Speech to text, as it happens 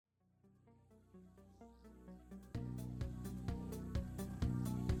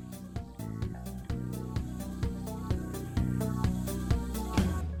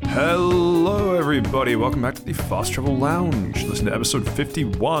Hello, everybody. Welcome back to the Fast Travel Lounge. Listen to episode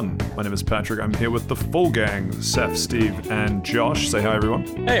 51. My name is Patrick. I'm here with the full gang, Seth, Steve, and Josh. Say hi, everyone.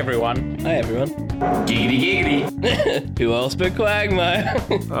 Hey, everyone. Hi, everyone. Giggity, giggity. Who else but Quagmire?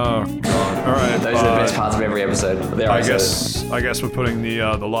 Oh, God. All right. Those are the best parts of every episode. I guess we're putting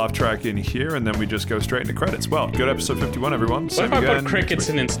the laugh track in here, and then we just go straight into credits. Well, good episode 51, everyone. What if I put crickets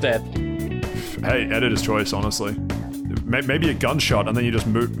in instead? Hey, editor's choice, honestly. Maybe a gunshot, and then you just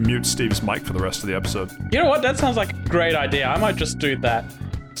mute Steve's mic for the rest of the episode. You know what? That sounds like a great idea. I might just do that.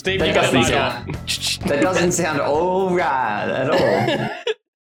 Steve, you got that doesn't sound all right at all.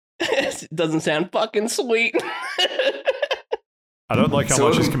 It doesn't sound fucking sweet. I don't like how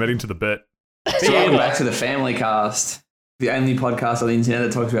much he's committing to the bit. So welcome back to the Family Cast, the only podcast on the internet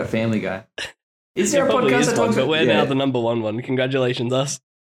that talks about Family Guy. Is there a podcast that talks about? But we're now the number one. Congratulations, us.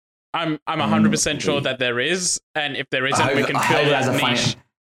 I'm 100% sure that there is, and if there isn't, we can fill that niche.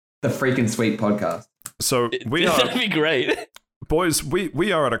 The freaking sweet podcast. So That'd be great. Boys,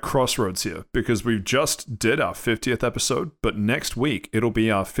 we are at a crossroads here because we just did our 50th episode, but next week it'll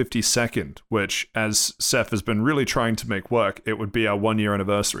be our 52nd, which, as Seth has been really trying to make work, it would be our 1 year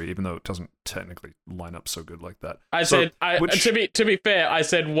anniversary, even though it doesn't technically line up so good like that. To be fair, I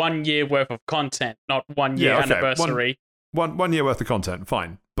said 1 year worth of content, not 1 year anniversary. One year worth of content,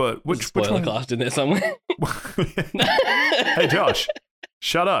 fine. But which one? Cast in there somewhere. Hey Josh,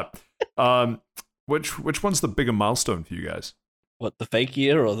 shut up. Which one's the bigger milestone for you guys? What, the fake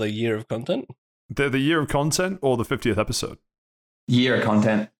year or the year of content? The year of content or the 50th episode? Year of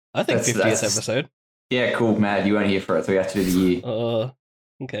content. I think 50th episode. Yeah, cool, Mad. You weren't here for it, so we have to do the year.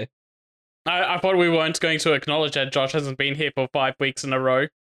 Okay. I thought we weren't going to acknowledge that Josh hasn't been here for 5 weeks in a row. What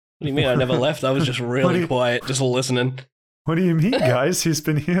do you mean I never left? I was just really quiet, just listening. What do you mean, guys? He's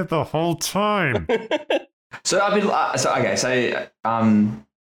been here the whole time. So I've been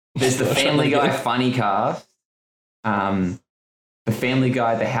there's the Family Guy Funny Cast, the Family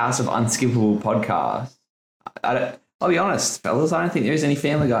Guy, the House of Unskippable podcast. I'll be honest, fellas, I don't think there's any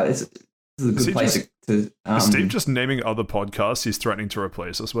Family Guy. This is a good place to. Is Steve just naming other podcasts he's threatening to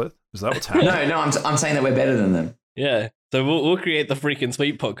replace us with? Is that what's happening? No, I'm saying that we're better than them. Yeah, so we'll create the freaking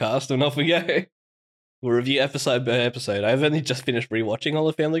sweet podcast, and off we go. We'll review episode by episode. I've only just finished rewatching all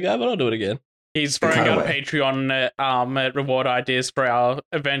the Family Guy, but I'll do it again. He's throwing out Patreon reward ideas for our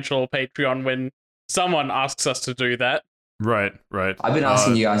eventual Patreon when someone asks us to do that. Right. I've been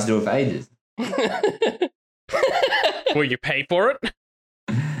asking you guys to do it for ages. Will you pay for it?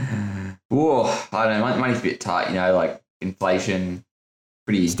 Whoa, I don't know. Money's a bit tight, like inflation.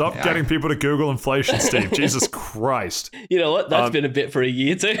 Stop getting people to Google inflation, Steve. Jesus Christ. You know what? That's been a bit for a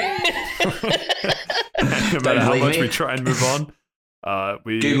year too. No matter how much we try and move on,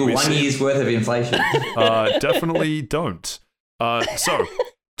 we Google 1 year's worth of inflation. Definitely don't. So,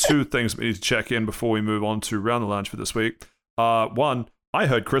 two things we need to check in before we move on to Round the Lounge for this week. One, I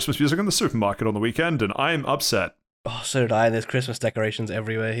heard Christmas music in the supermarket on the weekend, and I'm upset. Oh, so did I. There's Christmas decorations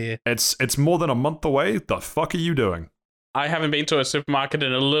everywhere here. It's more than a month away. The fuck are you doing? I haven't been to a supermarket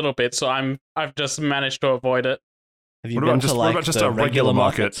in a little bit, so I've just managed to avoid it. Have you been to what about just a regular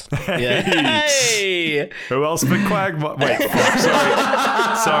market? Yeah. Hey! Who else but Quag? Wait,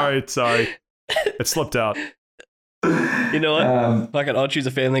 sorry. It slipped out. You know what? Fuck it, I'll choose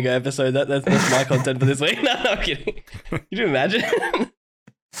a Family Guy episode. That's my content for this week. No, I'm kidding. Can you imagine?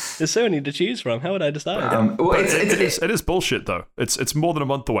 There's so many to choose from. How would I decide? It is bullshit though. It's more than a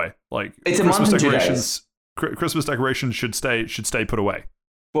month away. Like it's Christmas decorations. Christmas decorations should stay put away.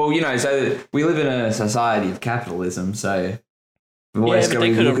 Well, so we live in a society of capitalism, so we're always but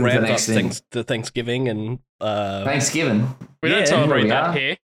they could have ramped up things to Thanksgiving and Thanksgiving. We don't celebrate that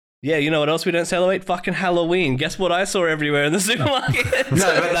here. Yeah, you know what else we don't celebrate? Fucking Halloween. Guess what I saw everywhere in the supermarket?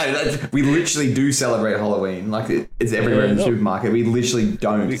 No, we literally do celebrate Halloween. Like it's everywhere in the supermarket. We literally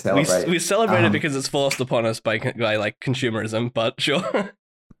don't celebrate. We celebrate it because it's forced upon us by like consumerism, but sure.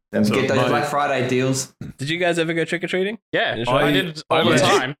 Get those Black Friday deals. Did you guys ever go trick-or-treating? Yeah, I did all the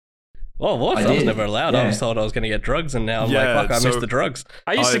time. Oh, what? I was never allowed. Yeah. I was told I was going to get drugs, and now I'm like, fuck, I missed the drugs.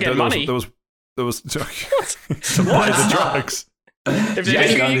 I used to get money. There was to buy the drugs. If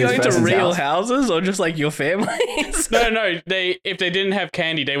are you going to real houses or just like your families? No. If they didn't have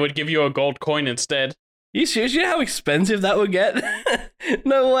candy, they would give you a gold coin instead. You know how expensive that would get?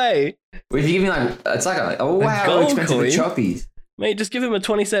 No way. Well, if you give me it's like how expensive the Choppies. Mate, just give him a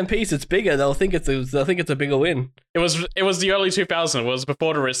 20-cent piece. It's bigger. They'll think it's a bigger win. It was the early 2000s. It was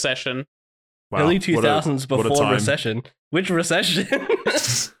before the recession. Wow, early 2000s before recession. Which recession?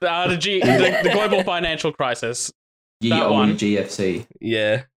 the global financial crisis. Yeah, that one. GFC.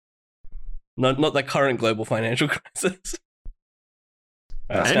 Yeah. Not the current global financial crisis.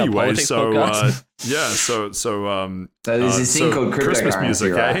 Anyway, so podcast. So there's this thing called Christmas cryptocurrency,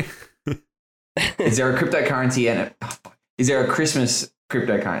 music, right? eh? Is there a cryptocurrency is there a Christmas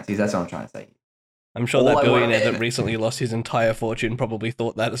cryptocurrency? That's what I'm trying to say. I'm sure All that I want- billionaire that recently lost his entire fortune probably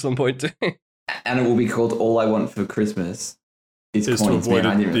thought that at some point too. And it will be called All I Want for Christmas is Is to coins, avoid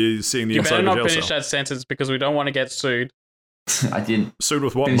man. seeing the You inside better of a not jail finish cell. that sentence because we don't want to get sued. I did. Sued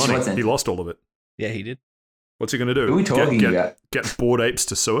with what Finish money? what He sentence? lost all of it. Yeah, he did. What's he going to do? Who are we talking about? Get bored apes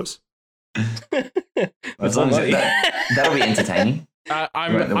to sue us? As long as money. that'll be entertaining.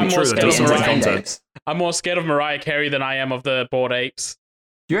 I'm Right, more true, that scared does of sound like Mariah. content. apes. I'm more scared of Mariah Carey than I am of the Bored Apes.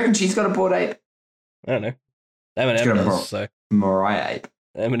 Do you reckon she's got a bored ape? I don't know. She's Eminem got a does, so Mariah ape.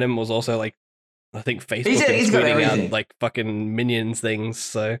 Eminem was also like, I think Facebook He's and got tweeting out everything. like fucking Minions things.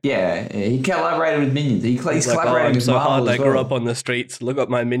 So Yeah, he collaborated with Minions. He's like, collaborating I'm with so Marvel hard. I as grew well. up on the streets. Look up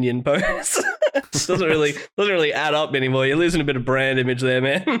my Minion posts. doesn't really add up anymore. You're losing a bit of brand image there,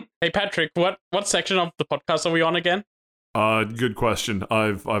 man. Hey Patrick, what section of the podcast are we on again? Good question.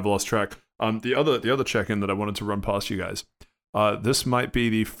 I've lost track. The other check-in that I wanted to run past you guys. This might be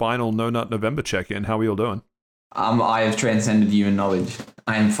the final No Nut November check-in. How are you all doing? I have transcended human knowledge.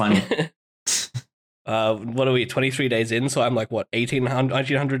 I am funny. What are we? 23 days in, so I'm like what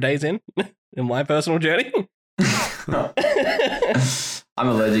 1800 days in my personal journey. I'm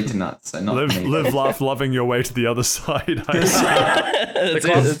allergic to nuts, so not Live, me. live, laugh, loving your way to the other side. I see.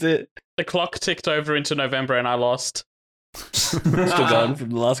 That's it. The clock ticked over into November and I lost. Still gone from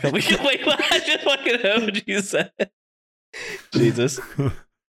the last couple of years. Wait, I just fucking heard what you said. Jesus.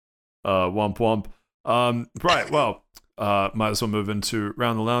 Womp womp. Right, well, might as well move into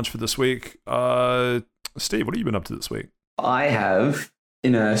Round the Lounge for this week. Steve, what have you been up to this week? I have,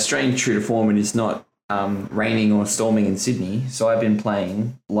 in a strange true to form, it is not raining or storming in Sydney, so I've been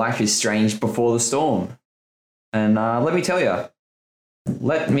playing Life is Strange Before the Storm. And let me tell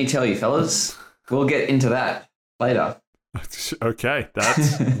you, fellas, we'll get into that later. Okay,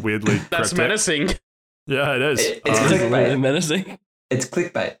 that's weirdly That's cryptic. menacing. Yeah, it is. It's It's a clickbait. little menacing. It's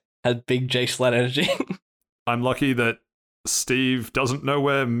clickbait. Had big J Slat energy. I'm lucky that Steve doesn't know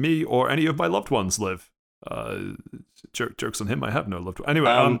where me or any of my loved ones live. Jokes on him. I have no loved one. Anyway,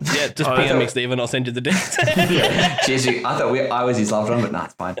 Yeah, just PM me, Steve, and I'll send you the dates. Cheers, I thought I was his loved one, but nah,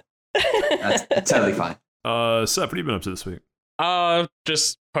 it's fine. That's totally fine. Seth, what have you been up to this week?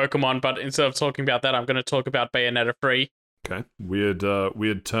 Just Pokemon, but instead of talking about that, I'm going to talk about Bayonetta 3. Okay,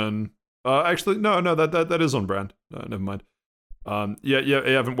 weird turn. Actually, no, that is on brand. Never mind. Yeah, I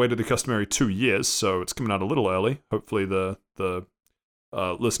haven't waited the customary 2 years, so it's coming out a little early. Hopefully, the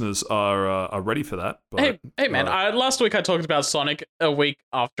listeners are ready for that. But, Hey man, last week I talked about Sonic a week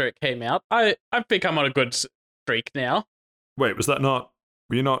after it came out. I've become on a good streak now. wait, was that not?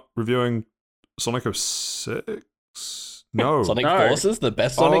 Were you not reviewing Sonic 06? No, Sonic No. Forces, the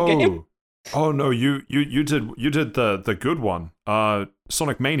best Sonic game. Oh no, you did the good one.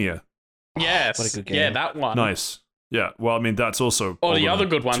 Sonic Mania. Yes, what a good game. yeah, that one. Nice. Yeah. Well, I mean that's also. Or the older other than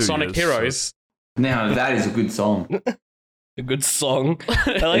good one, 2 Sonic years, so- Heroes. Now, that is a good song. A good song.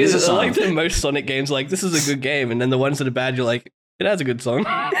 I It is a song. like the most Sonic games. Like, this is a good game, and then the ones that are bad, you're like, it has a good song.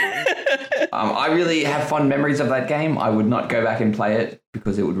 I really have fond memories of that game. I would not go back and play it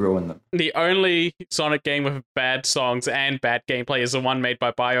because it would ruin them. The only Sonic game with bad songs and bad gameplay is the one made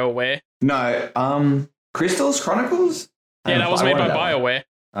by BioWare. No, Crystals Chronicles? Yeah, that was made by wanted that one. BioWare.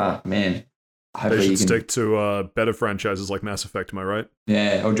 Oh, man. They Hopefully you should can... stick to better franchises like Mass Effect. Am I right?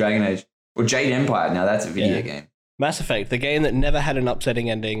 Yeah, or Dragon Age. Or Jade Empire. Now that's a video Yeah. game. Mass Effect, the game that never had an upsetting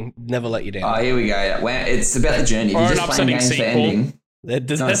ending, never let you down. Oh, here we go. Well, it's about the journey. If Or you're an just playing upsetting games for sequel. ending.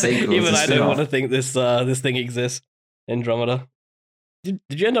 It not a sequel, even it's a I don't spin-off. want to think this thing exists. Andromeda. Did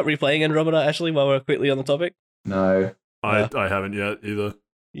you end up replaying Andromeda, actually, while we're quickly on the topic? No. I haven't yet either.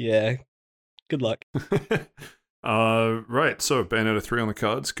 Yeah. Good luck. Right. So Bayonetta 3 on the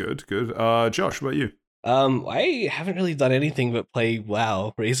cards. Good. Josh, what about you? I haven't really done anything but play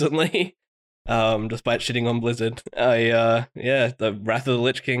WoW recently. Despite shitting on Blizzard. The Wrath of the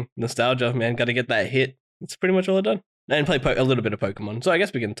Lich King nostalgia, man. Got to get that hit. That's pretty much all I've done. And play a little bit of Pokemon. So I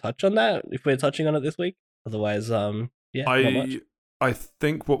guess we can touch on that if we're touching on it this week. Otherwise, not much. I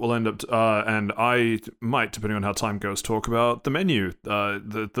think what we'll end up, and I might, depending on how time goes, talk about the menu,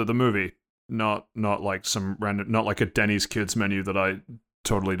 the movie, not like some random, not like a Denny's Kids menu that I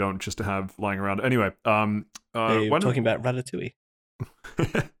totally don't just to have lying around. Anyway, We're talking about Ratatouille.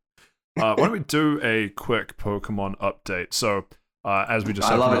 why don't we do a quick Pokemon update? So, as we just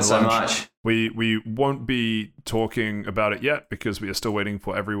I said love from it the so launch, much. we won't be talking about it yet because we are still waiting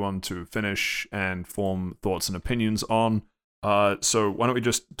for everyone to finish and form thoughts and opinions on So why don't we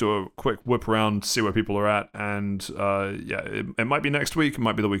just do a quick whip around, see where people are at, and it might be next week, it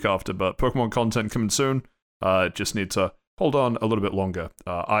might be the week after, but Pokemon content coming soon. Just need to hold on a little bit longer.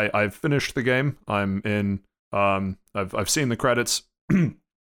 I've finished the game. I'm in. I've seen the credits.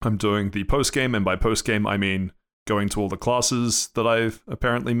 I'm doing the post game, and by post game I mean going to all the classes that I've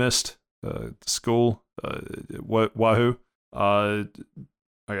apparently missed. School. Wahoo. I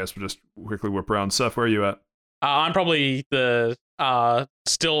guess we'll just quickly whip around. Seth, where are you at? I'm probably the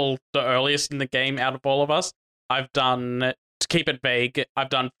still the earliest in the game out of all of us. I've done, to keep it vague, I've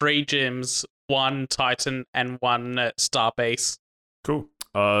done 3 gyms, 1 Titan, and 1 Star Base. Cool.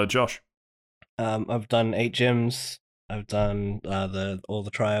 Josh. I've done 8 gyms. I've done all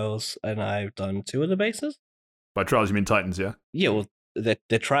the trials, and I've done 2 of the bases. By trials, you mean Titans, yeah? Yeah, well,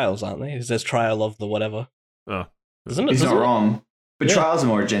 they're trials, aren't they? It says trial of the whatever. Oh. Isn't it? He's not wrong. But Yeah. trials are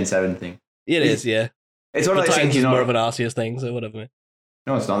more a Gen 7 thing. It is, yeah. It's one of The those Titans things is you're more not. of an Arceus thing, so whatever.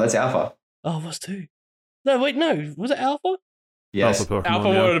 No, it's not. That's Alpha. Oh, it was 2. No, wait, no. Was it Alpha? Yes. Alpha Pokemon, Alpha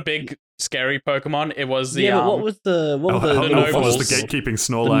yeah. were a big scary Pokemon. It was the Yeah, but what was the Alpha Nobles. was the gatekeeping The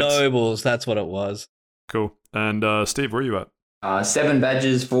Snorlax. Nobles, that's what it was. Cool. And Steve, where are you at? 7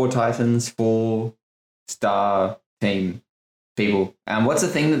 badges, 4 Titans, 4 Star Team people. What's the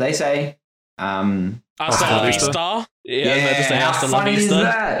thing that they say? Star Vista. Star. Yeah, I was about to say how Hasta La funny is Vista.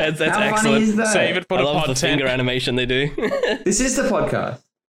 that? That's How excellent. funny is that? Save it for I the love pod the 10. finger animation they do. This is the podcast.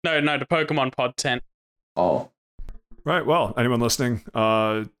 No, the Pokemon pod 10. Oh, Right, well, anyone listening,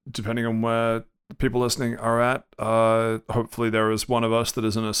 depending on where people listening are at, hopefully there is one of us that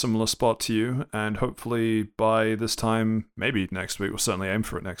is in a similar spot to you, and hopefully by this time, maybe next week, we'll certainly aim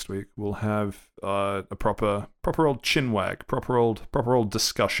for it next week, we'll have a proper old chinwag, proper old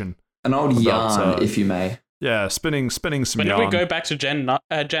discussion. an old About, yarn, if you may. Yeah, spinning some When did yarn. we go back to Gen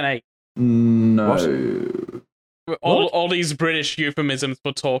 8? No. All these British euphemisms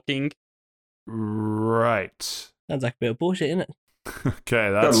for talking. Right. Sounds like a bit of bullshit, isn't it? Okay,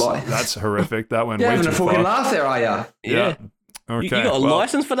 Don't lie. that's horrific. That went You're way having too a fucking far. laugh there, are ya? Yeah. Okay. You got a well,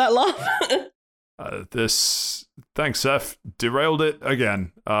 license for that laugh? Thanks, Seth. Derailed it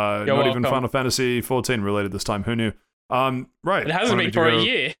again. Not even welcome. Final Fantasy 14 related this time. Who knew? Right. It hasn't why don't been we for a go-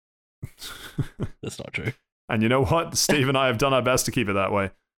 year. That's not true. And you know what? Steve and I have done our best to keep it that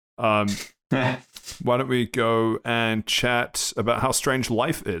way. Why don't we go and chat about how strange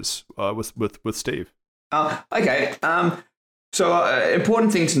life is with Steve? Okay. So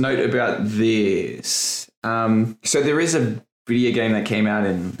important thing to note about this. So there is a video game that came out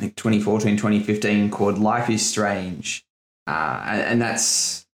in like 2014, 2015 called Life is Strange. And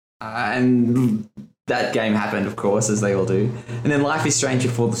that's and that game happened, of course, as they all do. And then Life is Strange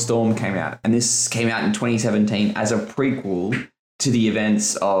Before the Storm came out. And this came out in 2017 as a prequel to the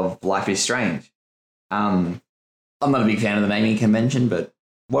events of Life is Strange. I'm not a big fan of the naming convention, but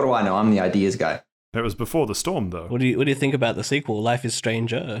what do I know? I'm the ideas guy. It was Before the Storm, though. What do you think about the sequel, Life is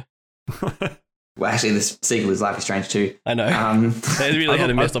Stranger? Well, actually, this sequel is Life is Strange too. I know. They really had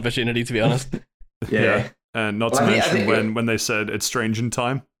a missed opportunity, to be honest. Yeah. And not to Well, I mention think- when they said it's strange in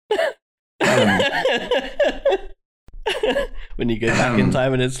time. When you go back in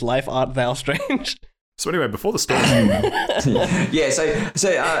time and it's Life Art Thou Strange. So anyway, Before the Storm. Yeah,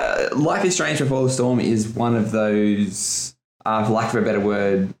 so Life is Strange Before the Storm is one of those, for lack of a better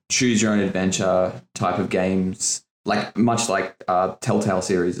word, choose your own adventure type of games, like much like Telltale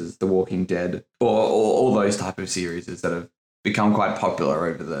series, The Walking Dead, or all those type of series that have become quite popular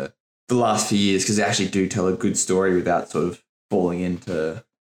over the last few years because they actually do tell a good story without sort of falling into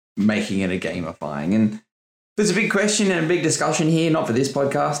making it a gamifying. And there's a big question and a big discussion here, not for this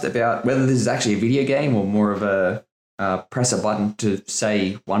podcast, about whether this is actually a video game or more of a press a button to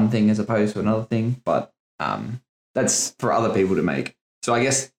say one thing as opposed to another thing. But that's for other people to make. So I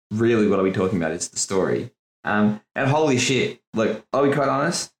guess really what are we talking about is the story. And holy shit, look, I'll be quite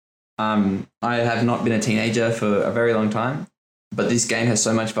honest. I have not been a teenager for a very long time, but this game has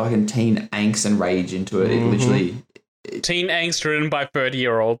so much fucking teen angst and rage into it. It literally... Teen angst written by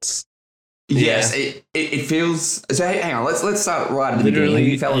 30-year-olds. Yes, it feels... So hang on, let's start right at the beginning. Have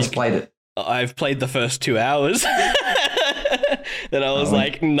you fellas played it? I've played the first 2 hours. Then I was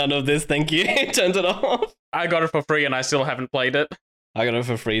like, none of this, thank you. Turned it off. I got it for free and I still haven't played it. I got it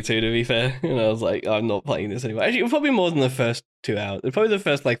for free too, to be fair. And I was like, I'm not playing this anymore. Actually, probably more than the first 2 hours. Probably the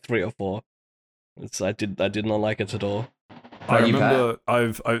first like 3 or 4. I did not like it at all. I Are you, remember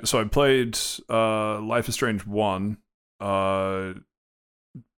I played Life is Strange 1,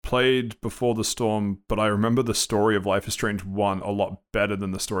 played Before the Storm, but I remember the story of Life is Strange 1 a lot better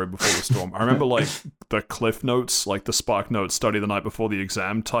than the story Before the Storm. I remember like the cliff notes, like the spark notes, study the night before the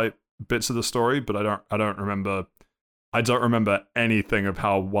exam type bits of the story, but I don't remember I don't remember anything of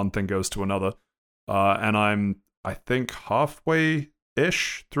how one thing goes to another. And I think,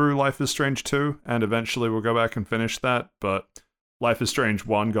 halfway-ish through Life is Strange 2, and eventually we'll go back and finish that. But Life is Strange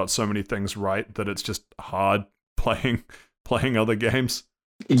 1 got so many things right that it's just hard playing other games.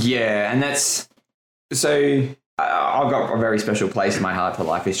 Yeah, and that's... So, I've got a very special place in my heart for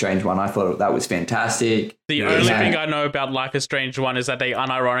Life is Strange 1. I thought that was fantastic. The only thing I know about Life is Strange 1 is that they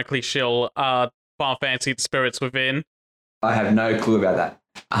unironically shill Final Fantasy The Spirits Within. I have no clue about that.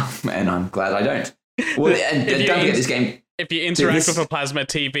 And I'm glad I don't. Well, and don't forget this game... If you interact with a plasma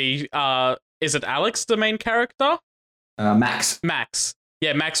TV, is it Alex, the main character? Max. Max.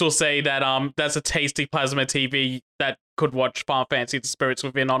 Yeah, Max will say that that's a tasty plasma TV that could watch Final Fantasy The Spirits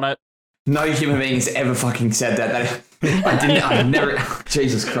Within on it. No human being has ever fucking said that. I've never...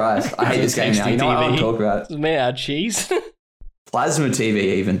 Jesus Christ. I hate this game now. You know what? I won't talk about it. It's made out of cheese. Plasma TV,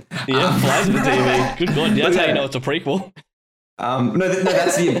 even. Yeah, plasma TV. Good God, that's how you know it's a prequel. No,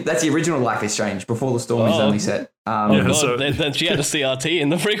 that's the original Life is Strange, Before the Storm is only set. Then she had a CRT in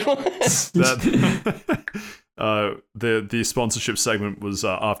the prequel. The sponsorship segment was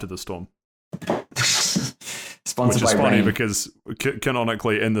After the Storm. Sponsored Which is by funny Rain. because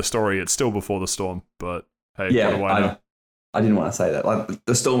canonically in the story it's still Before the Storm, but hey, Yeah, what do I know? I didn't want to say that. Like,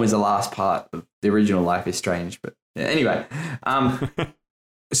 the storm is the last part of the original Life is Strange, but yeah, anyway.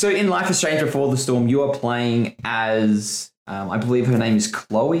 So in Life is Strange Before the Storm, you are playing as, I believe her name is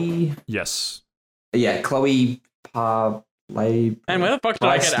Chloe. Yes. Yeah, Chloe Parley. And where the fuck did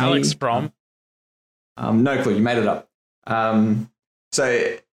I get Alex from? No clue. You made it up.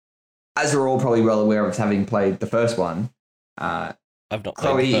 So, as we're all probably well aware of having played the first one, I've not played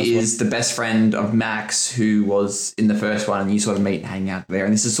Chloe the first is the best friend of Max, who was in the first one, and you sort of meet and hang out there.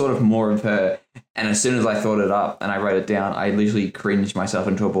 And this is sort of more of her. And as soon as I thought it up and I wrote it down, I literally cringed myself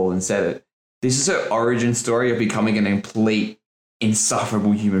into a ball and said it. This is her origin story of becoming a complete,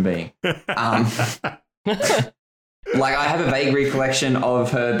 insufferable human being. Like, I have a vague recollection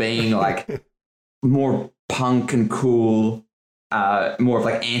of her being like more punk and cool, more of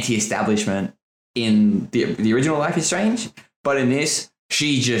like anti-establishment in the original Life is Strange. But in this,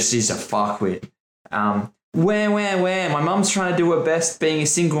 she just is a fuckwit. Where? My mum's trying to do her best being a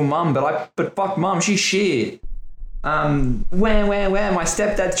single mum, but fuck mum, she's shit. Where? My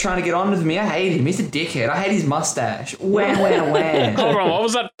stepdad's trying to get on with me. I hate him. He's a dickhead. I hate his mustache. Where? Hold on, what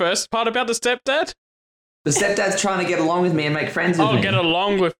was that first part about the stepdad? The stepdad's trying to get along with me and make friends with me. Oh, get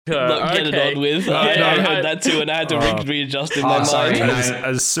along with her. Not get it on with. I heard that too, and I had to readjust in my mind. Sorry, no.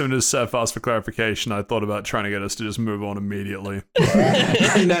 As soon as Seth asked for clarification, I thought about trying to get us to just move on immediately. No,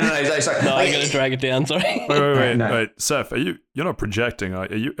 sorry. No, I'm gonna drag it down. Sorry. Wait, Seth, you're not projecting?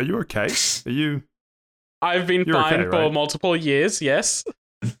 Are you okay? Are you? I've been fine for multiple years. Yes.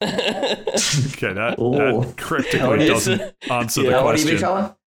 Okay, that critically doesn't answer the What do you question. be,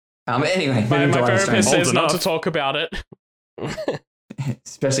 fella? Anyway, My therapist says Old not to enough. talk about it.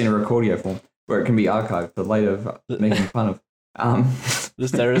 especially in a recordio form where it can be archived for later making fun of.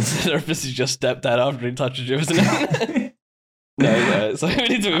 This therapist is just stepped that after he touches you, isn't it? No, so we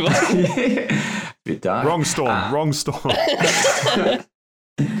need to move on. Bit dark. Wrong storm.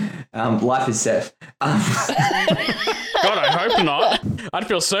 Life is Seth. God, I hope not. I'd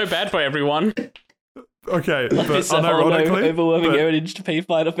feel so bad for everyone. Okay, but unironically, overwhelming heritage to pay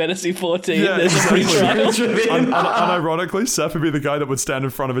Final Fantasy 14. There's a free trial. Unironically, Seth would be the guy that would stand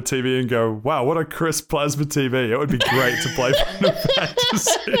in front of a TV and go, "Wow, what a crisp plasma TV! It would be great to play Final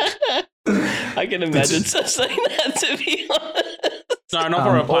Fantasy." I can imagine Seth saying that, to be honest. No, not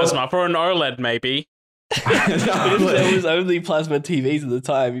for a plasma, for an OLED maybe. If there was only plasma TVs at the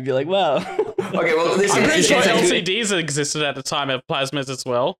time, you'd be like, wow. Okay, well, this I'm pretty sure is LCDs existed at the time of plasmas as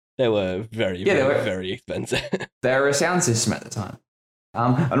well. They were very expensive. they were a sound system at the time.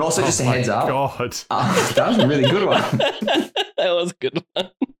 And also, just a heads up. God. That was a really good one. That was a good one.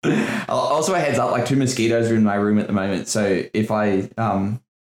 Also, a heads up, like 2 mosquitoes are in my room at the moment. So if I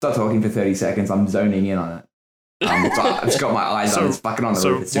start talking for 30 seconds, I'm zoning in on it. I've just got my eyes on it. It's fucking on the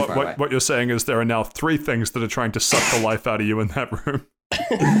roof. It's too far away. What you're saying is there are now 3 things that are trying to suck the life out of you in that room.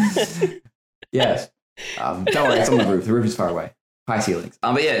 Yes. Don't worry, it's on the roof. The roof is far away. High ceilings.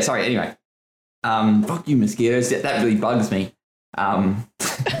 But yeah, sorry, anyway. Fuck you, mosquitoes. That really bugs me.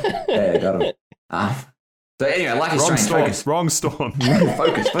 Yeah, got him. So anyway, Life is Strange. Wrong storm.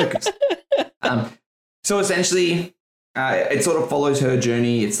 Focus. So essentially, it sort of follows her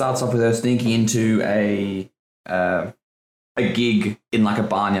journey. It starts off with her sneaking into a gig in like a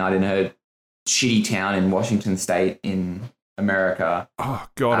barnyard in her shitty town in Washington State in America. Oh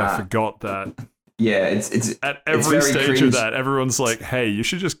God, I forgot that. Yeah, it's At it's every very stage cringe. of that, everyone's like, "Hey, you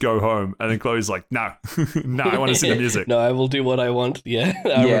should just go home," and then Chloe's like, "No, no, I want to see the music." No, I will do what I want. Yeah,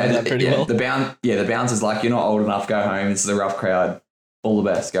 I remember that pretty well. The bouncer's like, "You're not old enough. Go home. It's the rough crowd. All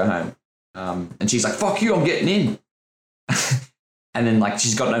the best. Go home." And she's like, "Fuck you! I'm getting in." And then like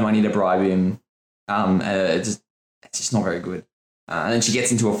she's got no money to bribe him. It's just not very good. And then she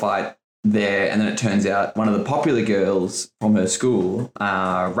gets into a fight there, and then it turns out one of the popular girls from her school,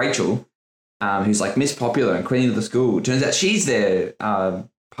 Rachel, who's like Miss Popular and Queen of the school. Turns out she's there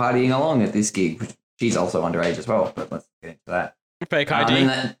partying along at this gig. She's also underage as well, but let's get into that. Fake ID.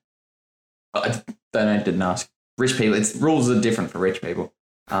 I didn't ask. Rich people, rules are different for rich people.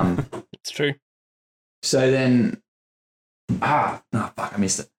 It's true. So then, I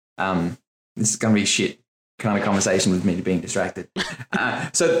missed it. This is going to be shit kind of conversation with me being distracted.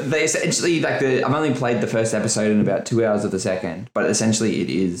 So they essentially, I've only played the first episode in about 2 hours of the second, but essentially it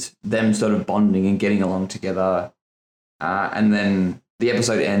is them sort of bonding and getting along together. And then the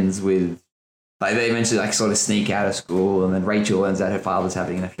episode ends with, like, they eventually like sort of sneak out of school, and then Rachel learns that her father's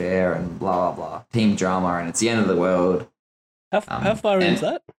having an affair and blah, blah, blah. Team drama, and it's the end of the world. How far is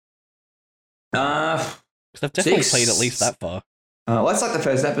that? Because I've definitely 6. played at least that far. Well, that's like the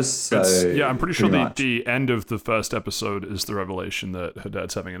first episode. I'm pretty sure much. the end of the first episode is the revelation that her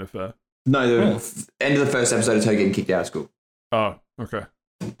dad's having an affair. No, the end of the first episode is her getting kicked out of school. Oh, okay.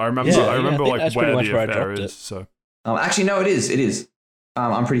 I remember. Yeah, I remember think like that's where pretty much the where I affair dropped is. it. So Actually, no, it is. It is.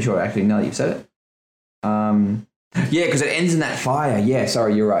 I'm pretty sure, actually, now that you've said it. Yeah, because it ends in that fire. Yeah,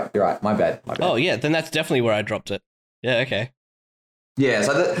 sorry, you're right. You're right. My bad. Oh yeah, then that's definitely where I dropped it. Yeah, okay. Yeah,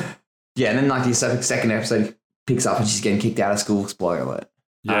 and then like the second episode picks up and she's getting kicked out of school. Spoiler alert.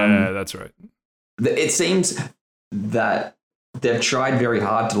 yeah, that's right. It seems that they've tried very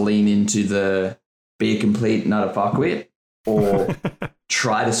hard to lean into the be a complete nut fuckwit, or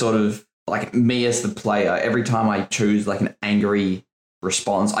try to sort of, like, me as the player, every time I choose like an angry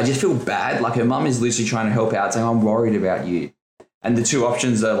response, I just feel bad. Like, her mum is literally trying to help out, saying, "I'm worried about you." And the two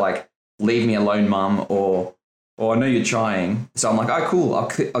options are like, "Leave me alone, mum," or "I know you're trying." So I'm like, "Oh, cool. I'll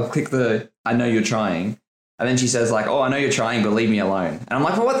click the "I know you're trying." And then she says like, "Oh, I know you're trying, but leave me alone." And I'm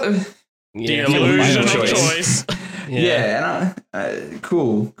like, "Well, what the?" The Yeah, illusion of choice. choice. Yeah, and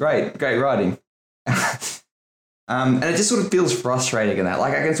cool, great writing. And it just sort of feels frustrating in that.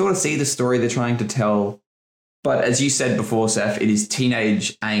 Like, I can sort of see the story they're trying to tell, but as you said before, Seth, it is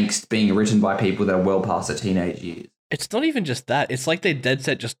teenage angst being written by people that are well past their teenage years. It's not even just that. It's like they dead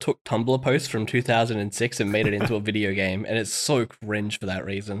set just took Tumblr posts from 2006 and made it into a video game, and it's so cringe for that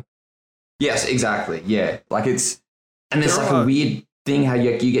reason. Yes, exactly. Yeah, like there's like are- a weird thing how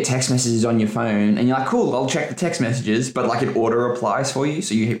you get text messages on your phone, and you're like, "Cool, I'll check the text messages," but like it auto replies for you,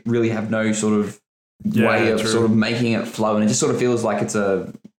 so you really have no sort of way of true. sort of making it flow, and it just sort of feels like it's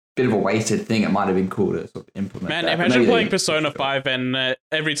a bit of a wasted thing. It might have been cool to sort of implement. Man, that, but imagine maybe they playing didn't. Persona 5 and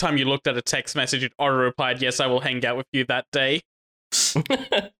every time you looked at a text message, it auto-replied, "Yes, I will hang out with you that day."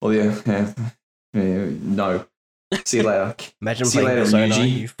 Well, yeah, no. See you later. Imagine See you playing later, Persona,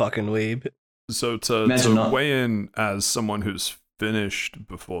 Ryuji. you fucking weeb. So Imagine to not. weigh in as someone who's finished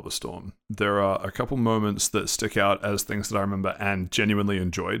Before the Storm, there are a couple moments that stick out as things that I remember and genuinely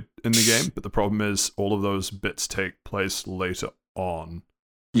enjoyed in the game. But the problem is all of those bits take place later on,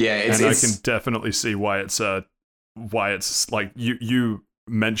 Yeah, and I can definitely see why it's like you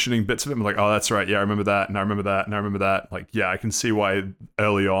mentioning bits of it. I'm like, oh, that's right. Yeah, I remember that, and I remember that, and I remember that. Like, yeah, I can see why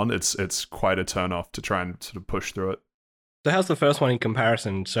early on it's quite a turn off to try and sort of push through it. So how's the first one in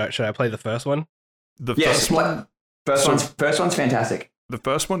comparison? So should I play the first one? The yes. First one's fantastic. The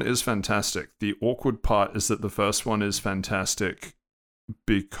first one is fantastic. The awkward part is that the first one is fantastic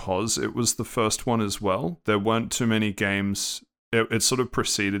because it was the first one as well. There weren't too many games. It sort of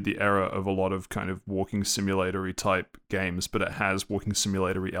preceded the era of a lot of kind of walking simulatory type games, but it has walking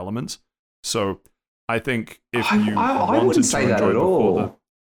simulatory elements. So I think if you I wanted wouldn't to say that enjoy at all.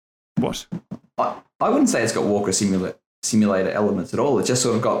 What? I wouldn't say it's got walker simulator elements at all. It's just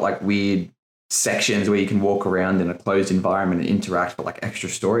sort of got like weird sections where you can walk around in a closed environment and interact with like extra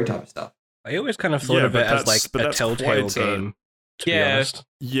story type of stuff. I always kind of thought Yeah, of but it as that's- like but a that's Telltale quite, game. To be Yeah. honest.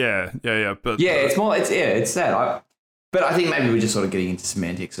 Yeah. But Yeah, it's that. But I think maybe we're just sort of getting into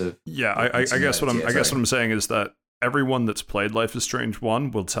semantics of. Yeah, I guess what I'm Yeah, I guess sorry. what I'm saying is that everyone that's played Life is Strange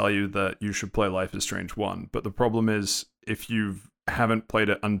 1 will tell you that you should play Life is Strange 1. But the problem is if you haven't played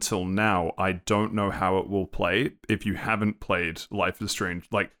it until now, I don't know how it will play if you haven't played Life is Strange.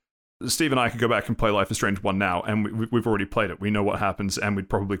 Like Steve and I could go back and play Life is Strange 1 now, and we've already played it. We know what happens, and we'd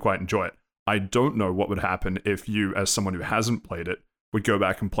probably quite enjoy it. I don't know what would happen if you, as someone who hasn't played it, would go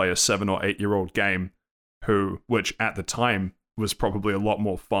back and play a 7 or 8 year old game which at the time was probably a lot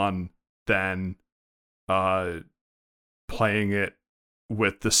more fun than playing it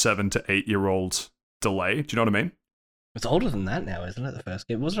with the 7 to 8 year old delay. Do you know what I mean? It's older than that now, isn't it? The first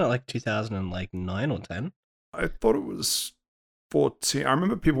game wasn't it like 2009 or 10? I thought it was 14. I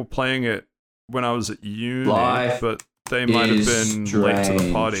remember people playing it when I was at uni, Life but they might have is been late to the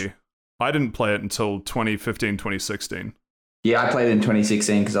strange. party. I didn't play it until 2015, 2016. Yeah, I played it in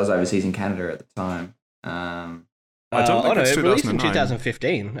 2016 because I was overseas in Canada at the time. I don't think it's it released in 2009.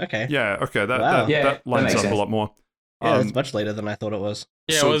 2015. Okay. Yeah, okay, that Wow. Yeah, that that lines makes up sense. a lot more. Yeah, it's much later than I thought it was.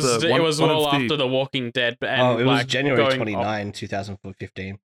 Yeah, So it was the- it one- was one of well the- after The Walking Dead. And Oh, it was like, January going 29,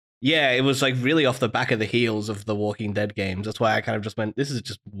 2015. Yeah, it was like really off the back of the heels of the Walking Dead games. That's why I kind of just went, this is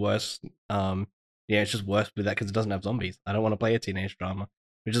just worse. Yeah, it's just worse with that because it doesn't have zombies. I don't want to play a teenage drama,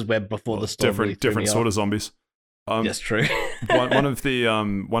 which is where Before the Storm really different sort of zombies. That's true. one of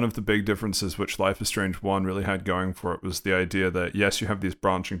the big differences which Life is Strange 1 really had going for it was the idea that yes, you have these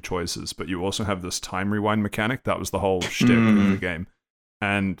branching choices, but you also have this time rewind mechanic. That was the whole shtick of the game.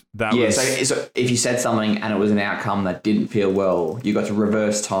 And that Yeah, was so if you said something and it was an outcome that didn't feel well, you got to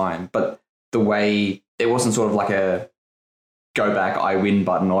reverse time. But the way it wasn't sort of like a go back, I win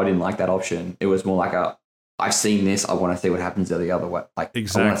button. I didn't like that option. It was more like a I've seen this. I want to see what happens the other way. Like I want to see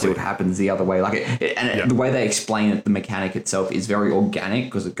Exactly. what happens the other way. Like the way they explain it, the mechanic itself is very organic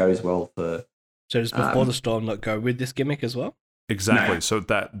because it goes well for. So does Before the Storm not go with this gimmick as well? Exactly. No. So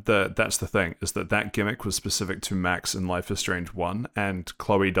that's the thing, is that gimmick was specific to Max in Life is Strange 1, and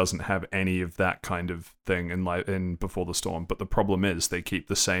Chloe doesn't have any of that kind of thing in Before the Storm. But the problem is they keep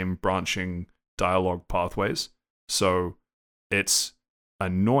the same branching dialogue pathways. So it's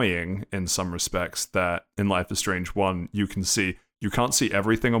annoying in some respects that in Life is Strange 1 you can't see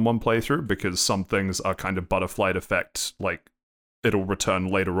everything on one playthrough because some things are kind of butterfly effect, like it'll return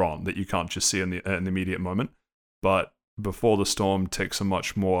later on that you can't just see in the immediate moment. But Before the Storm takes a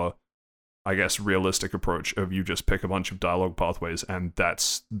much more, I guess, realistic approach of you just pick a bunch of dialogue pathways and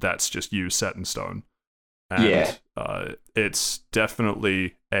that's just you set in stone. And Yeah. It's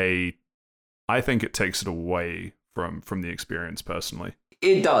definitely I think it takes it away from the experience personally.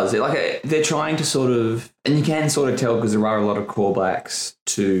 It does. They're trying to sort of, and you can sort of tell because there are a lot of callbacks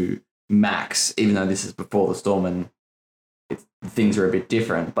to Max, even though this is Before the Storm and things are a bit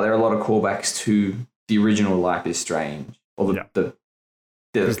different. But there are a lot of callbacks to the original Life is Strange, or the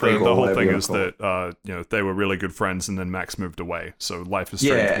Because the prequel, whole whatever thing you is wanna call it. that they were really good friends and then Max moved away. So Life is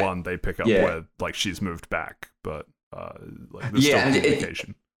Strange Yeah. 1, they pick up Yeah. where like she's moved back, but there's Yeah, still and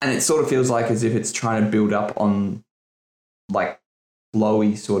communication. And it sort of feels like as if it's trying to build up on like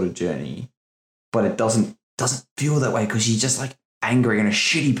Chloe's sort of journey, but it doesn't feel that way because she's just like angry and a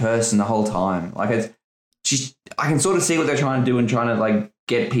shitty person the whole time. Like I can sort of see what they're trying to do and trying to like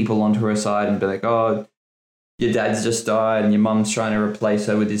get people onto her side and be like, oh, your dad's just died and your mum's trying to replace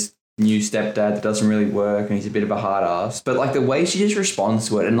her with this new stepdad that doesn't really work and he's a bit of a hard ass. But like the way she just responds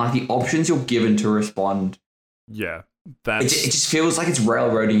to it and like the options you're given to respond, Yeah, it that's just feels like it's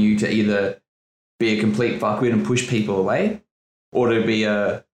railroading you to either be a complete fuckwit and push people away, or to be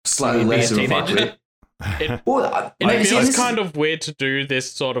a slightly Be a less of a teenager. fuckwit. Well, It feels it's kind of weird to do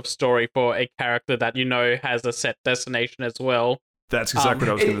this sort of story for a character that you know has a set destination as well. That's exactly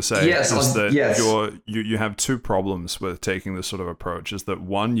what I was going to say. yes, is that yes. you have two problems with taking this sort of approach. Is that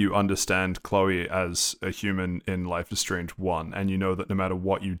one, you understand Chloe as a human in Life is Strange 1, and you know that no matter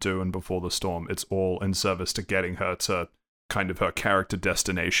what you do in Before the Storm, it's all in service to getting her to kind of her character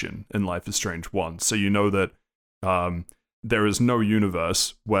destination in Life is Strange 1. So you know that there is no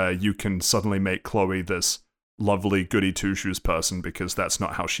universe where you can suddenly make Chloe this lovely goody two-shoes person, because that's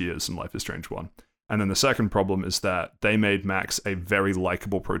not how she is in Life is Strange 1. And then the second problem is that they made Max a very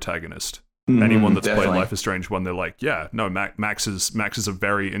likable protagonist. Anyone that's definitely. played Life is Strange 1, they're like, yeah, no, Max is a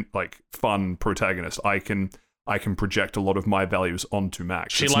very fun protagonist. I can project a lot of my values onto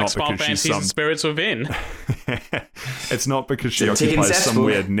Max. She It's likes not Final because she's Fantasies and Spirits Within. It's not because she It's a chicken occupies some cesspool.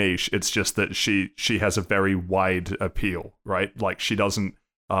 weird niche. It's just that she has a very wide appeal, right? Like she doesn't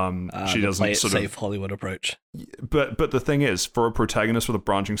Play it sort of. safe Hollywood approach. But the thing is, for a protagonist with a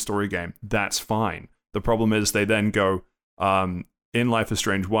branching story game, that's fine. The problem is they then go, in Life is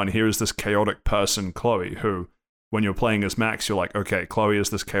Strange 1, here is this chaotic person, Chloe, who, when you're playing as Max, you're like, okay, Chloe is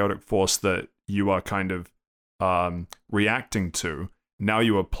this chaotic force that you are kind of reacting to. Now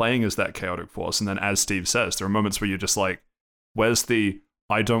you are playing as that chaotic force, and then as Steve says, there are moments where you're just like, where's the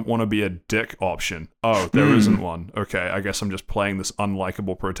I don't want to be a dick option? Oh, there isn't one. Okay, I guess I'm just playing this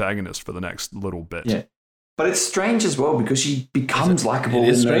unlikable protagonist for the next little bit. Yeah. But it's strange as well because she becomes likable. It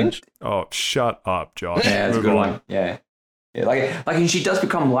is in the- strange. Oh, shut up, Josh. Yeah, it's a Move good on. one. Yeah, and she does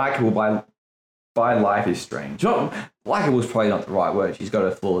become likable by Life is Strange. Not likable is probably not the right word. She's got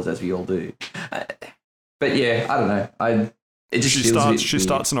her flaws, as we all do. But yeah, I don't know. It just She feels a starts. bit She weird.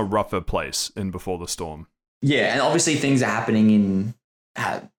 starts in a rougher place in Before the Storm. Yeah, and obviously things are happening in.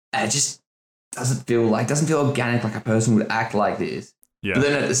 It just doesn't feel organic, like a person would act like this. Yeah. But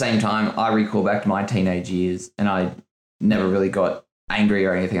then at the same time, I recall back to my teenage years, and I never really got angry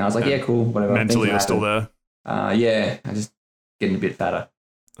or anything. I was like, Yeah. yeah, cool, whatever. Mentally, things you're still happen. there. Yeah, I just getting a bit fatter.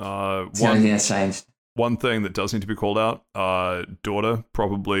 It's the only thing that's changed. One thing that does need to be called out, Daughter,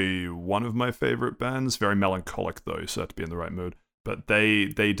 probably one of my favorite bands. Very melancholic though, so have to be in the right mood. But they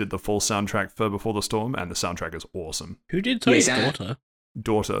did the full soundtrack for Before the Storm, and the soundtrack is awesome. Who did Tony's Yeah, daughter?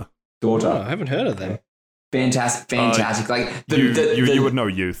 Daughter. Oh, I haven't heard of them. Fantastic. Like You would know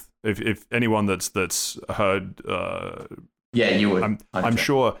Youth if anyone that's heard. Yeah, you would. I'm 100%.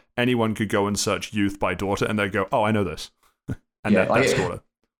 sure anyone could go and search Youth by Daughter, and they go, "Oh, I know this," and Yeah, that's like- Daughter.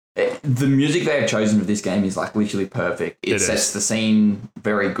 The music they have chosen for this game is like literally perfect. It It sets is. the scene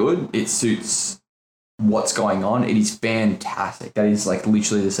very good. It suits what's going on. It is fantastic. That is like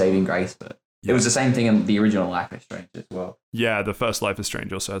literally the saving grace of it. It was the same thing in the original Life is Strange as well. Yeah, the first Life is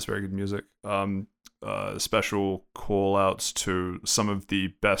Strange also has very good music. Special call outs to some of the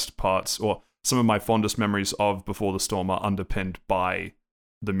best parts, or some of my fondest memories of Before the Storm are underpinned by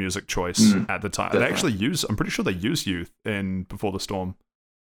the music choice at the time. They definitely. actually I'm pretty sure they use Youth in Before the Storm.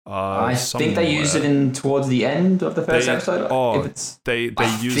 I think they used it in towards the end of the first They- episode. oh, if it's, They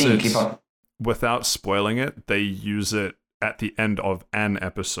I use think it if I'm- without spoiling it. They use it at the end of an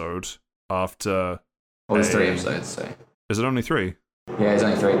episode after. well, there's 3 a- episodes. So Is it only 3? yeah, there's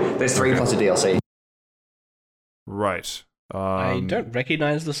only 3. There's 3 Okay. plus a DLC. Right. I don't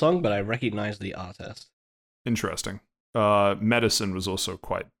recognize the song, but I recognize the artist. Interesting. Medicine was also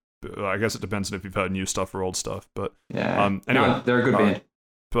quite. I guess it depends on if you've heard new stuff or old stuff, but Yeah. Anyway, No, they're a good band.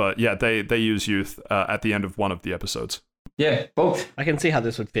 but yeah, they use Youth at the end of one of the episodes. Yeah. Well, I can see how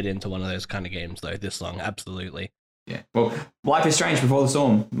this would fit into one of those kind of games, though. This song, absolutely. yeah. Well, Life is Strange Before the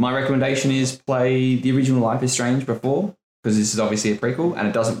Storm. My recommendation is play the original Life is Strange before, because this is obviously a prequel,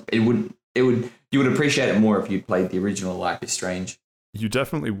 and you would appreciate it more if you played the original Life is Strange. You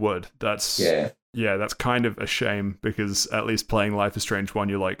definitely would. That's Yeah. that's kind of a shame, because at least playing Life is Strange 1,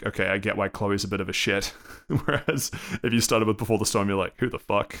 you're like, okay, I get why Chloe's a bit of a shit. Whereas if you started with Before the Storm, you're like, who the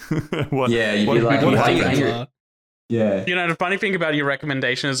fuck? What? Yeah, you'd what- be like, what why are you happened? angry? Yeah. You know, the funny thing about your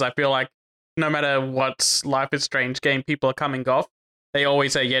recommendation is I feel like no matter what Life is Strange game people are coming off, they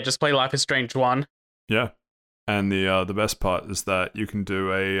always say, yeah, just play Life is Strange 1. Yeah, and the best part is that you can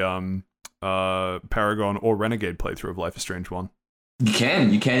do a Paragon or Renegade playthrough of Life is Strange 1. You can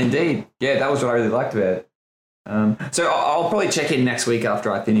indeed. Yeah, that was what I really liked about it. So I'll probably check in next week after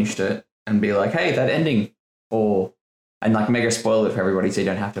I finished it and be like, hey, that ending, and like mega spoil it for everybody so you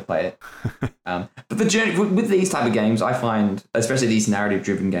don't have to play it. But the journey with these type of games, I find, especially these narrative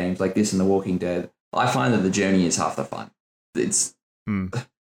driven games like this and The Walking Dead, I find that the journey is half the fun. It's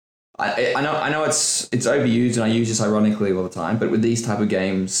I know it's overused, and I use this ironically all the time, but with these type of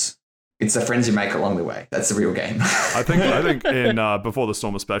games, it's the friends you make along the way. That's the real game. I think in Before the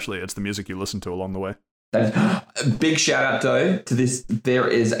Storm especially, it's the music you listen to along the way. Big shout out though to this. There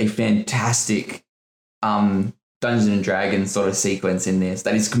is a fantastic Dungeons and Dragons sort of sequence in this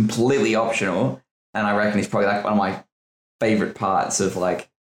that is completely optional, and I reckon it's probably like one of my favorite parts of like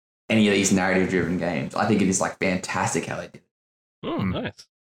any of these narrative driven games. I think it is like fantastic how they did it. Oh, nice.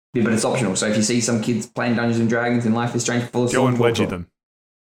 Yeah, but it's optional. So if you see some kids playing Dungeons and Dragons in Life is Strange full of Go and talk to wedgie them.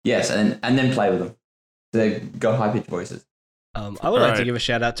 Yes, and then play with them. They got high pitched voices. I would like Alright. to give a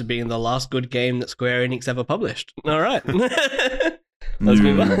shout out to being the last good game that Square Enix ever published. All right. Let's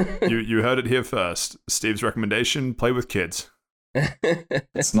move on. You heard it here first. Steve's recommendation: play with kids.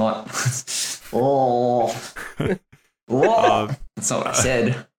 It's not. Oh, that's not what I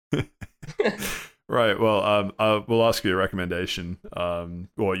said. Right. Well, we'll ask you a recommendation,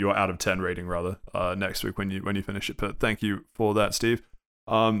 or your out of 10 rating rather, next week when you finish it. But thank you for that, Steve.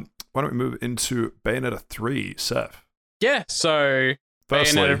 Why don't we move into Bayonetta 3, Seth? Yeah, so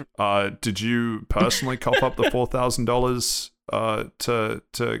Firstly, Bayonetta- did you personally cough up the $4,000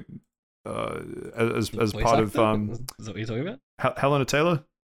 as Voice part of actor? Is that what you're talking about? Helena Taylor?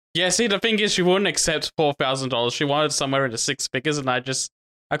 yeah, see, the thing is, she wouldn't accept $4,000. She wanted somewhere in the 6 figures, and I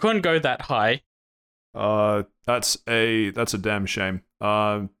couldn't go that high. That's a damn shame.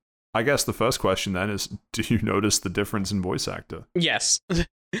 I guess the first question then is, do you notice the difference in voice actor? Yes.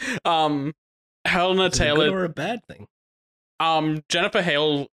 Helena Is it a good Taylor. or a bad thing? Jennifer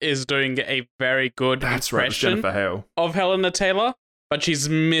Hale is doing a very good That's right, it's impression Jennifer Hale. of Helena Taylor, but she's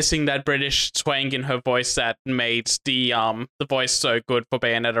missing that British twang in her voice that made the voice so good for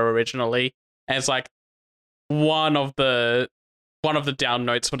Bayonetta originally. And it's like one of the one of the down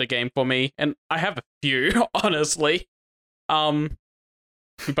notes for the game for me, and I have a few, honestly.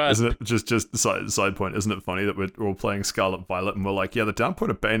 But Isn't it just side point? Isn't it funny that we're all playing Scarlet Violet and we're like, yeah, the down point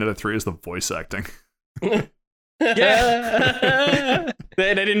of Bayonetta 3 is the voice acting. yeah,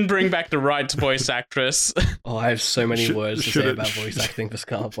 they didn't bring back the right voice actress. Oh, I have so many words to should say it- about voice acting for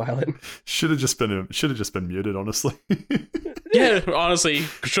Scarlet Violet. Should have just been muted, honestly. Yeah, honestly,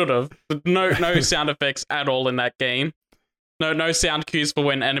 should have. No sound effects at all in that game. No sound cues for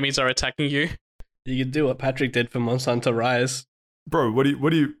when enemies are attacking you. You could do what Patrick did for Monster Hunter Rise. Bro, what do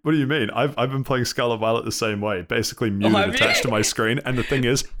you mean? I've been playing Scarlet Violet the same way, basically muted have you? attached to my screen, and the thing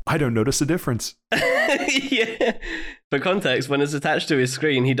is, I don't notice a difference. Yeah. For context, when it's attached to his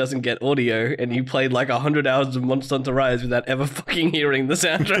screen, he doesn't get audio, and you played like 100 hours of Monster Hunter Rise without ever fucking hearing the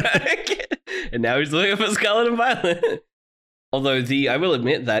soundtrack. And now he's looking for Scarlet and Violet. Although I will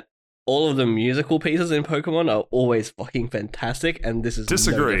admit that all of the musical pieces in Pokemon are always fucking fantastic, and this is no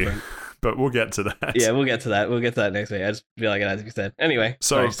Disagree, different. but we'll get to that. Yeah, we'll get to that. We'll get to that next week. I just feel like it has to be said. Anyway.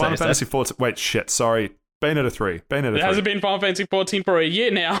 So, sorry, Final Fantasy 14. Wait, shit, sorry. Bayonetta 3. Bayonetta 3. It hasn't been Final Fantasy 14 for a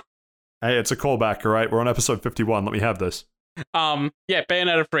year now. Hey, it's a callback, all right? We're on episode 51. Let me have this. Yeah,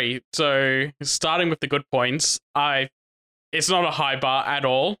 Bayonetta 3. So, starting with the good points, it's not a high bar at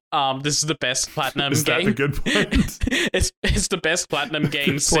all. This is the best platinum Is game. that the good point? It's the best platinum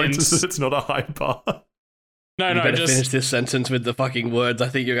game Good point is since. that it's not a high bar. You better finish this sentence with the fucking words I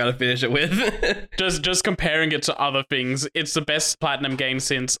think you're going to finish it with. just comparing it to other things, it's the best platinum game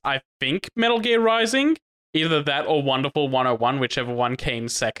since, I think, Metal Gear Rising. Either that or Wonderful 101, whichever one came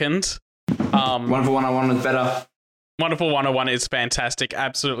second. Wonderful 101 was better. Wonderful 101 is fantastic.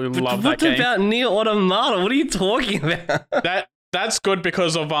 Absolutely love that What game. about Nier Automata? What are you talking about? That's good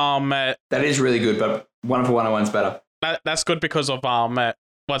because of That is really good, but Wonderful 101's better. that's good because of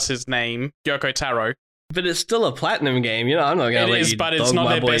what's his name? Yoko Taro. But it's still a platinum game, you know. I'm not going It to let is, you but it's dog not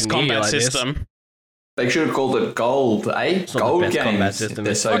my their boy best Nier combat like this. system. They should have called it Gold, eh? It's not Gold the best games. combat system.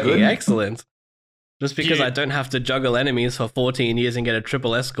 They're It's so fucking good. excellent. Just because You- I don't have to juggle enemies for 14 years and get a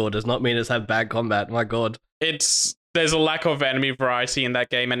triple S score does not mean it's have bad combat. My god. There's a lack of enemy variety in that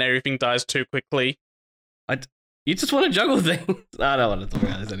game, and everything dies too quickly. You just want to juggle things. I don't want to talk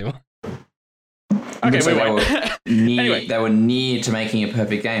about this anymore. Okay, So we they won't. were near, Anyway. they were near to making a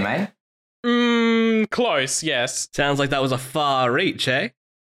perfect game, eh? Close, yes. Sounds like that was a far reach, eh?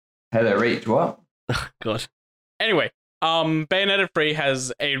 How they reached what? God. Anyway, Bayonetta 3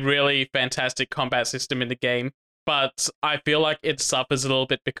 has a really fantastic combat system in the game, but I feel like it suffers a little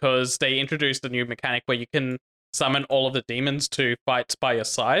bit because they introduced a new mechanic where you can summon all of the demons to fight by your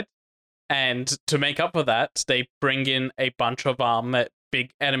side. And to make up for that, they bring in a bunch of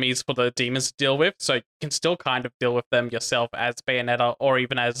big enemies for the demons to deal with, so you can still kind of deal with them yourself as Bayonetta or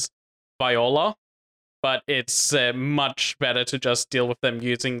even as Viola. But it's much better to just deal with them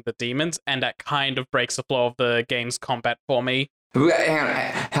using the demons, and that kind of breaks the flow of the game's combat for me. Hang on.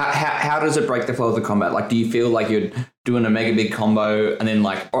 How does it break the flow of the combat? Like, do you feel like you're doing a mega big combo and then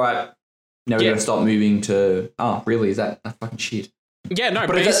like, all right, now we Yeah. gotta stop moving to? Oh, really? Is that fucking shit? Yeah, no,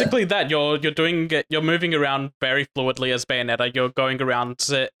 But is basically that you're moving around very fluidly as Bayonetta. You're going around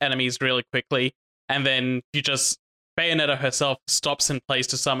enemies really quickly, and then Bayonetta herself stops in place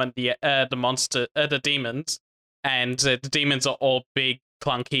to summon the demons, and the demons are all big,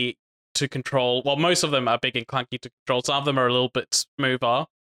 clunky to control. Well, most of them are big and clunky to control. Some of them are a little bit smoother,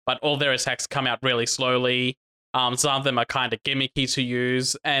 but all their attacks come out really slowly. Some of them are kind of gimmicky to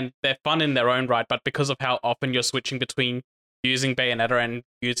use, and they're fun in their own right. But because of how often you're switching between using Bayonetta and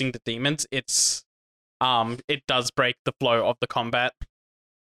using the demons, it does break the flow of the combat.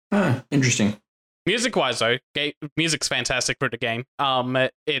 Interesting. Music-wise, though, music's fantastic for the game.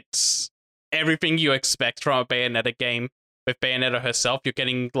 It's everything you expect from a Bayonetta game. With Bayonetta herself, you're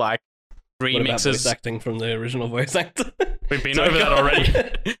getting like What about voice remixes. acting from the original voice actor? We've been Sorry, over that go on.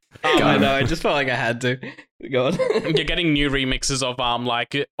 already. I know, I just felt like I had to. Go on. You're getting new remixes of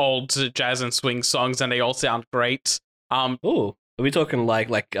like old jazz and swing songs, and they all sound great. Oh, are we talking like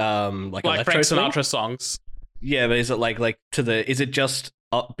Like electro Frank swing? Sinatra songs. Yeah, but is it is it just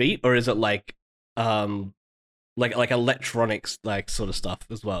upbeat or is it like electronics like sort of stuff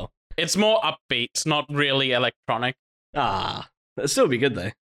as well? It's more upbeat, not really electronic. Ah, that'd still be good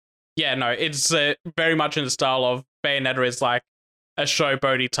though. Yeah, no, it's very much in the style of Bayonetta is like a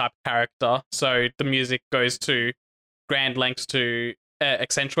showboaty type character, so the music goes to grand lengths to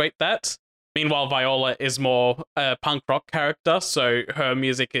accentuate that. Meanwhile, Viola is more a punk rock character, so her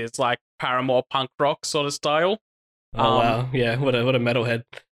music is like Paramore punk rock sort of style. Oh wow, yeah, what a metalhead.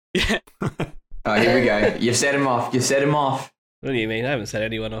 Yeah, Oh, here we go. You set him off. What do you mean? I haven't set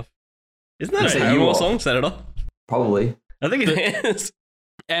anyone off. Isn't that I a set you Paramore off. song? Set it off. Probably. I think it is.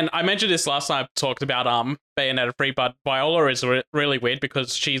 And I mentioned this last time I talked about Bayonetta 3, but Viola is really weird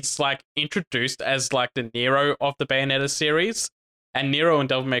because she's like introduced as like the Nero of the Bayonetta series. And Nero in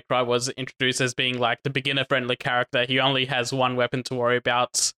Devil May Cry was introduced as being like the beginner-friendly character. He only has one weapon to worry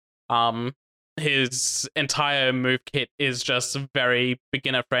about. His entire move kit is just very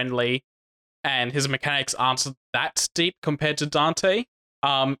beginner-friendly, and his mechanics aren't that deep compared to Dante.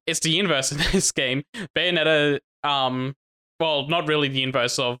 It's the inverse in this game. Bayonetta, well, not really the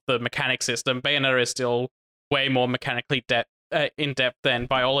inverse of the mechanic system. Bayonetta is still way more mechanically in depth than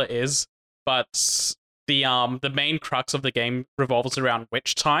Viola is, but the main crux of the game revolves around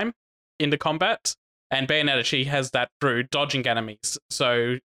witch time in the combat, and Bayonetta, she has that through dodging enemies.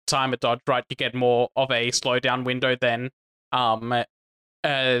 So time at dodge, right, you get more of a slowdown window than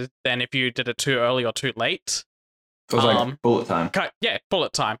if you did it too early or too late. So it's like bullet time. Yeah,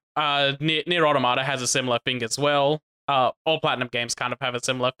 bullet time. Nier Automata has a similar thing as well. All Platinum games kind of have a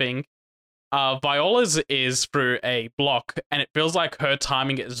similar thing. Viola's is through a block, and it feels like her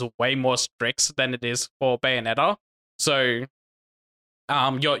timing is way more strict than it is for Bayonetta. So,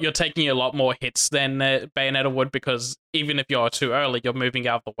 you're taking a lot more hits than Bayonetta would, because even if you're too early, you're moving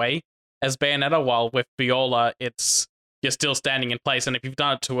out of the way as Bayonetta. While with Viola, you're still standing in place, and if you've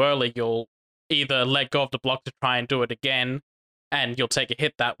done it too early, you'll either let go of the block to try and do it again, and you'll take a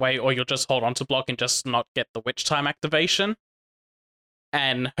hit that way, or you'll just hold on to block and just not get the witch time activation.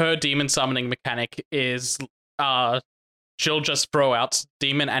 And her demon summoning mechanic is she'll just throw out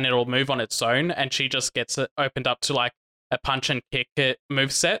demon and it'll move on its own, and she just gets it opened up to like a punch and kick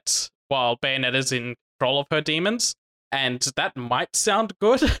moveset, while Bayonetta's in control of her demons. And that might sound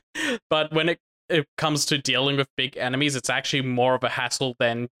good, but when it comes to dealing with big enemies, it's actually more of a hassle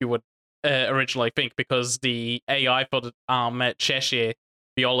than you would originally think, because the AI for the Cheshire,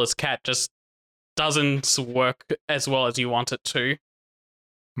 Viola's cat, just doesn't work as well as you want it to.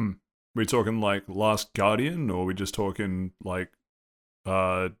 We talking like Last Guardian, or we just talking like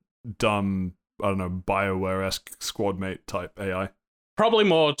dumb, I don't know, BioWare-esque squad mate type AI? Probably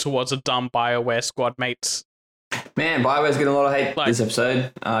more towards a dumb BioWare squad mate. Man, BioWare's getting a lot of hate this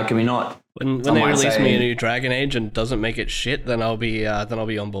episode. Can we not? When they release me a new Dragon Age and doesn't make it shit, then I'll be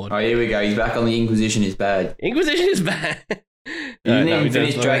on board. Oh, here we go. He's back on the Inquisition is bad. Inquisition is bad. You didn't even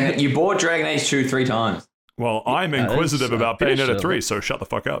finish Dragon. You bought Dragon Age 2 3 times. Well, I'm inquisitive about Bayonetta 3, so shut the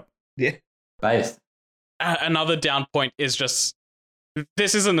fuck up. Yeah. Based. Another down point is just,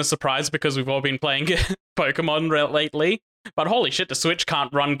 this isn't a surprise because we've all been playing Pokemon lately, but holy shit, the Switch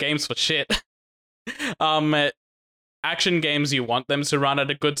can't run games for shit. Action games, you want them to run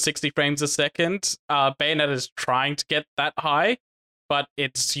at a good 60 frames a second. Bayonetta is trying to get that high, but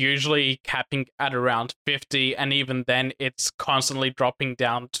it's usually capping at around 50, and even then it's constantly dropping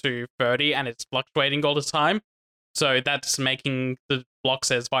down to 30, and it's fluctuating all the time. So that's making the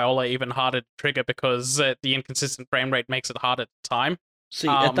blocks as Viola even harder to trigger, because the inconsistent frame rate makes it harder to time. See,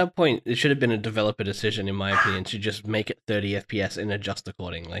 at that point, it should have been a developer decision, in my opinion, to just make it 30 FPS and adjust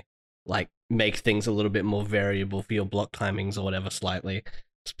accordingly. Like, make things a little bit more variable for your block timings or whatever slightly.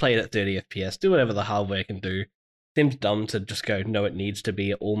 Just play it at 30 FPS, do whatever the hardware can do. Seems dumb to just go, no, it needs to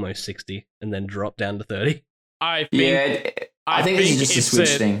be at almost 60 and then drop down to 30. I think this is just a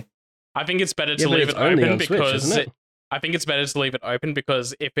Switch thing. I think it's better to leave it open because I think it's better to leave it open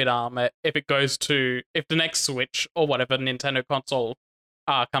because if the next Switch or whatever Nintendo console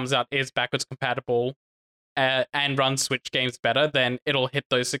comes out is backwards compatible and runs Switch games better, then it'll hit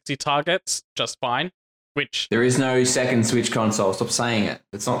those 60 targets just fine. Which there is no second Switch console. Stop saying it.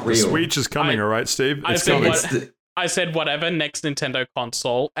 It's not real. The Switch is coming, all right, Steve. It's coming. I said whatever next Nintendo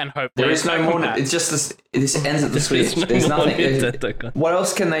console, and hopefully there is no more. It's just this ends at the Switch. There's nothing. What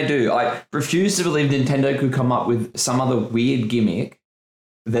else can they do? I refuse to believe Nintendo could come up with some other weird gimmick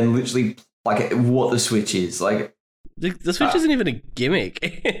than literally like what the Switch is. Like the Switch isn't even a gimmick.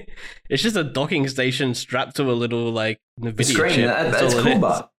 It's just a docking station strapped to a little like Nvidia screen. chip. That's cool,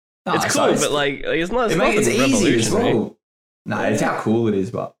 but it's cool, but like it's not. It's easy as well. No, it's how cool it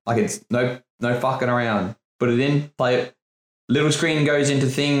is, but like it's no fucking around. Put it in, play it. Little screen goes into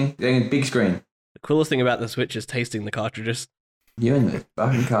thing, then big screen. The coolest thing about the Switch is tasting the cartridges. You and the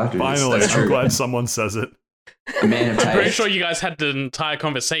fucking cartridges. Finally, I'm glad someone says it. A man of taste. I'm pretty sure you guys had the entire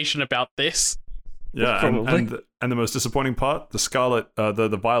conversation about this. Yeah, and the most disappointing part, the Scarlet,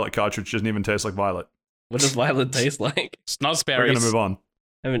 the Violet cartridge doesn't even taste like Violet. What does Violet taste like? Snozberries. We're gonna move on.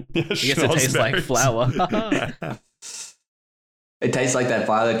 I mean, I guess it tastes like flour. It tastes like that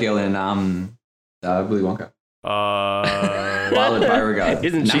Violet girl in Willy Wonka. Violet Beauregard.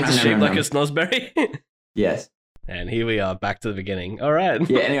 Isn't she shaped like a snozzberry? Yes. And here we are, back to the beginning. All right.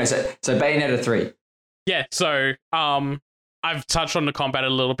 Yeah. Anyway, so Bayonetta 3. Yeah. So I've touched on the combat a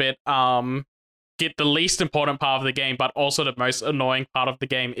little bit. Get the least important part of the game, but also the most annoying part of the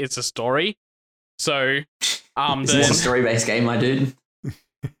game is the story. So, This is a story-based game, my dude.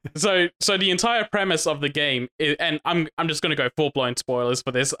 So the entire premise of the game is, and I'm just gonna go full-blown spoilers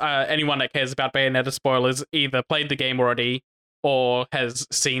for this. Anyone that cares about Bayonetta spoilers either played the game already or has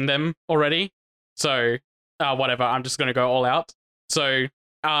seen them already. So, whatever. I'm just gonna go all out. So,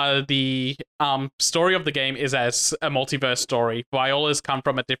 the story of the game is as a multiverse story. Viola's come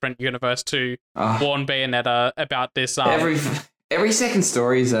from a different universe to warn Bayonetta about this. Every second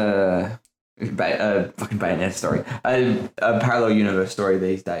story is a fucking Bayonetta story, a parallel universe story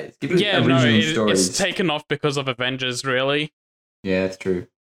these days. It's taken off because of Avengers, really. Yeah, that's true.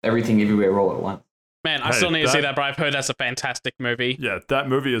 Everything, everywhere, all at once. Man, I still need to see that, but I've heard that's a fantastic movie. Yeah, that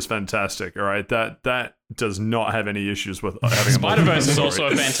movie is fantastic. All right, that does not have any issues with having Spider-Verse is also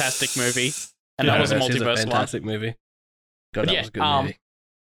a fantastic movie, and that was a multiverse fantastic movie. God, that was a good movie.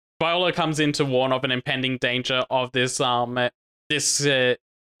 Viola comes in to warn of an impending danger of this what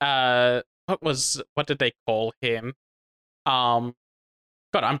did they call him? God,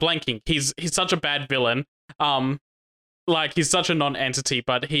 I'm blanking. He's such a bad villain. Like he's such a non-entity,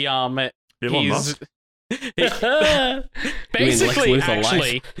 but he basically,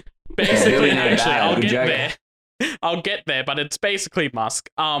 I'll get there, but it's basically Musk.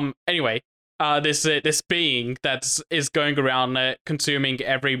 Anyway, this being that is going around consuming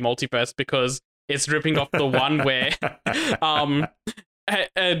every multiverse because it's ripping off the one where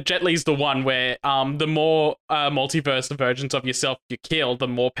Jet Li's the one where the more multiverse versions of yourself you kill, the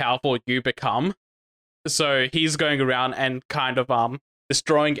more powerful you become. So he's going around and kind of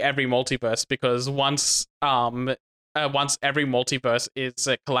destroying every multiverse because once every multiverse is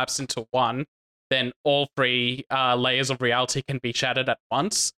collapsed into one, then all three layers of reality can be shattered at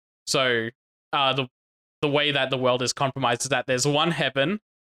once. So the way that the world is compromised is that there's one heaven,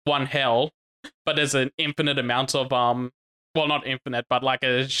 one hell, but there's an infinite amount of well, not infinite, but like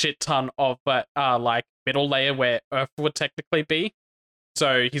a shit ton of like middle layer where Earth would technically be.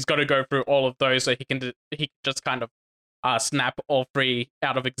 So he's got to go through all of those so he can just kind of snap all three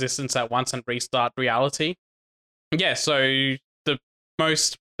out of existence at once and restart reality. Yeah, so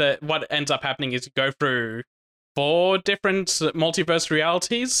what ends up happening is you go through 4 different multiverse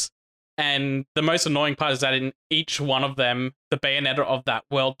realities, and the most annoying part is that in each one of them, the Bayonetta of that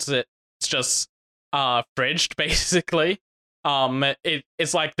world, it's just fridged, basically.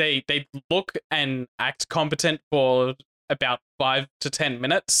 It's like they look and act competent for about 5 to 10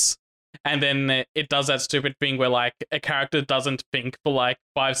 minutes, and then it does that stupid thing where like a character doesn't think for like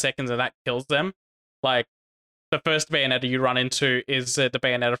 5 seconds and that kills them. Like the first Bayonetta you run into is the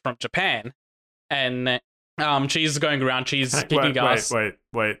Bayonetta from Japan, and she's going around, she's kicking ass. Wait.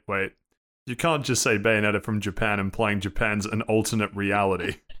 You can't just say Bayonetta from Japan implying Japan's an alternate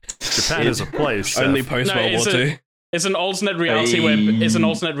reality. Japan is a place. Only post World War II. It's an alternate reality where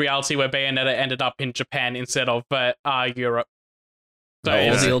Bayonetta ended up in Japan instead of Europe. So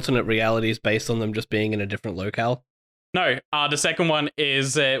all the alternate realities based on them just being in a different locale? No, the second one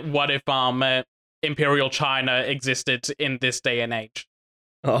is what if Imperial China existed in this day and age?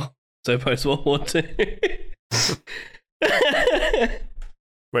 Oh, so post World War II.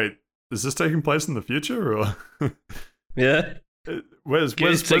 Wait, is this taking place in the future or? Yeah. Where's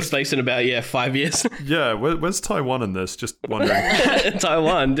takes place in about 5 years. Yeah, where's Taiwan in this? Just wondering.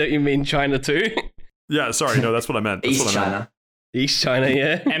 Taiwan? Don't you mean China too? Yeah, sorry, no, that's what I meant. East China. East China,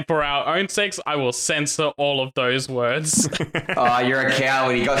 yeah. And for our own sakes, I will censor all of those words. Oh, you're a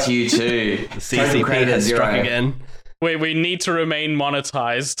coward. He got to you too. The CCP has struck again. We need to remain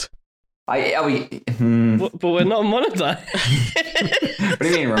monetized. But we're not monetized. What do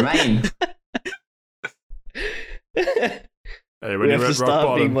you mean remain? Hey, we have to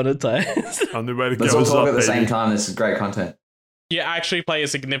start being monetized. On the way to Let's all talk at the same time. This is great content. You actually play a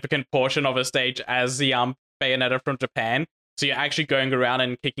significant portion of a stage as the Bayonetta from Japan. So you're actually going around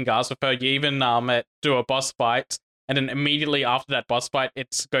and kicking ass with her. You even do a boss fight, and then immediately after that boss fight,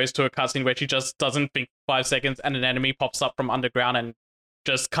 it goes to a cutscene where she just doesn't think 5 seconds, and an enemy pops up from underground and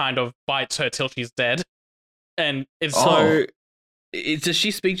just kind of bites her till she's dead. And it's so. Does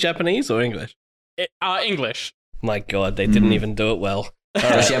she speak Japanese or English? English. My God, they didn't even do it well.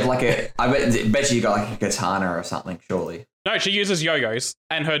 Does she have like I bet you got like a katana or something, surely. No, she uses yo-yos,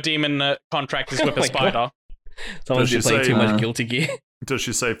 and her demon contract is with a spider. God. Someone's been playing too much Guilty Gear. Does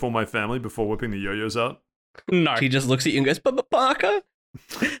she say "for my family" before whipping the yo-yos out? No. She just looks at you and goes, "Baka."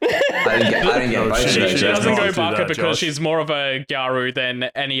 I didn't get both of those. She doesn't go Baka because she's more of a Gyaru than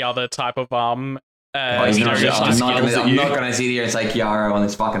any other type of Oh, he's not, Serious I'm not skills gonna, at I'm you. not gonna sit here and say Kiara on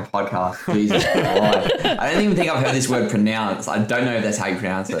this fucking podcast. Jesus Christ. I don't even think I've heard this word pronounced. I don't know if that's how you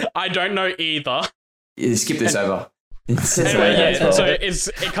pronounce it. I don't know either. Skip this over. It says Anyway, it yeah, as well.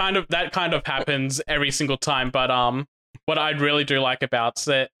 so that kind of happens every single time. But what I really do like about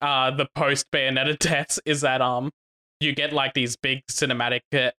the post Bayonetta deaths is that you get like these big cinematic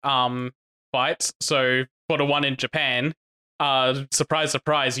fights. So for the one in Japan, surprise,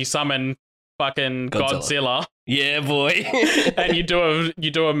 surprise, you summon fucking Godzilla. Yeah, boy. And you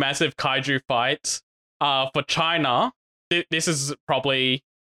do a massive kaiju fight. For China, this is probably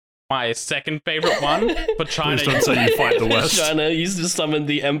my second favorite one. For China, Please don't say you fight the West. China used to summon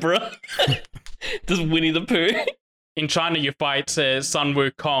the Emperor. Just Winnie the Pooh. in China you fight Sun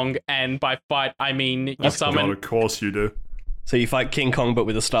Wukong, and by fight I mean you God, summon of course you do. So you fight King Kong but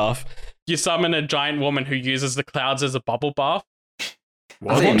with a staff. you summon a giant woman who uses the clouds as a bubble bath.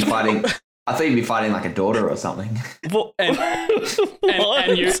 I thought you'd be fighting like a daughter or something. What?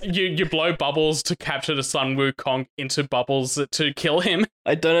 And you blow bubbles to capture the Sun Wukong into bubbles to kill him.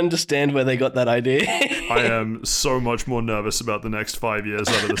 I don't understand where they got that idea. I am so much more nervous about the next 5 years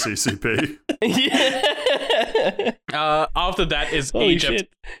out of the CCP. Yeah. After that is Holy Egypt. shit.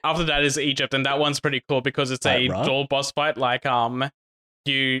 After that is Egypt, and that one's pretty cool because it's a Right. dual boss fight. Like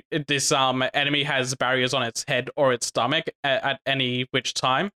this enemy has barriers on its head or its stomach at any which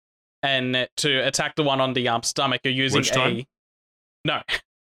time, and to attack the one on the stomach, you're using Which time? no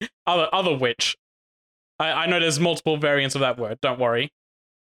other which. I know there's multiple variants of that word. Don't worry.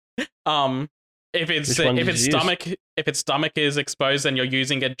 If Which one did its you use? stomach is exposed, then you're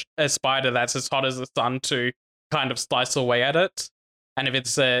using a spider that's as hot as the sun to kind of slice away at it. And if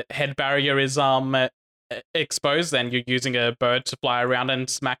its head barrier is exposed, then you're using a bird to fly around and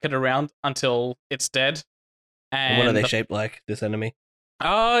smack it around until it's dead. And What are they shaped like, this enemy?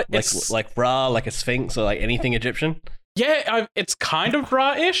 it's Like Ra, like a sphinx, or like anything Egyptian? it's kind of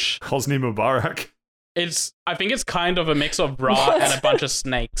Ra-ish. Hosni Mubarak. I think it's kind of a mix of Ra What? and a bunch of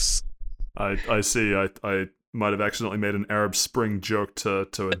snakes. I see. I might have accidentally made an Arab Spring joke to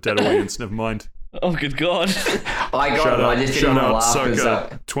a dead audience. Never mind. Oh, good God. I got it. I just didn't want to laugh. 'cause,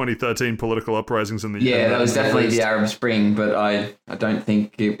 circa 2013 political uprisings in the yeah, that was Middle definitely East. the Arab Spring, but I don't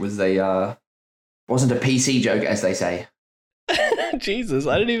think it was wasn't a PC joke, as they say. Jesus,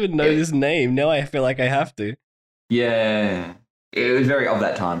 I didn't even know this name. Now I feel like I have to. Yeah, it was very of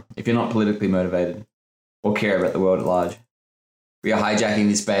that time. If you're not politically motivated or care about the world at large, we are hijacking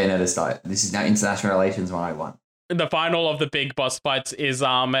this Bayonetta site. This is now International Relations 101. The final of the big boss fights is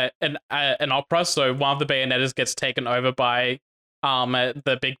an opera. So one of the Bayonettas gets taken over by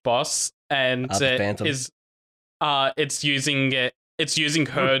the big boss, and the Phantom. it's using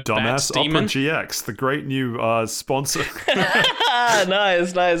her Dumbass Bat Opera Demon. GX, the great new sponsor.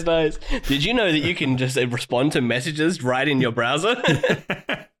 Nice. Did you know that you can just respond to messages right in your browser?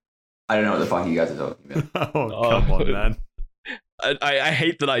 I don't know what the fuck you guys are talking about. Oh, come on, man. I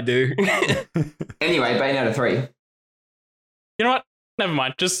hate that I do. Anyway, Bayonetta 3. You know what? Never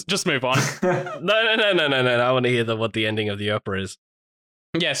mind. Just move on. No. I want to hear what the ending of the opera is.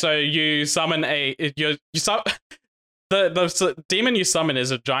 Yeah. So you summon the demon you summon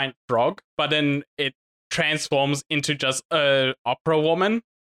is a giant frog, but then it transforms into just a opera woman.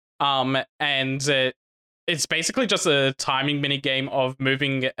 And it's basically just a timing mini game of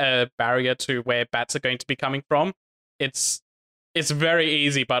moving a barrier to where bats are going to be coming from. It's very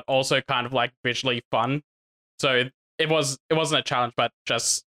easy, but also kind of like visually fun. So it wasn't a challenge, but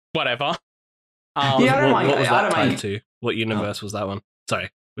just whatever. Yeah, I don't mind. What was I that don't tied mind. to? What universe was that one? Sorry.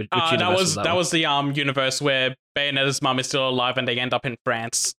 Which universe that was that was the universe where Bayonetta's mum is still alive and they end up in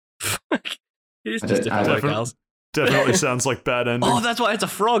France. It's I just don't- I different don't- locales. Definitely sounds like bad ending. Oh, that's why it's a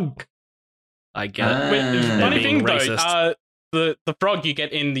frog. I get it. Ah. Funny being thing racist. though, the frog you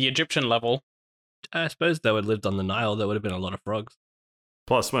get in the Egyptian level. I suppose they would have lived on the Nile. There would have been a lot of frogs.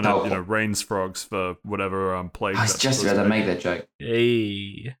 Plus, when Oh. it rains frogs for whatever plague. I was that's just supposed about to be. make that joke.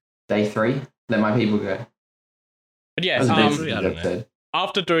 Hey. Day 3. Let my people go. But yeah, That was a bit big free, I don't know. episode.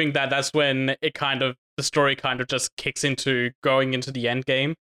 after doing that, that's when the story kind of just kicks into going into the end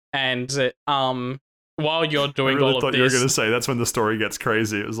game. And while you're I doing really all thought of you were going to this, say that's when the story gets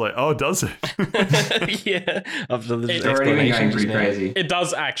crazy. It was like, oh, does it? Yeah. After this It's It's already been going explanation pretty just now. crazy. it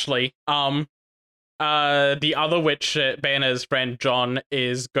does actually. The other witch, Bayonetta's friend John,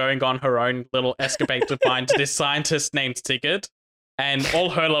 is going on her own little escapade to find this scientist named Sigurd, and all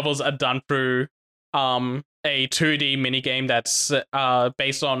her levels are done through a 2D minigame that's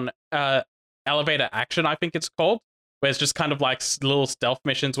based on elevator action, I think it's called, where it's just kind of like little stealth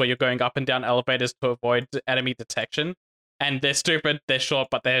missions where you're going up and down elevators to avoid enemy detection. And they're stupid, they're short,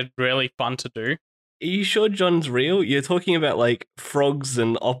 but they're really fun to do. you sure John's real? You're talking about like frogs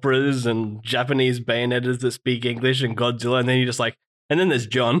and operas and Japanese Bayonettas that speak English and Godzilla, and then you're just like, and then there's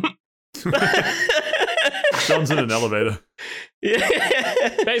John. John's in an elevator.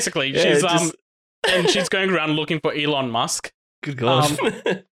 Yeah. Basically, Yeah, she's just- and she's going around looking for Elon Musk. Good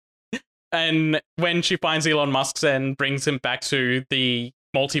God. And when she finds Elon Musk and brings him back to the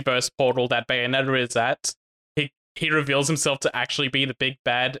multiverse portal that Bayonetta is at, he reveals himself to actually be the big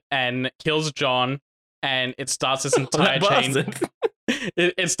bad and kills John, and it starts this entire chain.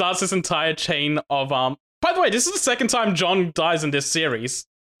 It starts this entire chain of By the way, this is the second time John dies in this series.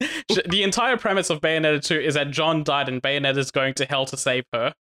 The entire premise of Bayonetta 2 is that John died and Bayonetta is going to hell to save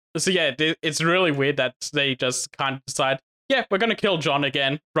her. So yeah, it's really weird that they just kind of decide, yeah, we're going to kill John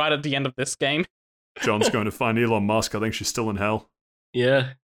again right at the end of this game. John's going to find Elon Musk. I think she's still in hell.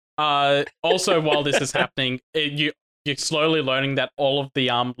 Yeah. Also, while this is happening, you're slowly learning that all of the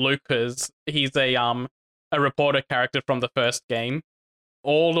Lucas, he's a reporter character from the first game.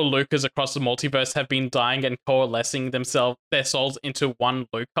 All the Lucas across the multiverse have been dying and coalescing their souls into one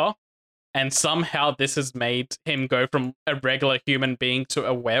Luca, and somehow this has made him go from a regular human being to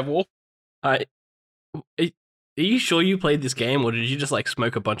a werewolf. Are you sure you played this game, or did you just like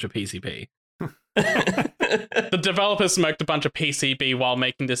smoke a bunch of PCP? The developers smoked a bunch of PCB while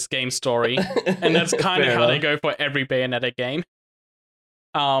making this game story, and that's kind of how they go for every Bayonetta game.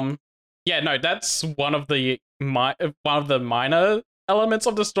 Yeah, no, that's one of the minor elements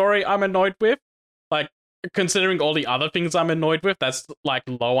of the story I'm annoyed with. Like, considering all the other things I'm annoyed with, that's like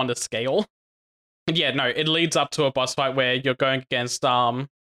low on the scale. And yeah, no, it leads up to a boss fight where you're going against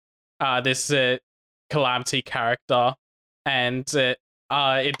this Calamity character, and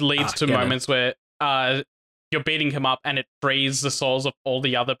it leads to moments where you're beating him up and it frees the souls of all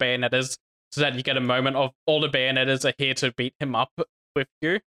the other Bayonettas, so that you get a moment of all the Bayonettas are here to beat him up with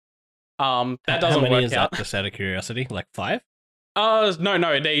you. That doesn't How many work is out. that, just out of curiosity? Like 5?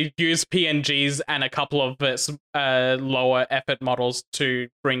 No, they use PNGs and a couple of lower effort models to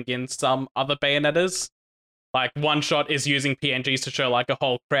bring in some other Bayonettas. Like, one shot is using PNGs to show like a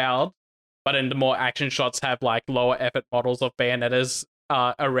whole crowd, but in the more action shots have like lower effort models of Bayonettas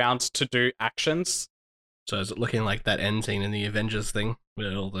around to do actions. So is it looking like that end scene in the Avengers thing,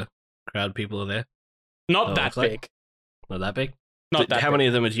 where all the crowd people are there? Not Oh, that looks like- big. Not that big? Not that How big. many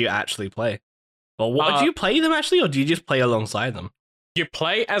of them do you actually play? Or what, Uh, do you play them actually, or do you just play alongside them? You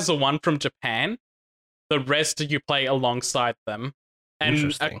play as the one from Japan. The rest you play alongside them. And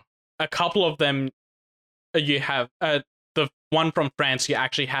Interesting. a couple of them you have the one from France you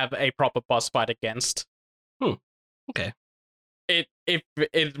actually have a proper boss fight against. Okay. If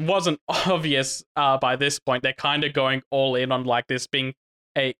it wasn't obvious by this point, they're kind of going all in on like this being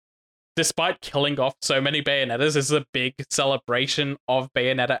despite killing off so many Bayonettas, this is a big celebration of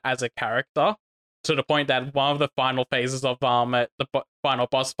Bayonetta as a character, to the point that one of the final phases of the final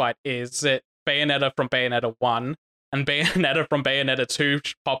boss fight is Bayonetta from Bayonetta 1 and Bayonetta from Bayonetta 2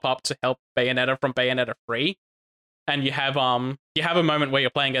 pop up to help Bayonetta from Bayonetta 3. And you have a moment where you're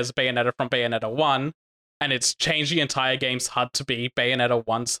playing as Bayonetta from Bayonetta 1, and it's changed the entire game's HUD to be Bayonetta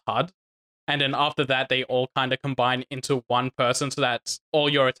 1's HUD. And then after that, they all kind of combine into one person, so that all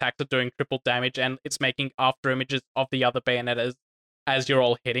your attacks are doing triple damage, and it's making after images of the other Bayonettas as you're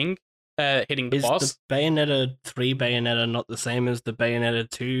all hitting the Is boss. the Bayonetta 3 Bayonetta not the same as the Bayonetta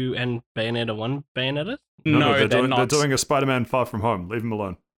 2 and Bayonetta 1 Bayonettas? No, they're not. They're doing a Spider-Man Far From Home. Leave them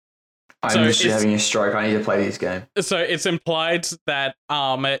alone. I'm So literally it's- having a stroke. I need to play this game. So it's implied that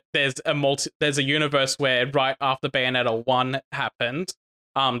there's a universe where right after Bayonetta 1 happened,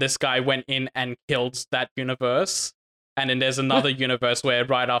 this guy went in and killed that universe. And then there's another universe where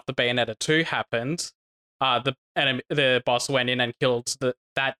right after Bayonetta 2 happened, the boss went in and killed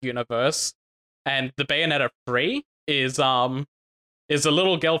that universe. And the Bayonetta 3 is a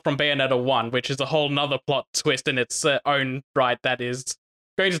little girl from Bayonetta 1, which is a whole nother plot twist in its own right that is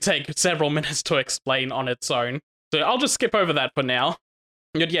going to take several minutes to explain on its own. So I'll just skip over that for now.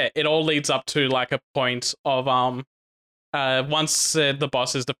 But yeah, it all leads up to like a point of once the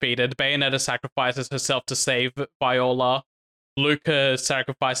boss is defeated, Bayonetta sacrifices herself to save Viola. Luca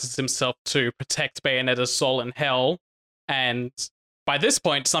sacrifices himself to protect Bayonetta's soul in hell. And by this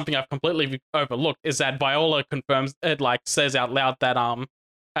point, something I've completely overlooked is that Viola confirms, says out loud that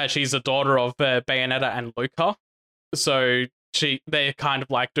she's the daughter of Bayonetta and Luca. So they're kind of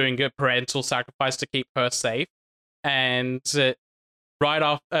like doing a parental sacrifice to keep her safe. And right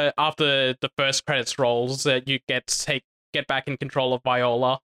after the first credits rolls, you get back in control of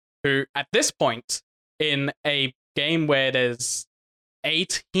Viola, who at this point in a game where there's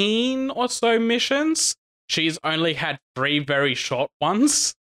 18 or so missions, she's only had 3 very short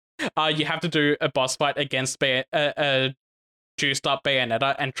ones. you have to do a boss fight against juiced up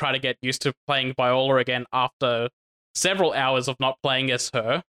Bayonetta and try to get used to playing Viola again after several hours of not playing as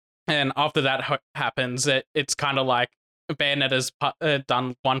her. And after that happens, it's kind of like Bayonetta's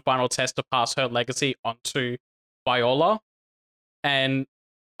done one final test to pass her legacy onto Viola. And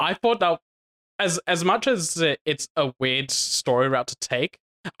I thought that as much as it's a weird story route to take,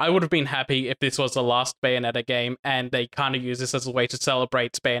 I would have been happy if this was the last Bayonetta game and they kind of use this as a way to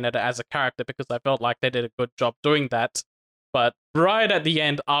celebrate Bayonetta as a character, because I felt like they did a good job doing that. But right at the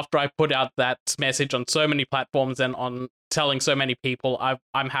end, after I put out that message on so many platforms and on telling so many people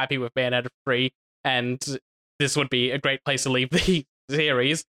I'm happy with Bayonetta 3 and this would be a great place to leave the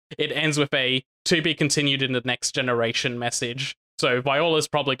series, it ends with a to be continued in the next generation message. So Viola's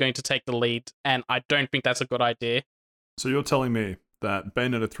probably going to take the lead, and I don't think that's a good idea. So you're telling me that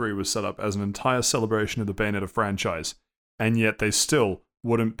Bayonetta 3 was set up as an entire celebration of the Bayonetta franchise, and yet they still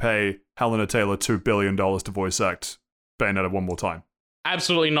wouldn't pay Helena Taylor $2 billion to voice act Bayonetta one more time?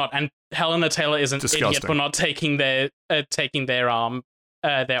 Absolutely not. And Helena Taylor is an idiot for not taking their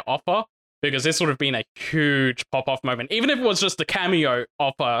offer, because this would have been a huge pop-off moment. Even if it was just a cameo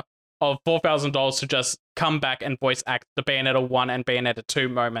offer of $4,000 to just come back and voice act the Bayonetta 1 and Bayonetta 2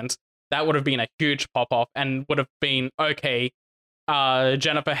 moments, that would have been a huge pop-off and would have been, okay,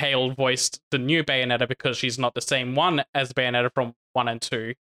 Jennifer Hale voiced the new Bayonetta because she's not the same one as Bayonetta from 1 and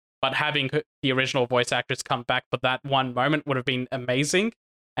 2, but having the original voice actress come back for that one moment would have been amazing,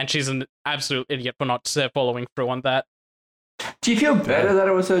 and she's an absolute idiot for not following through on that. Do you feel better that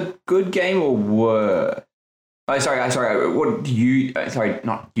it was a good game or worse? Oh, sorry. What do you... sorry,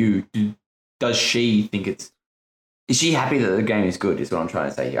 not you. Does she think it's... Is she happy that the game is good, is what I'm trying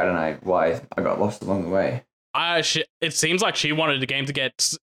to say here. I don't know why I got lost along the way. It seems like she wanted the game to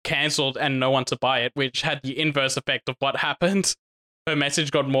get cancelled and no one to buy it, which had the inverse effect of what happened. Her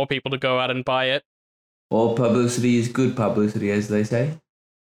message got more people to go out and buy it. All publicity is good publicity, as they say.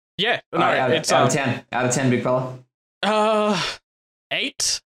 Yeah. No, right, it's out of 10. Out of 10, big fella.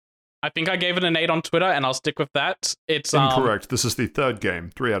 8. I think I gave it an 8 on Twitter, and I'll stick with that. It's incorrect. This is the third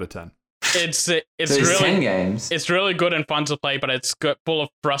game. 3 out of 10. It's so really 10 games. It's really good and fun to play, but it's full of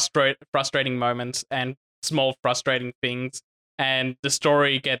frustrating moments and small frustrating things, and the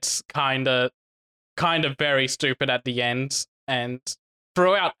story gets kind of very stupid at the end. And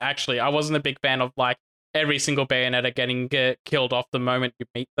throughout, actually, I wasn't a big fan of like every single Bayonetta getting killed off the moment you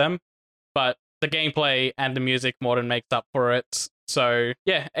meet them, but the gameplay and the music more than makes up for it. So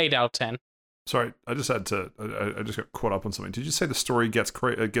yeah, 8 out of 10. Sorry, I just got caught up on something. Did you say the story gets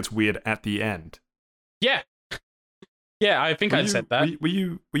weird at the end? Yeah. Yeah, I think I said that. Were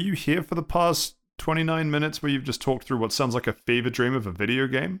you here for the past 29 minutes where you've just talked through what sounds like a fever dream of a video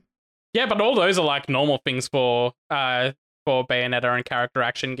game? Yeah, but all those are like normal things for Bayonetta and character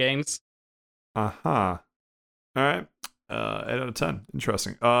action games. Uh-huh. All right. 8 out of 10.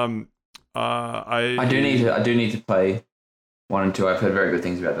 Interesting. I do need to play 1 and 2. I've heard very good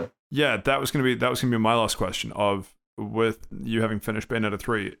things about them. Yeah, that was gonna be my last question. Of with you having finished Bayonetta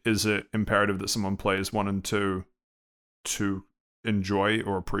 3, is it imperative that someone plays 1 and 2 to enjoy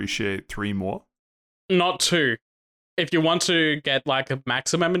or appreciate 3 more? Not 2. If you want to get like a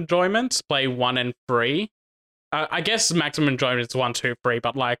maximum enjoyment, play 1 and 3. I guess maximum enjoyment is 1, 2, 3,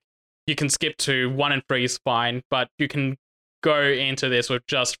 but like you can skip 2. 1 and 3 is fine, but you can go into this with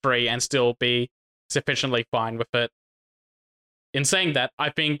just 3 and still be sufficiently fine with it. In saying that, I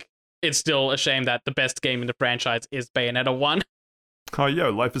think it's still a shame that the best game in the franchise is Bayonetta 1. Oh,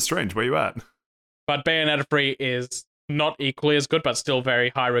 yo, Life is Strange. Where you at? But Bayonetta 3 is not equally as good, but still very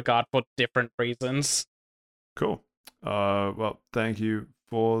high regard for different reasons. Cool. Well, thank you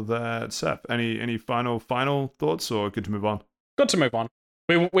for that, Seth. Any final thoughts, or good to move on? Good to move on.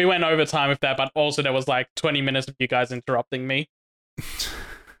 We went over time with that, but also there was like 20 minutes of you guys interrupting me.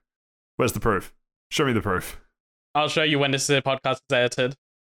 Where's the proof? Show me the proof. I'll show you when this podcast is edited.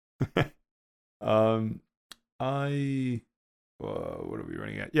 What are we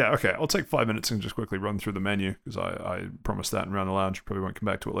running at? Yeah, okay. I'll take 5 minutes and just quickly run through the menu, because I promised that in Round the Lounge. Probably won't come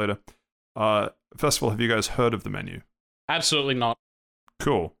back to it later. First of all, have you guys heard of the menu? Absolutely not.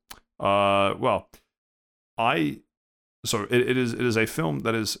 Cool. So it is a film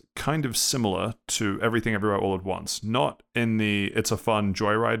that is kind of similar to Everything Everywhere All at Once. Not in the it's a fun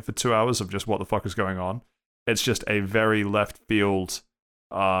joyride for 2 hours of just what the fuck is going on. It's just a very left field,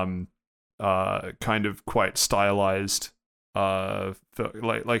 kind of quite stylized, like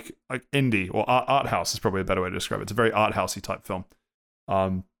indie or art house is probably a better way to describe it. It's a very art housey type film,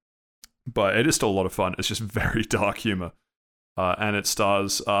 but it is still a lot of fun. It's just very dark humor, and it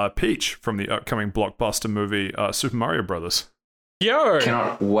stars Peach from the upcoming blockbuster movie Super Mario Brothers. Yo,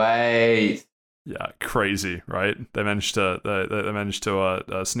 Cannot wait. Yeah, crazy, right? They managed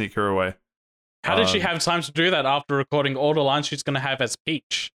to sneak her away. how did she have time to do that after recording all the lines she's going to have as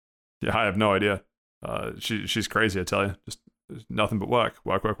Peach? Yeah, I have no idea. She's crazy, I tell you. Just nothing but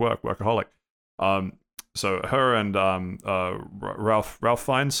workaholic. So her and Ralph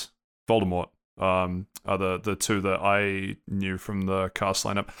Fiennes, Voldemort, are the two that I knew from the cast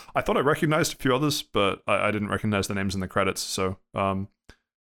lineup. I thought I recognized a few others, but I didn't recognize the names in the credits. So,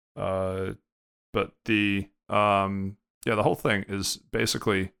 but the whole thing is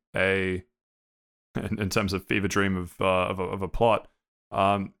basically in terms of fever dream of a plot.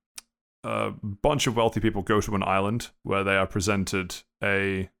 A bunch of wealthy people go to an island where they are presented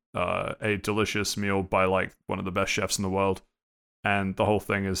a delicious meal by like one of the best chefs in the world, and the whole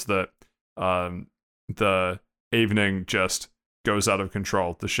thing is that the evening just goes out of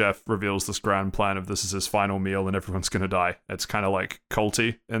control. The chef reveals this grand plan of this is his final meal and everyone's gonna die. It's kind of like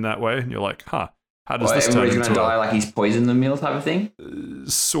culty in that way, and you're like, how does this turn everybody's into gonna die like he's poisoned the meal type of thing?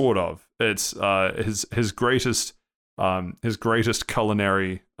 Sort of. It's his greatest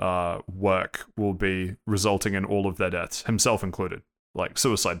culinary work will be resulting in all of their deaths, himself included, like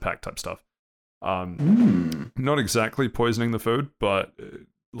suicide pact type stuff. Not exactly poisoning the food, but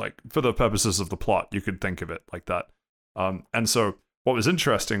like for the purposes of the plot, you could think of it like that. And so what was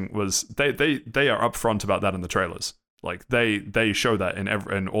interesting was they are upfront about that in the trailers. Like they show that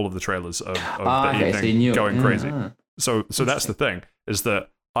in all of the trailers of the evening going crazy. So that's the thing, is that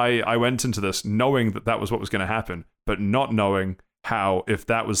I went into this knowing that was what was going to happen, but not knowing how, if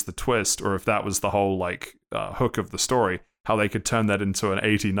that was the twist or if that was the whole like hook of the story, how they could turn that into an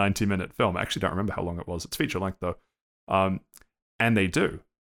 80, 90-minute film. I actually don't remember how long it was. It's feature length though. And they do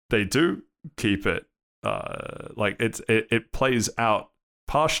keep it like it plays out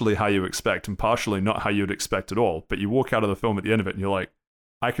partially how you expect and partially not how you'd expect at all. But you walk out of the film at the end of it and you're like,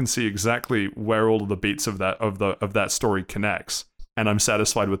 I can see exactly where all of the beats of that story connects, and I'm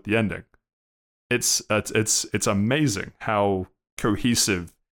satisfied with the ending. It's amazing how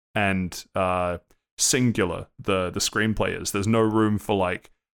cohesive and singular the screenplay is. There's no room for like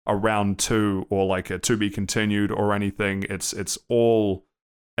a round two or like a to be continued or anything. It's all,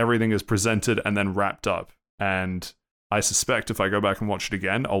 everything is presented and then wrapped up. And I suspect if I go back and watch it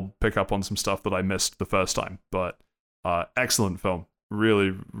again, I'll pick up on some stuff that I missed the first time. But excellent film.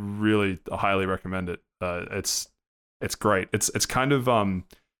 Really, really highly recommend it. It's great. It's kind of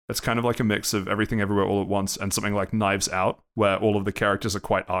like a mix of Everything Everywhere All at Once and something like Knives Out, where all of the characters are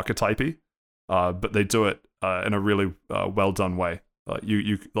quite archetypey, but they do it in a really well done way.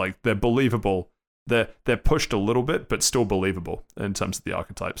 You like, they're believable. They're pushed a little bit, but still believable in terms of the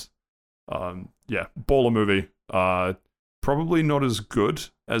archetypes. Yeah, baller movie. Probably not as good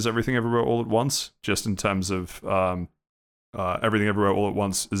as Everything Everywhere All at Once, just in terms of Everything Everywhere All at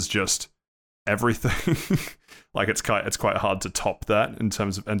Once is just everything. Like it's quite hard to top that in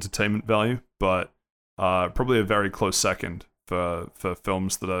terms of entertainment value, but probably a very close second for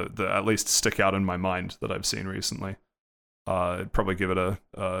films that at least stick out in my mind that I've seen recently. I'd probably give it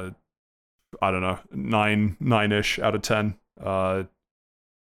a I don't know, 9-ish out of 10. I'm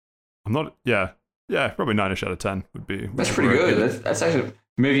not, yeah, probably 9-ish out of 10 would be. That's pretty good. That's actually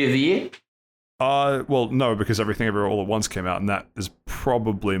movie of the year. Well, no, because Everything Everywhere All at Once came out, and that is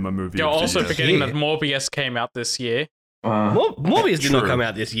probably my movie. You're of the also year. forgetting that Morbius came out this year. Morbius did not True. come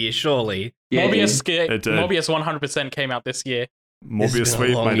out this year, surely. Yeah, Morbius 100% came out this year. Morbius It's been a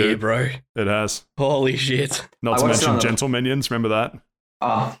Sweet, long my year, dude. bro. It has. Holy shit. Not I to watched it mention on the- Gentle Minions. Remember that?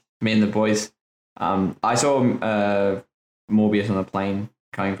 Me and the boys. I saw Morbius on a plane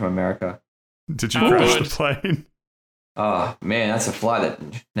coming from America. Did you Oh, crash good. the plane? Oh man, that's a flight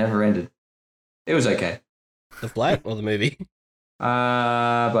that never ended. It was okay. The flight or the movie?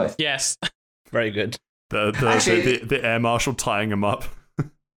 Both. Yes. Very good. The air marshal tying him up.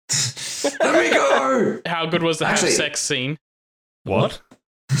 Let me go. How good was the Actually- sex scene? What?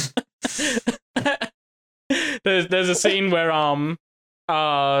 There's a scene where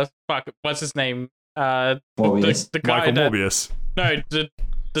what's his name? Morbius. The guy Michael that, Morbius. No, the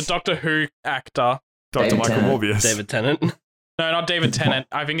Doctor Who actor. Dr. David Michael Tennant. Morbius. David Tennant. No, not David Tennant.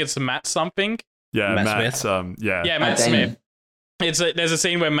 I think it's Matt something. Yeah, Matt Matt. Smith. Yeah. Yeah, Matt Smith. There's a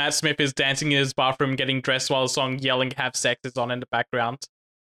scene where Matt Smith is dancing in his bathroom, getting dressed while the song "Yelling Have Sex" is on in the background.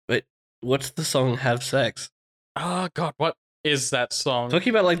 What's the song Have Sex? Oh God, what is that song? Talking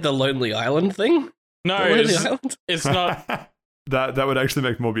about like the Lonely Island thing? No, The Lonely it's, Island? it's not. That would actually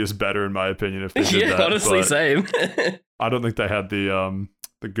make Morbius better, in my opinion, if they did Yeah, that. honestly, but same. I don't think they had the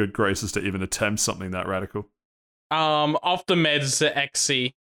good graces to even attempt something that radical. Off the meds,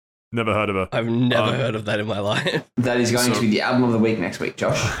 XC. Never heard of her. I've never heard of that in my life. That is going So- to be the album of the week next week,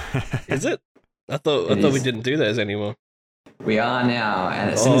 Josh. Is it? I thought It we is. didn't do those anymore. We are now,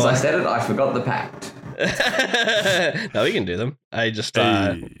 and as soon as I said it, I forgot the pact. No, we can do them. I just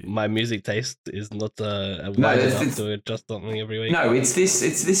Hey. my music taste is not wide it's- enough to adjust something every week. No, it's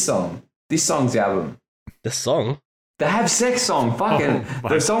this song. This song's the album. The song. The Have Sex song, fucking Oh my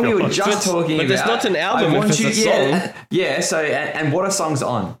the song we were God. just talking but about. it's not an album I if want it's you, a song. Yeah, so and what are songs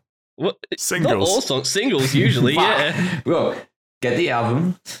on? What? Singles. Not all songs. Singles usually. Fuck. Yeah. Well, get the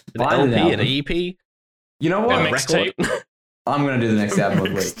album. An Find an LP, an album. EP, You know A what? mixtape. I'm gonna do the next album of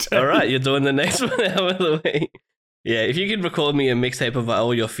the week. All right, you're doing the next one out of the way. Yeah, if you could record me a mixtape of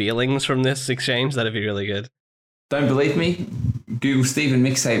all your feelings from this exchange, that'd be really good. Don't believe me? Google Steven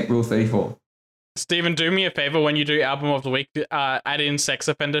mixtape rule 34. Steven, do me a favor when you do album of the week, add in Sex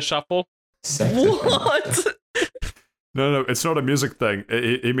Offender Shuffle. Sex What? No, it's not a music thing.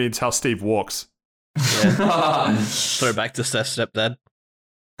 It means how Steve walks. Throw back to Steph's stepdad.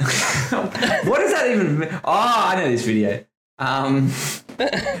 What does that even mean? Oh, I know this video. I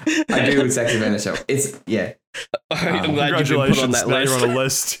do with Sex Offender Show. It's, yeah. I'm glad you've been put on Congratulations, that now list. you're on a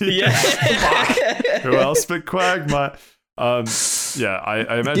list. Yeah. Who else but Quagmire? Yeah,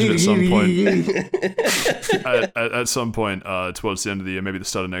 I imagine at some point, at some point, towards the end of the year, maybe the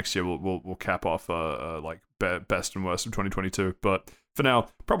start of next year, we'll cap off like best and worst of 2022. But for now,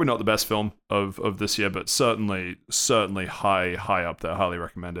 probably not the best film of this year, but certainly high up there. Highly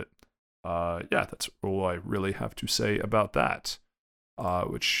recommend it. Yeah, that's all I really have to say about that.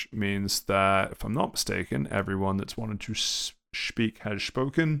 Which means that, if I'm not mistaken, everyone that's wanted to speak has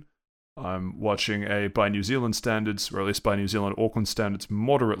spoken. I'm watching a, by New Zealand standards, or at least by New Zealand Auckland standards,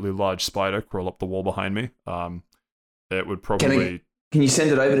 moderately large spider crawl up the wall behind me. It would probably... Can you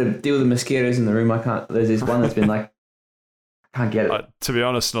send it over to deal with the mosquitoes in the room? I can't. There's this one that's been like, I can't get it. to be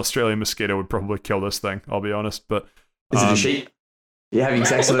honest, an Australian mosquito would probably kill this thing, I'll be honest. But Is it a sheep? You're having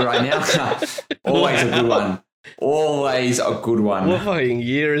sex with it right now? Always a good one. Always a good one. What fucking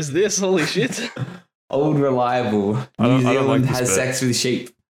year is this? Holy shit. Old reliable. I don't New like Zealand this has bit. sex with sheep.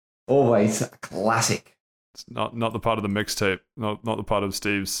 Always a classic. It's not the part of the mixtape, not the part of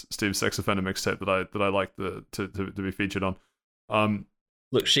Steve's sex offender mixtape that I like to be featured on.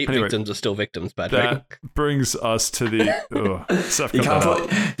 Look, sheep Anyway, victims are still victims, Patrick. That brings us to the... Seth, You cut can't that out.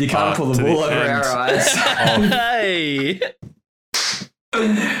 pull, you can't pull the to the wool over end our eyes. Hey!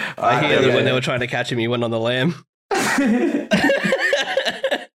 I hear that when they were trying to catch him, he went on the lamb.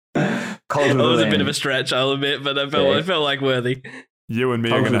 Cold That was a lamb. bit of a stretch, I'll admit, but I felt like worthy. You and me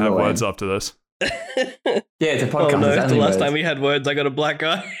are Cold going to have to the words lamb. after this. Yeah, it's a podcast. Oh no, it's the only last words. time we had words, I got a black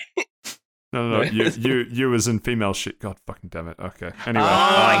eye. No. You as in female shit. God fucking damn it. Okay. Anyway.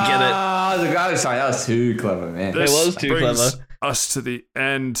 I get it. Ah, the guy was sorry. That was too clever, man. It was too brings clever. us to the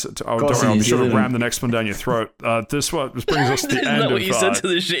end. Oh, Course don't worry, I'll New be sure to Zealand. ram the next one down your throat. This brings us to the Isn't end that of what you said to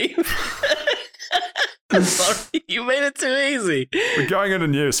the sheep? I'm sorry, you made it too easy. We're going into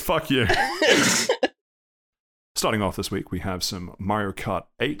news. Fuck you. Starting off this week, we have some Mario Kart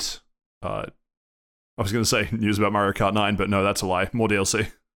 8. I was going to say news about Mario Kart 9, but no, that's a lie. More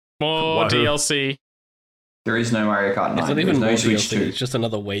DLC. More Wahoo. DLC. There is no Mario Kart 9. It's not There's even no more Switch DLC, 2. it's just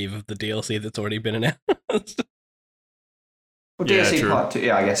another wave of the DLC that's already been announced. Well, Yeah, DLC true. Part 2.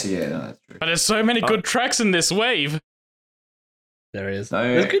 Yeah, I guess, yeah, no, that's true. But there's so many good tracks in this wave. There is. No,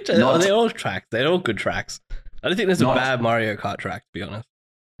 There's good not- they're all tracks. They're all good tracks. I don't think there's a Not- bad Mario Kart track, to be honest.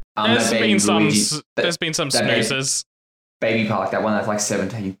 There's that been some Luigi- there's been some that baby- snoozers. Baby Park, that one that's like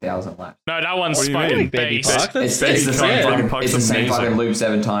 17,000 laps. No, that one's What do you fucking mean? Baby based. Park, that's It's sick. the Baby same Park. fucking, Park's it's the same amazing. fucking loop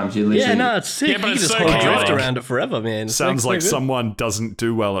 7 times. You literally, Yeah, no, it's sick. Yeah, but you it's can just so hold drift chaotic. around it forever, man. It's Sounds like so good. someone doesn't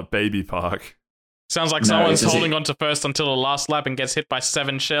do well at Baby Park. Sounds like No, someone's it's just- holding on to first until the last lap and gets hit by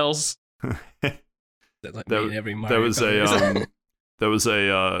 7 shells. That's like There- me in every Mario There was Kart.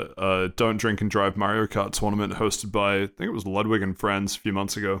 a don't drink and drive Mario Kart tournament hosted by, I think it was Ludwig and Friends a few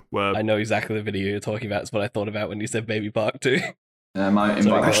months ago, where I know exactly the video you're talking about. It's what I thought about when you said Baby Park too. my invite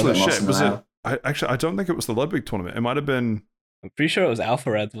Sorry, actually, wasn't lost shit, in was the it? mail. I don't think it was the Ludwig tournament. It might have been. I'm pretty sure it was Alpha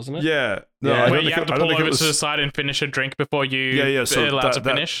Reds, wasn't it? Yeah, no, Yeah. I Where don't you think have it, to I don't pull think it over to the was. side and finish a drink before you Yeah, so allowed to that-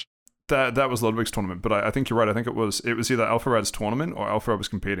 finish. That was Ludwig's tournament, but I think you're right. I think it was either Alpha Rad's tournament or Alpha Rad was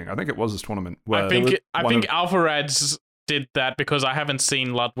competing. I think it was his tournament. Where I think one of- Alpha Rads did that because I haven't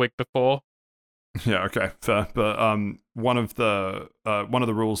seen Ludwig before. Yeah, okay, fair. But one of the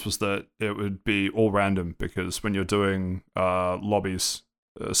rules was that it would be all random because when you're doing lobbies,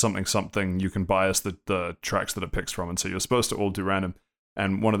 something, you can bias the tracks that it picks from, and so you're supposed to all do random.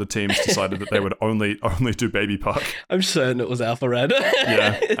 And one of the teams decided that they would only do Baby Park. I'm certain it was Alpha Red.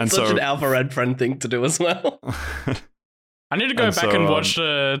 Yeah, it's and such so- an Alpha Red friend thing to do as well. I need to go And back so, and watch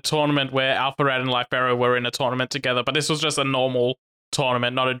the tournament where Alpharad and Life Arrow were in a tournament together, but this was just a normal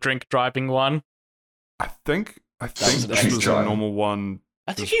tournament, not a drink driving one. I think was this an was extra. a normal one.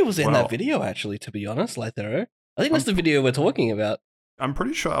 I think as he was in well. that video, actually, to be honest, Lythero. I think that's the video we're talking about. I'm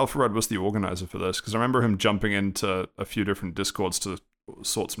pretty sure Alpharad was the organizer for this because I remember him jumping into a few different discords to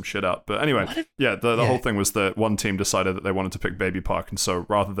sort some shit out. But anyway, What if- yeah, the Yeah. whole thing was that one team decided that they wanted to pick Baby Park, and so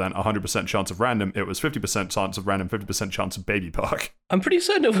rather than 100% chance of random, it was 50% chance of random, 50% chance of Baby Park. I'm pretty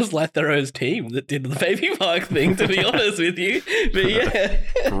certain it was Lythero's team that did the Baby Park thing, to be honest with you. But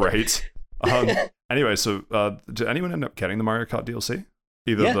yeah. Great. Anyway, so did anyone end up getting the Mario Kart DLC?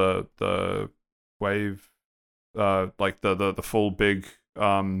 Either Yeah. the wave, like the full big.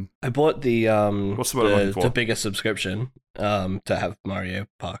 I bought the What's the word I'm looking for? the biggest subscription to have Mario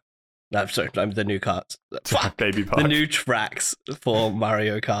Park. No, sorry, the new carts. Fuck. Baby Park. The new tracks for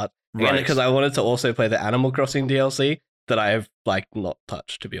Mario Kart. Right. Because I wanted to also play the Animal Crossing DLC that I have not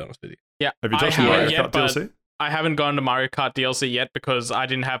touched, to be honest with you. Yeah, Have you touched I the Mario haven't yet, Kart but DLC? I haven't gone to Mario Kart DLC yet because I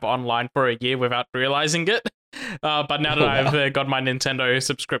didn't have online for a year without realizing it. But now that Oh, wow. I've got my Nintendo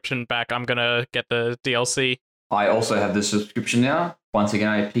subscription back, I'm gonna get the DLC. I also have the subscription now. Once again,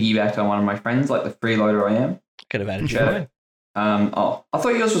 I piggybacked on one of my friends, like the freeloader I am. Could have added you Yeah. mine. I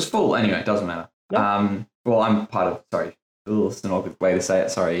thought yours was full. Anyway, it doesn't matter. No. Well, I'm part of. Sorry, it's an awkward way to say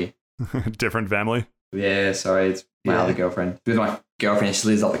it. Sorry. Different family. Yeah, sorry. It's my Yeah. other girlfriend. With my girlfriend, she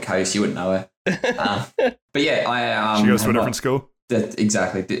lives up the coast. You wouldn't know her. But yeah, I. She goes to a have different not- school.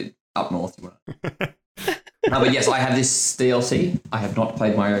 Exactly. Up north. You wouldn't. But yes, I have this DLC. I have not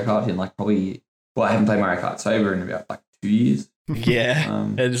played Mario Kart in like probably. Well, I haven't played Mario Kart sober in about like 2 years. Yeah.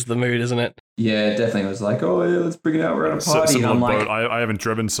 Um, It's the mood, isn't it? yeah, definitely was like, oh yeah, let's bring it out. We're at a party. And Similar I'm boat. like, I haven't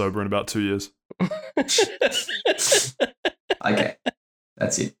driven sober in about 2 years. okay,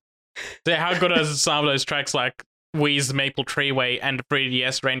 that's it. So how good are some of those tracks like Wii's Maple Treeway and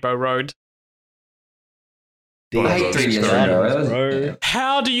 3DS Rainbow Road? I hate 3DS Rainbow Road. Road.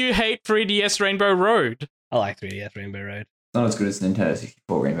 How do you hate 3DS Rainbow Road? I like 3DS Rainbow Road. Not as good as Nintendo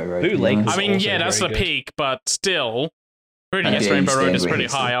 64 Rainbow Road. to be Bootleg honest. I mean, also yeah, that's the very good. peak, but still, How 3DS dare you Rainbow Road stand is where pretty he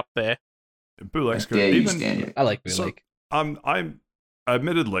stood. high up there. Bootleg's Yeah, good. you Even stand it. I like So- Bootleg. I'm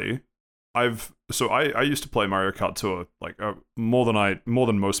admittedly, I used to play Mario Kart Tour like more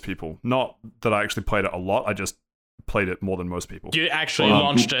than most people. Not that I actually played it a lot. I just played it more than most people. You actually Well,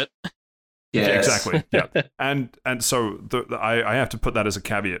 launched it. Yeah, Yes. exactly. Yeah, and so I have to put that as a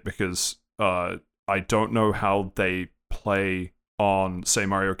caveat because I don't know how they play on say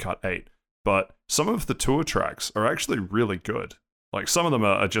Mario Kart 8, but some of the tour tracks are actually really good. Like some of them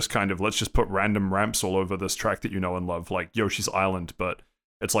are just kind of let's just put random ramps all over this track that you know and love, like Yoshi's Island, but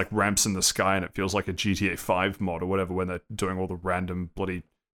it's like ramps in the sky and it feels like a GTA 5 mod or whatever when they're doing all the random bloody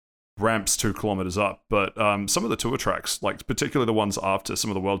ramps 2 kilometers up. But some of the tour tracks, like particularly the ones after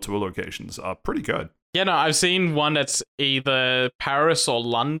some of the world tour locations, are pretty good. Yeah, no, I've seen one that's either Paris or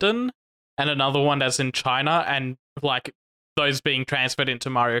London, and another one that's in China, and like those being transferred into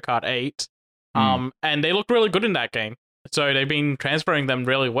Mario Kart 8. And they look really good in that game. So they've been transferring them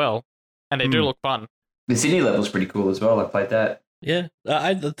really well, and they do look fun. The Sydney level's pretty cool as well. I played that. Yeah,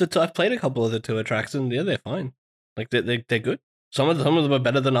 I've played a couple of the tour tracks, and yeah, they're fine. Like they're good. Some of them are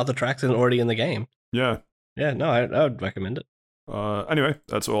better than other tracks and already in the game. Yeah. Yeah, no, I would recommend it. Anyway,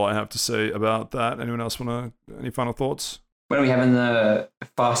 that's all I have to say about that. Anyone else want any final thoughts? When are we having the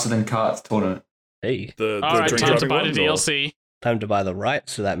Faster Than Karts tournament? Hey, The All right, drink time to driving buy the ones, or- DLC. time to buy the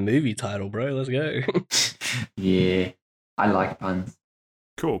rights to that movie title, bro. Let's go. Yeah, I like puns.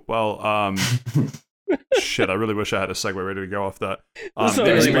 Cool. Well, shit, I really wish I had a segue ready to go off that. There's not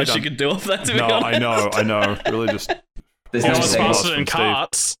there's really no much done- you could do off that, to be No, honest. I know. Really just There's It no Awesome. was Segway. faster From than Steve.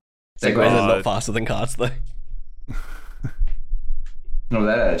 carts. Segways are not faster than carts, though. Not with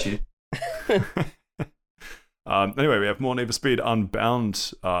that attitude. Anyway, we have more Need for Speed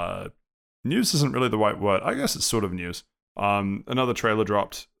Unbound. News isn't really the right word. I guess it's sort of news. Another trailer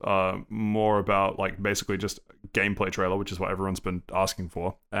dropped. More about like basically just gameplay trailer, which is what everyone's been asking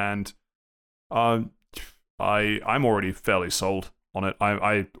for. And I'm already fairly sold on it.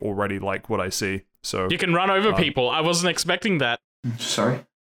 I already like what I see. So You can run over people. I wasn't expecting that. Sorry.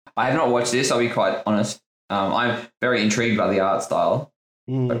 I have not watched this, I'll be quite honest. I'm very intrigued by the art style.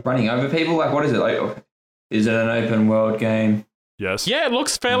 But running over people, like what is it? Like, is it an open world game? yes, Yeah, it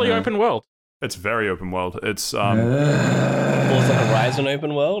looks fairly Yeah. open world. it's very open world. It's Forza Horizon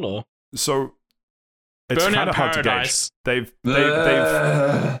open world, or so it's kind Burnout of hard to gauge.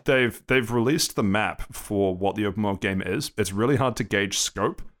 Paradise. They've released the map for what the open world game is. It's really hard to gauge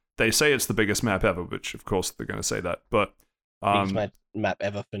scope. They say it's the biggest map ever, which of course they're going to say that. But biggest map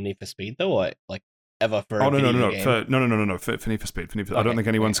ever for Need for Speed, though, or like ever for Oh a no video game. For Need for Speed. I don't Okay, think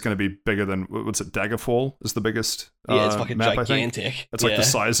anyone's going to be bigger than what's it? Daggerfall is the biggest. Yeah, it's fucking map, I think. gigantic. It's like the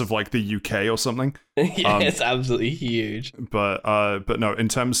size of like the UK or something. Yeah, it's absolutely huge. But no, in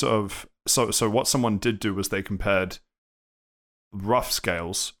terms of so what someone did do was they compared rough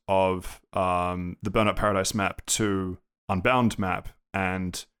scales of the Burnout Paradise map to Unbound map,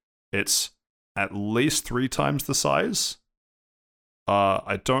 and it's at least 3 times the size.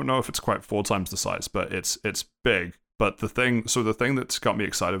 I don't know if it's quite 4 times the size, but it's big. But the thing that's got me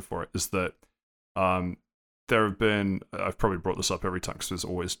excited for it is that there have been, I've probably brought this up every time because there's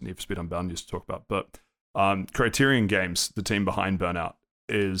always Need for Speed Unbound used to talk about, but Criterion Games, the team behind Burnout,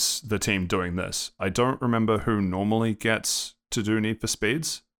 is the team doing this. I don't remember who normally gets to do Need for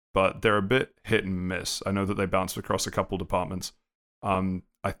Speeds, but they're a bit hit and miss. I know that they bounce across a couple departments.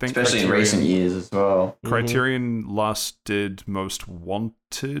 I think especially in recent years as well. Criterion last did Most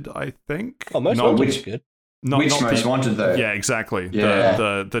Wanted, I think. Oh, Most Not Wanted which- is good. Which not Most Wanted though? Yeah, exactly. Yeah.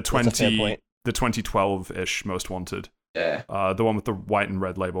 The That's a fair point. 2012-ish Most Wanted. Yeah. The one with the white and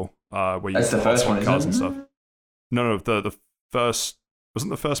red label. Where you That's the can first swap one, cars and isn't it? stuff. No, the first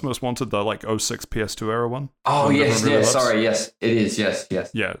wasn't the first Most Wanted the like 06 PS2 era one? Oh One that yes, everyone really yes. loves? Sorry, yes, it is. Yes,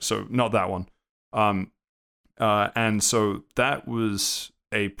 yes. Yeah, so not that one. And so that was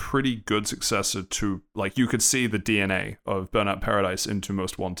a pretty good successor to, like, you could see the DNA of Burnout Paradise into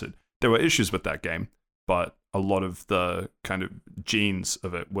Most Wanted. There were issues with that game, but a lot of the kind of genes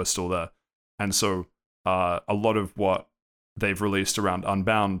of it were still there. And so a lot of what they've released around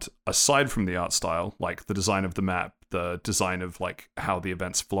Unbound, aside from the art style, like the design of the map, the design of like how the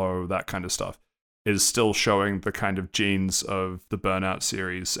events flow, that kind of stuff, is still showing the kind of genes of the Burnout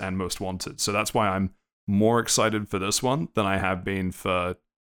series and Most Wanted. So that's why I'm more excited for this one than I have been for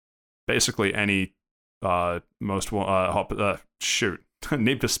basically any Need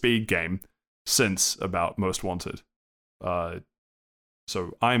for Speed game since about Most Wanted. So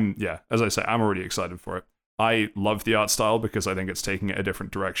as I say, I'm already excited for it. I love the art style because I think it's taking it a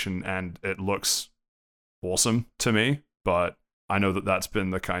different direction and it looks awesome to me, but I know that that's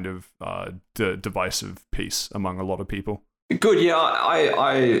been the kind of divisive piece among a lot of people. Good, yeah.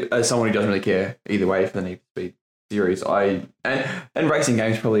 I as someone who doesn't really care either way for the Need for Speed series, and racing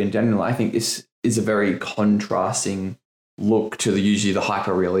games probably in general, I think this is a very contrasting look to usually the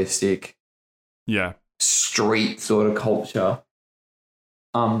hyper realistic, street sort of culture.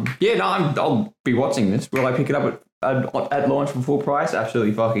 I'll be watching this. Will I pick it up at launch for full price?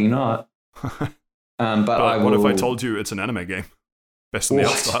 Absolutely fucking not. But I will. What if I told you it's an anime game based on the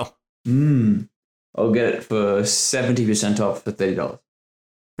art style? I'll get it for 70% off for $30.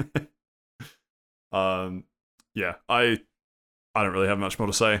 I don't really have much more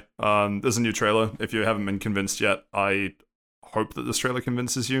to say. There's a new trailer. If you haven't been convinced yet, I hope that this trailer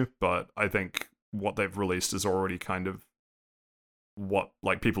convinces you, but I think what they've released is already kind of what,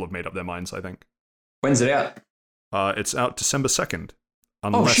 like, people have made up their minds, I think. When's it out? It's out December 2nd.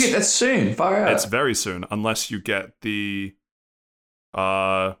 Oh shit, that's soon. Far out. It's very soon, unless you get the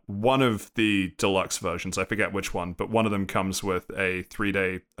one of the deluxe versions. I forget which one, but one of them comes with a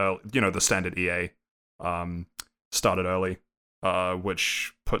 3-day, the standard EA, started early,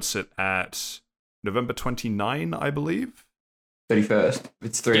 which puts it at November 29, I believe. 31st.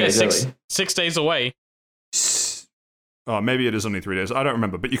 It's 3 days early. 6 days away. Maybe it is only 3 days. I don't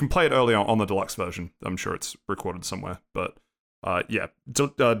remember, but you can play it early on the deluxe version. I'm sure it's recorded somewhere, but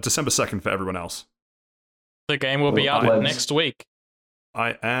December 2nd for everyone else. The game will be out next week.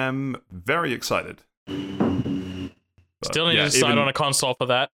 I am very excited. Still need to decide on a console for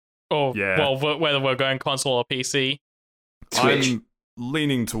that. Whether we're going console or PC. Switch. I'm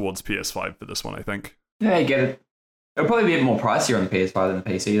leaning towards PS5 for this one, I think. Yeah, you get it. It'll probably be a bit more pricier on the PS5 than the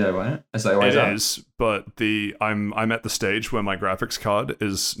PC, though, won't it? As they always are. It is, but I'm at the stage where my graphics card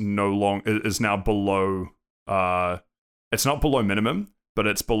is now below. It's not below minimum, but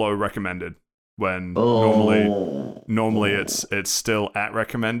it's below recommended. When normally it's still at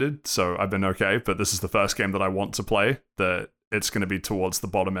recommended, so I've been okay. But this is the first game that I want to play that it's going to be towards the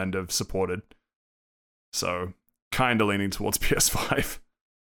bottom end of supported. So kind of leaning towards PS5.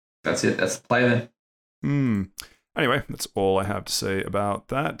 That's it. That's the play then. Anyway, that's all I have to say about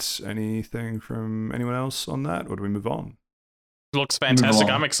that. Anything from anyone else on that, or do we move on? Looks fantastic.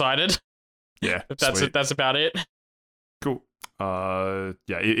 I'm excited. Yeah, that's about it. Cool.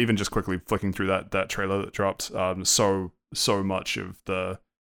 Even just quickly flicking through that trailer that dropped. So much of the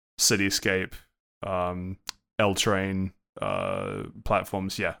cityscape, L Train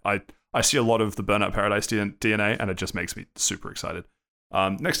platforms. Yeah, I see a lot of the Burnout Paradise DNA, and it just makes me super excited.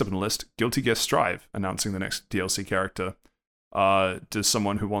 Next up on the list, Guilty Gear Strive, announcing the next DLC character. Does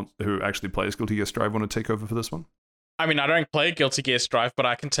someone who actually plays Guilty Gear Strive want to take over for this one? I mean, I don't play Guilty Gear Strive, but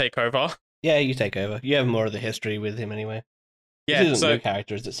I can take over. Yeah, you take over. You have more of the history with him anyway. Yeah, This isn't so your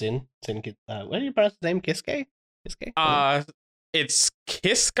character, is it Sin? What do you pronounce his name? Kiske? Kiske? it's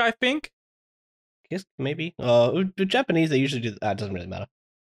Kisk, I think. Kisk, maybe? The Japanese, they usually do that. It doesn't really matter.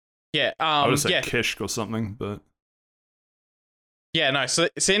 Yeah, I would have said yeah. Kishk or something, but Yeah, no, so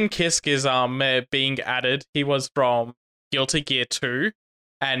Sin Kisk is being added. He was from Guilty Gear 2,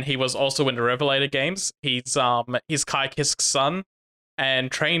 and he was also in the Revelator games. He's Kai Kisk's son,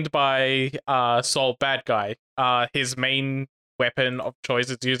 and trained by Sol Badguy. His main weapon of choice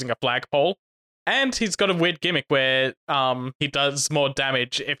is using a flagpole. And he's got a weird gimmick where he does more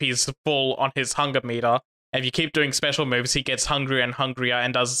damage if he's full on his hunger meter. If you keep doing special moves, he gets hungrier and hungrier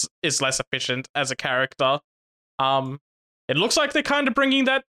and is less efficient as a character. It looks like they're kind of bringing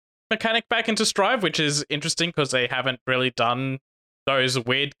that mechanic back into Strive, which is interesting because they haven't really done those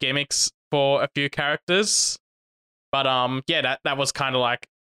weird gimmicks for a few characters. But yeah, that was kind of like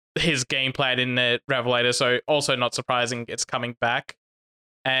his gameplay in the Revelator, so also not surprising it's coming back.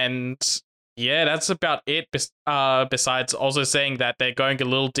 And yeah, that's about it. Besides also saying that they're going a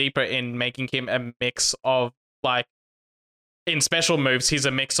little deeper in making him a mix of, like, in special moves, he's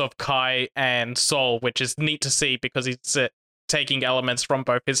a mix of Kai and Sol, which is neat to see because he's taking elements from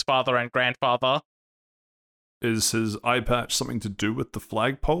both his father and grandfather. is his eye patch something to do with the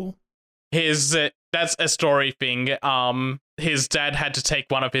flagpole? That's a story thing. His dad had to take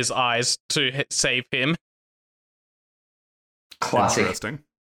one of his eyes to save him. Classic. Interesting.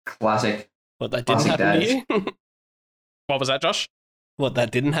 Classic. What, that didn't Classic happen to you? What was that, Josh? What,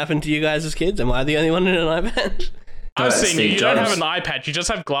 that didn't happen to you guys as kids? Am I the only one in an eye patch? I've seen you. Steve You don't have Jobs. an eye patch. You just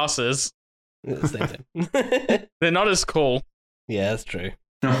have glasses. Same. They're not as cool. Yeah, that's true.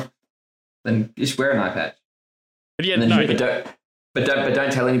 Then just wear an eye patch. But yeah, And then no. but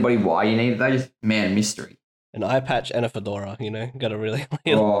don't tell anybody why you need it. They just mystery. An eye patch and a fedora, gotta really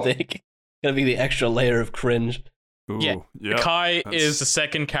lay it Oh. on thick. Gotta be the extra layer of cringe. Ooh, Yeah, Kai that's- is the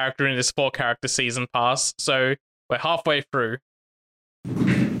second character in this 4-character season pass, so we're halfway through.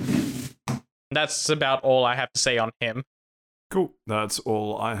 That's about all I have to say on him. Cool. That's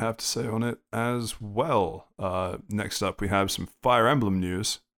all I have to say on it as well. Next up, we have some Fire Emblem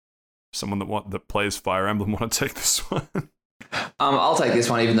news. Someone that plays Fire Emblem want to take this one? I'll take this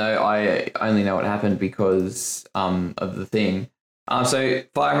one, even though I only know what happened because of the thing. So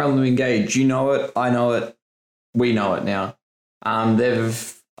Fire Emblem Engage, you know it, I know it, we know it now.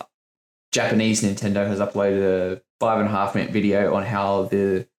 Japanese Nintendo has uploaded a 5.5-minute video on how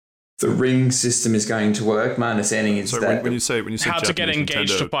the ring system is going to work. My understanding is So that when you say How to get Japanese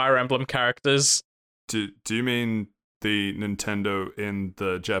engaged Nintendo, to Fire Emblem characters. do you mean the Nintendo in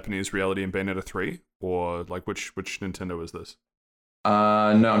the Japanese Reality in Bayonetta 3, or like which Nintendo is this? no,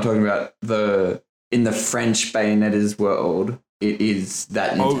 I'm talking about in the French Bayonetta's world. It is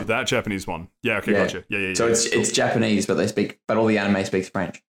that Nintendo. Oh, that Japanese one. Yeah, okay, Yeah. gotcha. Yeah. So yeah, it's cool. Japanese, but all the anime speaks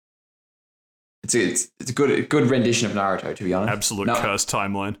French. It's a good rendition of Naruto, to be honest. Absolute No, cursed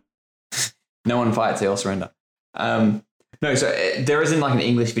timeline. no one fights, they all surrender. No, so there isn't like an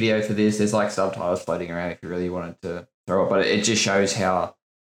English video for this. There's like subtitles floating around if you really wanted to throw it, but it just shows how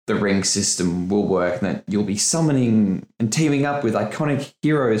the ring system will work and that you'll be summoning and teaming up with iconic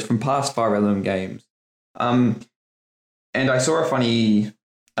heroes from past Fire Emblem games. And I saw a funny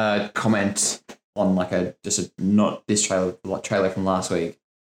comment on not this trailer from last week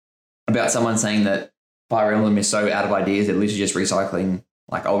about someone saying that Fire Emblem is so out of ideas that literally just recycling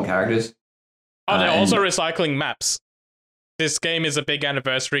like old characters. Oh, they're and- also recycling maps. This game is a big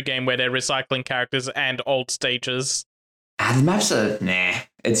anniversary game where they're recycling characters and old stages. The maps are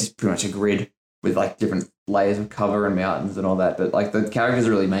it's pretty much a grid with like different layers of cover and mountains and all that. But like the characters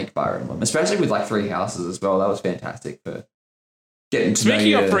really make Fire Emblem, especially with like 3 houses as well. That was fantastic for getting to know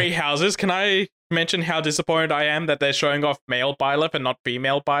Speaking of your- 3 houses, can I mention how disappointed I am that they're showing off male Byleth and not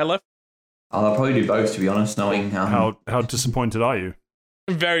female Byleth? They'll probably do both, to be honest, knowing how How disappointed are you?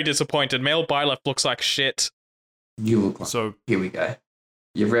 Very disappointed. Male Byleth looks like shit. you look like. So Here we go.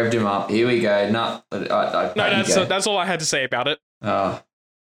 You've revved him up. Here we go. No, That's all I had to say about it. you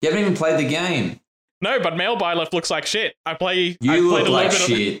haven't even played the game. No, but male Byleth looks like shit. I played Look a like little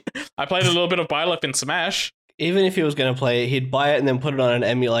bit shit. I played a little bit of Byleth in Smash. Even if he was going to play it, he'd buy it and then put it on an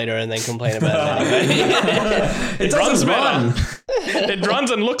emulator and then complain about it anyway. It runs doesn't better. run. It runs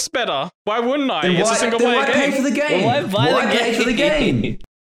and looks better. Why wouldn't I? Then It's why- a single then player why pay game. for the game? Well, why buy the pay for the game? game?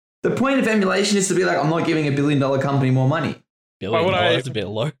 The point of emulation is to be like, I'm not giving $1 billion company more money. $1 would I- billion, a bit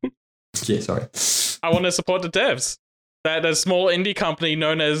low. Yeah, sorry. I want to support the devs. That a small indie company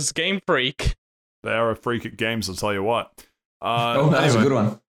known as Game Freak. they are a freak at games, I'll tell you what. Oh, that's a anyway, good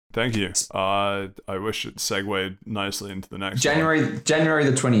one. Thank you. I wish it segued nicely into the next one. January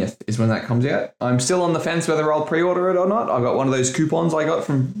the 20th is when that comes out. I'm still on the fence whether I'll pre-order it or not. I've got one of those coupons I got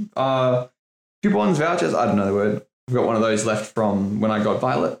from coupons, vouchers. I don't know the word. I've got one of those left from when I got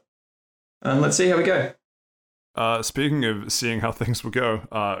Violet. And let's see how we go. Speaking of seeing how things will go,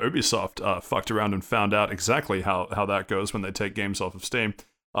 Ubisoft fucked around and found out exactly how that goes when they take games off of Steam.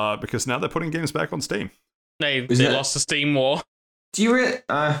 Because now they're putting games back on Steam. They lost the Steam war. Do you really?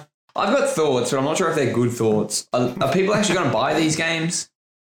 I've got thoughts, but I'm not sure if they're good thoughts. Are people actually going to buy these games?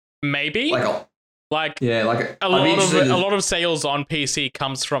 Maybe. Like a lot of sales on PC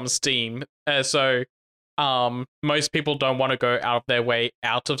comes from Steam. So most people don't want to go out of their way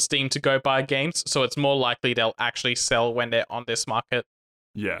out of Steam to go buy games. So it's more likely they'll actually sell when they're on this market.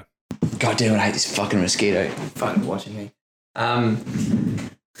 Yeah. God damn it! I hate this fucking mosquito. Fucking watching me.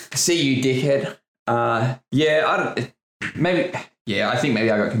 See you, dickhead. I think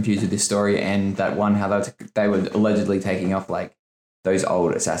maybe I got confused with this story and that one, how they were allegedly taking off like those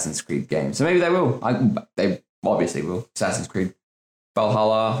old Assassin's Creed games. So maybe they will. They obviously will. Assassin's Creed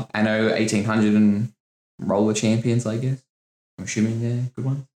Valhalla, Anno 1800 and Roller Champions, I guess. I'm assuming they're good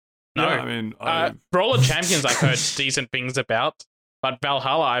ones. No, yeah, I mean, Roller Champions I've heard decent things about, but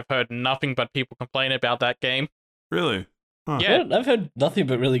Valhalla I've heard nothing but people complain about that game. Really? Huh. Yeah. I've heard nothing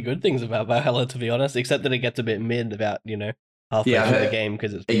but really good things about Valhalla, to be honest, except that it gets a bit mid about, halfway through the game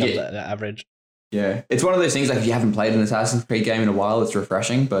because it becomes that average. Yeah, it's one of those things, like if you haven't played an Assassin's Creed game in a while, it's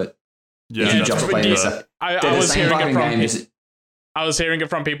refreshing, but if you just play I was hearing it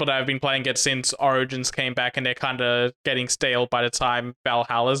from people that have been playing it since Origins came back, and they're kind of getting stale by the time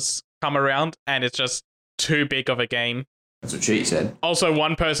Valhalla's come around, and it's just too big of a game. That's what she said. Also,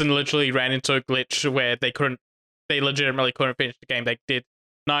 one person literally ran into a glitch where they legitimately couldn't finish the game. They did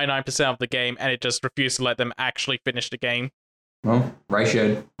 99% of the game, and it just refused to let them actually finish the game. Well,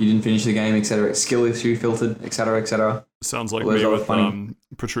 ratioed. You didn't finish the game, etc. Skill issue filtered, etc., etc. Sounds like me with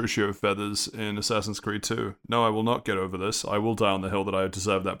Petruchio Feathers in Assassin's Creed 2. No, I will not get over this. I will die on the hill that I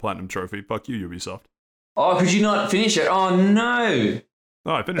deserve that platinum trophy. Fuck you, Ubisoft. Oh, could you not finish it? Oh, no.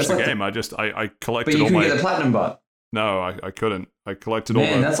 No, I finished the game. I collected all my... But you couldn't get the platinum bot. No, I couldn't. I collected all my...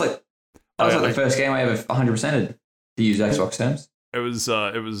 Man, that was the first game I ever 100%ed, to use Xbox terms. It was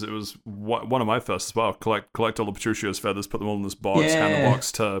one of my first as well. Collect all the Petruchio's feathers, put them all in this box, hand the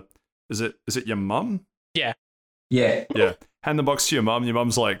box to... Is it your mum? Yeah. Yeah. Yeah. Hand the box to your mum. Your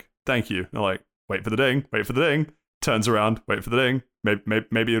mum's like, thank you. And I'm like, wait for the ding. Turns around, wait for the ding.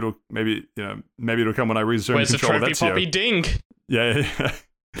 Maybe it'll come when I resume Where's control of Ezio. Where's the trophy poppy ding? Yeah.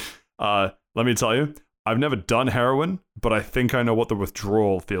 Let me tell you, I've never done heroin, but I think I know what the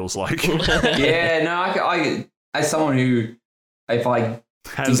withdrawal feels like. Yeah, no, I as someone who, if I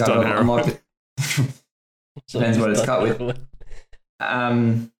has done heroin. Depends what it's cut with.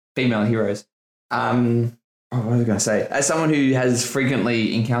 Female heroes. What was I going to say? As someone who has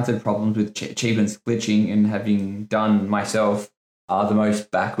frequently encountered problems with achievements glitching and having done myself the most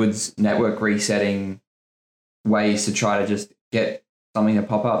backwards network resetting ways to try to just get something to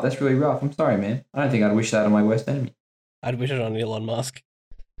pop up, that's really rough. I'm sorry, man. I don't think I'd wish that on my worst enemy. I'd wish it on Elon Musk.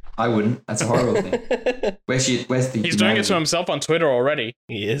 I wouldn't. That's a horrible thing. Where's the He's doing it to himself on Twitter already.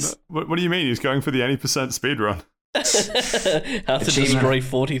 He is. What do you mean? He's going for the 80% speedrun. How to destroy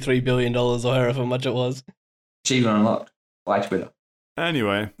 $43 billion or however much it was. Achievement unlocked by Twitter.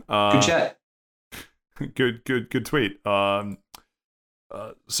 Anyway, good chat. Good tweet. So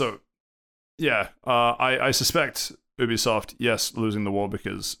yeah, I suspect Ubisoft, yes, losing the war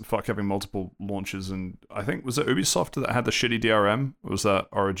because fuck having multiple launches, and I think was it Ubisoft that had the shitty DRM, or was that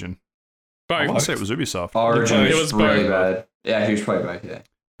Origin? I want to say it was Ubisoft. Origin was really bad. Yeah, he was probably both. Yeah.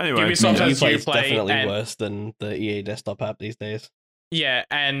 Anyway, Ubisoft has Uplay is Uplay definitely worse than the EA desktop app these days. Yeah,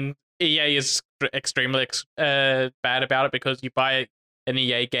 and EA is extremely bad about it because you buy an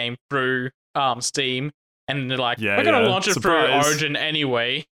EA game through Steam, and they're like, we're going to launch it through Origin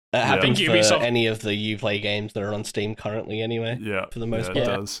anyway. That happens for Ubisoft... any of the Uplay games that are on Steam currently anyway. Yeah, for the most part. It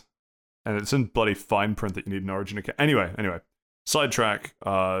does. And it's in bloody fine print that you need an Origin account. Anyway, sidetrack.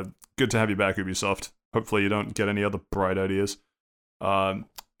 Good to have you back, Ubisoft. Hopefully you don't get any other bright ideas.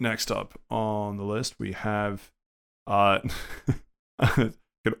 Next up on the list, we have... could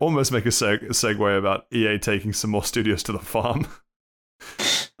almost make a segue about EA taking some more studios to the farm.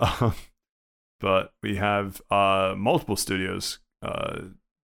 But we have multiple studios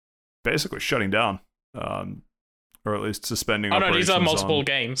basically shutting down, or at least suspending operations. Oh no, these are multiple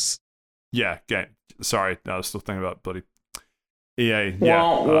games. Yeah, game. Sorry, I was still thinking about bloody EA. Yeah.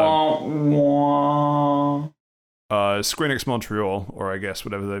 ScreenX Montreal, or I guess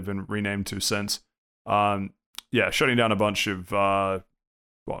whatever they've been renamed to since, shutting down a bunch of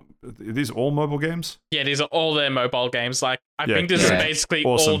what, are these all mobile games? Yeah, these are all their mobile games. Like, I Yeah, think this yeah. is basically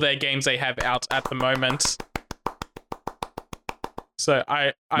Awesome. all their games they have out at the moment. So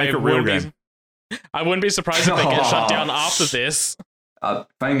I Make a real game. I wouldn't be surprised if they get shut down after this. Phone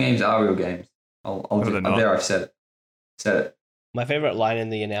games are real games. they're not. There, I've said it. Said it. My favorite line in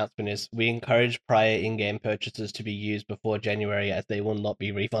the announcement is, "We encourage prior in-game purchases to be used before January, as they will not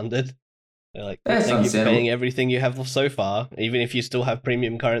be refunded." They're like, That's "Thank you for understandable. paying everything you have so far, even if you still have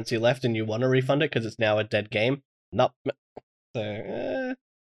premium currency left and you want to refund it because it's now a dead game." Nope. So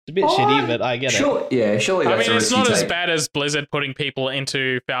it's a bit shitty, but I get it. Sure, yeah, surely I that's mean, a it's risk not you as take. bad as Blizzard putting people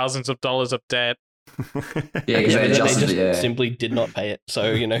into thousands of dollars of debt. Yeah, because Yeah, they but then they adjusted just it. Yeah. simply did not pay it.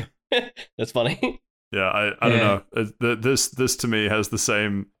 So that's funny. Yeah, I don't know. This to me has the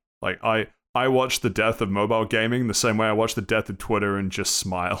same, like, I watch the death of mobile gaming the same way I watch the death of Twitter and just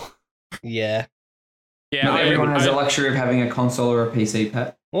smile. Yeah. Yeah, Not everyone has the I, luxury of having a console or a PC,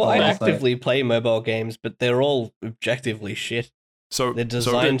 Pat. Well, I Oh, actively play mobile games, but they're all objectively shit. So They're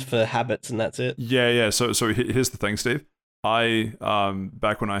designed for habits, and that's it. Yeah. So here's the thing, Steve. I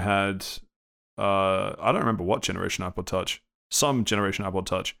back when I had I don't remember what generation iPod Touch, some generation iPod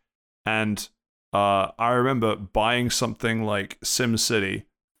Touch, and I remember buying something like SimCity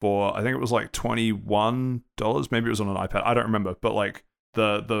for, I think it was like $21. Maybe it was on an iPad. I don't remember, but like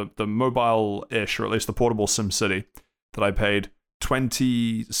the mobile-ish, or at least the portable SimCity that I paid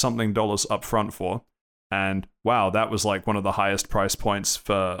 $20-something up front for. And wow, that was like one of the highest price points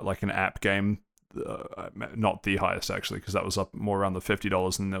for like an app game. Not the highest, actually, because that was up more around the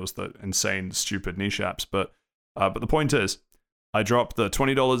 $50, and there was the insane, stupid niche apps. But the point is, I drop the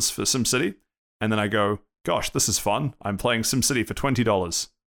 $20 for SimCity, and then I go, gosh, this is fun. I'm playing SimCity for $20.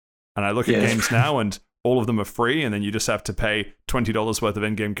 And I look at Yes. games now, and all of them are free, and then you just have to pay $20 worth of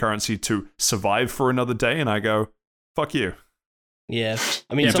in-game currency to survive for another day, and I go, fuck you. Yeah.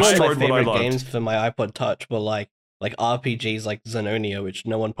 I mean, Yeah, some of my destroyed what I favorite loved. games for my iPod Touch were like RPGs like Xenonia, which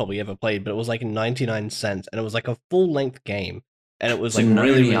no one probably ever played, but it was like 99 cents, and it was like a full-length game, and it was like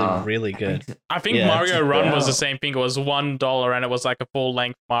really, really, Xenonia. really good. I think Yeah. Mario Run was Wow. the same thing. It was $1, and it was like a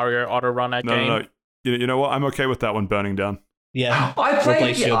full-length Mario Auto Runner game. No. You know what? I'm okay with that one burning down. Yeah. I played.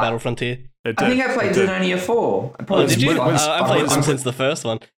 Replace your Yeah, Battle Frontier. It I did. think I played It did. Xenonia 4. I Oh, probably did you? I'm- I played them I'm- since the first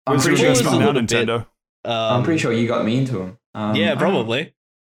one. I'm When's your pretty sure was investment a now, little bit- Nintendo? I'm pretty sure you got me into them. Yeah, probably.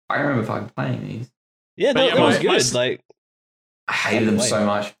 I remember fucking playing these. Yeah, But no, yeah, it was my- good. Like, I hated them Wait. so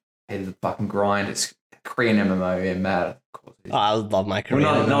much. Hated the fucking grind. It's Korean MMO. Yeah, mad. Of course. It is. I love my Well, Korean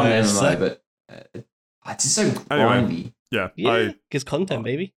not an MMOs, MMO, so- but it's just so Anyway. grindy. Yeah, yeah, gives content,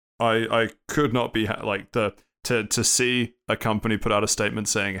 baby. I could not be like to see a company put out a statement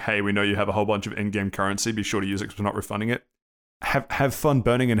saying, "Hey, we know you have a whole bunch of in-game currency. Be sure to use it because we're not refunding it." Have fun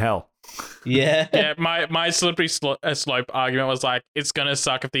burning in hell. Yeah. Yeah, my slippery slope argument was like, it's gonna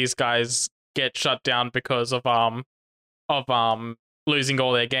suck if these guys get shut down because of losing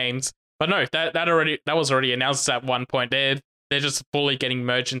all their games. But no, that was already announced at one point. They're just fully getting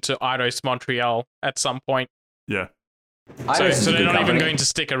merged into Eidos Montreal at some point. Yeah, So they're not even going to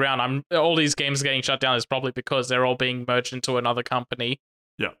stick around. All these games getting shut down is probably because they're all being merged into another company.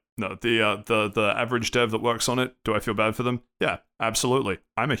 yeah. No, the average dev that works on it. Do I feel bad for them? Yeah, absolutely.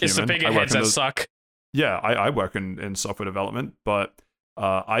 I'm a human. It's the bigger I work heads in that the- suck. Yeah, I work in software development, but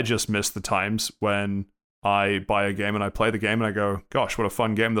I just miss the times when I buy a game and I play the game and I go, gosh, what a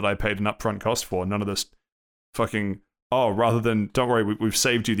fun game that I paid an upfront cost for. None of this fucking, rather than, don't worry, we've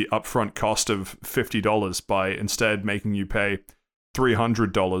saved you the upfront cost of $50 by instead making you pay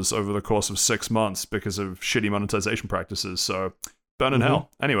 $300 over the course of 6 months because of shitty monetization practices. So, burn in hell.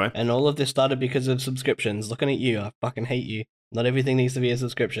 Anyway, And all of this started because of subscriptions. Looking at you, I fucking hate you. Not everything needs to be a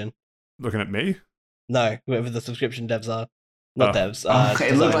subscription. looking at me. No, whoever the subscription devs are. Not Oh. devs.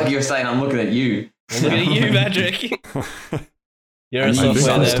 it looked like designers. you were saying, "I'm looking at you." I'm looking at you, Magic. You're a I think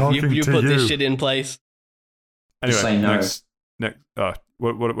software I was dev. You talking to put this you. shit in place. Anyway, say no. next.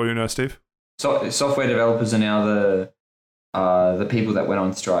 What do you know, Steve? So software developers are now the people that went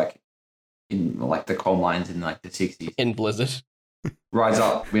on strike in like the coal mines in like the 60s. In Blizzard. Rise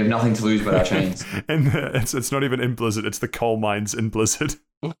up. We have nothing to lose but our chains. And it's not even in Blizzard. It's the coal mines in Blizzard.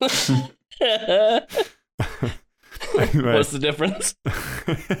 Anyway. What's the difference?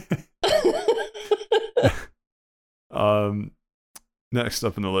 Next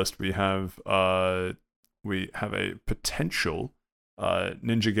up in the list we have a potential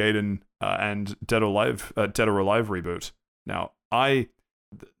Ninja Gaiden and Dead or Alive reboot. Now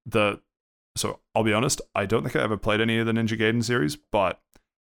so I'll be honest, I don't think I ever played any of the Ninja Gaiden series, but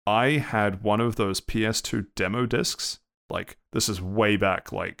I had one of those PS2 demo discs. Like, this is way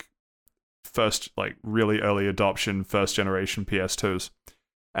back, like first, like, really early adoption, first generation PS2s.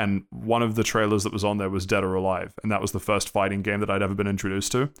 And one of the trailers that was on there was Dead or Alive, and that was the first fighting game that I'd ever been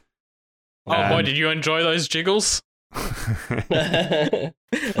introduced to. Oh boy, did you enjoy those jiggles? That's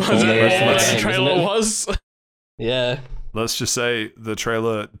Was all that the rest all of the the game, trailer isn't it? was? Yeah, Let's just say the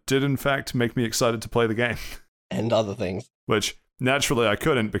trailer did, in fact, make me excited to play the game, and other things. which naturally I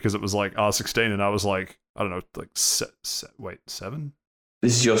couldn't because it was like R16, and I was like, I don't know, like, wait, 7?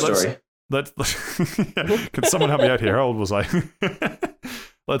 This is your story. Can someone help me out here? How old was I?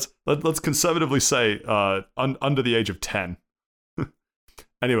 let's conservatively say under the age of 10.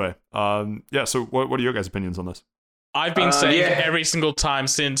 Anyway, yeah. So what are your guys' opinions on this? I've been saying yeah. every single time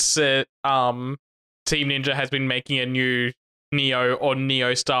since Team Ninja has been making a new Neo or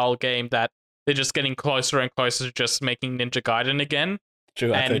Neo style game that they're just getting closer and closer to just making Ninja Gaiden again. True,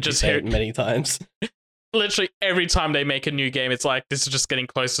 I've And heard you just say hear- it many times. Literally every time they make a new game, it's like this is just getting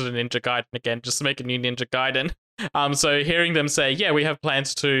closer to Ninja Gaiden again. Just make a new Ninja Gaiden. So hearing them say, yeah, we have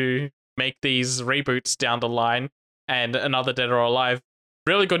plans to make these reboots down the line and another Dead or Alive,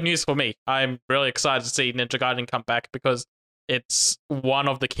 really good news for me. I'm really excited to see Ninja Gaiden come back because it's one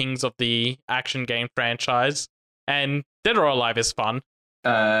of the kings of the action game franchise, and Dead or Alive is fun.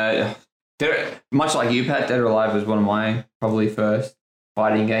 Much like you, Pat, Dead or Alive was one of my probably first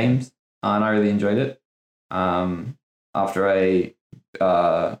fighting games, and I really enjoyed it. After a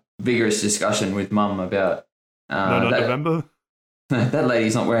vigorous discussion with Mum about November? that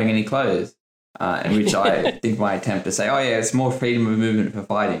lady's not wearing any clothes, in which I think my attempt to say, oh yeah, it's more freedom of movement for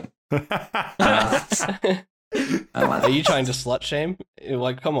fighting. Are you trying to slut shame?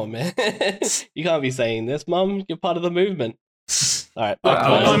 Like, come on, man. You can't be saying this, Mum. You're part of the movement. All right. All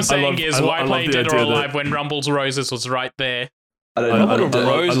I I'm love- saying is, I why love play the Dead or idea that- Alive when Rumbles Roses was right there? I don't I know. love-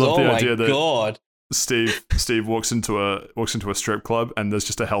 Rose, I love the oh my idea that- god. Steve walks into a strip club and there's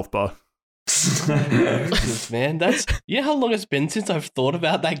just a health bar. Jesus, man, that's how long it's been since I've thought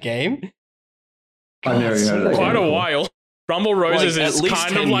about that game. I've never God, heard of that Quite game a before. while. Rumble Roses Like, is at least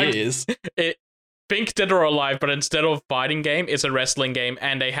kind 10 of like years. think Dead or Alive, but instead of fighting game, it's a wrestling game,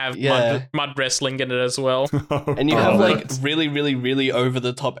 and they have Yeah. mud wrestling in it as well. And you Oh, have like that's- really, really, really over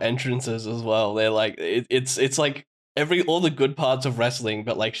the top entrances as well. They're like it's like all the good parts of wrestling,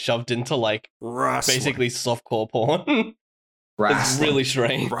 but like shoved into like Wrestling. basically softcore porn. It's Wrestling. really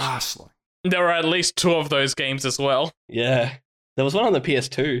strange. Wrestling. There are at least 2 of those games as well. Yeah, there was one on the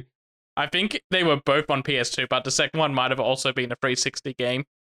PS2. I think they were both on PS2, but the second one might have also been a 360 game.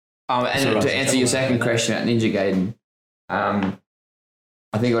 And So to answer your second question at Ninja Gaiden,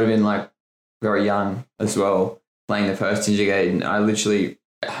 I think I would have been like very young as well, playing the first Ninja Gaiden.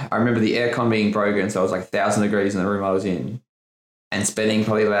 I remember the aircon being broken, so it was like 1,000 degrees in the room I was in, and spending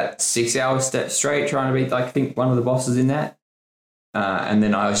probably about 6 hours straight trying to beat, like, I think, one of the bosses in that. And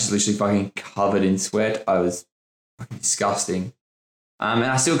then I was just literally fucking covered in sweat. I was fucking disgusting. And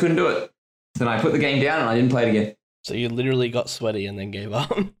I still couldn't do it. Then I put the game down and I didn't play it again. So you literally got sweaty and then gave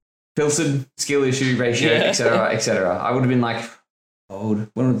up. Pilson, skill issue, ratio, Yeah. etc., etc. I would have been like, old.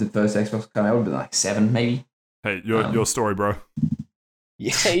 When was the first Xbox come out? I would have been like 7, maybe. Hey, your story, bro.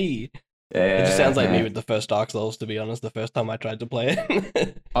 Yay! Yeah, It just sounds like yeah. me with the first Dark Souls, to be honest. The first time I tried to play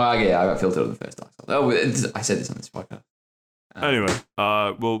it. Oh yeah, I got filtered on the first Dark Souls. I said this on this podcast. Anyway,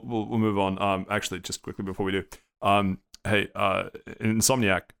 we'll move on. Actually, just quickly before we do, hey,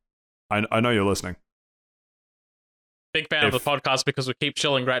 Insomniac, I know you're listening. Big fan of the podcast because we keep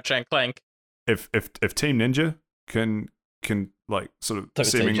shilling Ratchet and Clank. If Team Ninja can like sort of Don't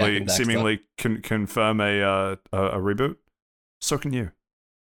say Jack and Daxter. seemingly confirm a reboot, so can you.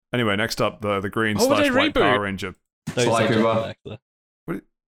 Anyway, next up, the green Oh, / they white reboot? Power Ranger. Don't like say Cooper. Jack and Daxter.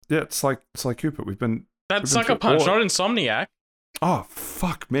 Yeah, it's like Cooper. We've been. That's We've been Sucker through Punch, all- not Insomniac. Oh,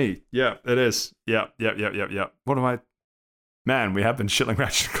 fuck me. Yeah, it is. Yeah. What am I? Man, we have been shilling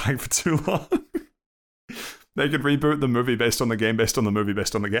Ratchet and Clank for too long. They could reboot the movie based on the game, based on the movie,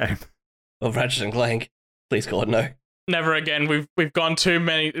 based on the game. Of Ratchet and Clank. Please God, no. Never again. We've gone too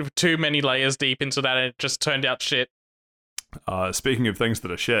many layers deep into that, and it just turned out shit. Speaking of things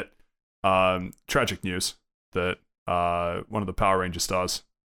that are shit, tragic news that one of the Power Ranger stars.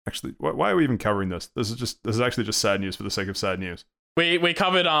 Actually, why are we even covering this? This is actually just sad news for the sake of sad news. We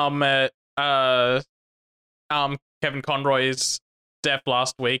covered Kevin Conroy's death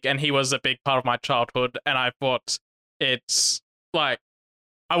last week, and he was a big part of my childhood, and I thought it's like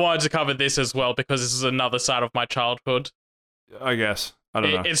I wanted to cover this as well because this is another side of my childhood. I guess. I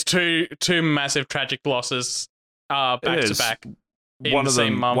don't know. It's two massive tragic losses back It to is. back. in One the of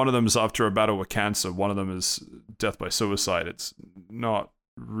same them, month. one of them's after a battle with cancer. One of them is death by suicide. It's not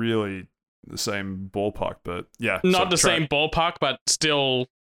really the same ballpark, but yeah, Not the same ballpark, but still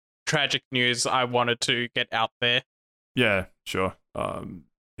tragic news I wanted to get out there. Yeah, sure.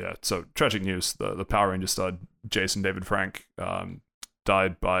 Yeah, so tragic news. The Power Ranger star Jason David Frank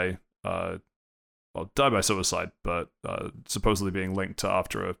died by suicide, but supposedly being linked to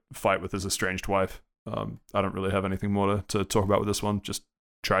after a fight with his estranged wife. I don't really have anything more to talk about with this one. Just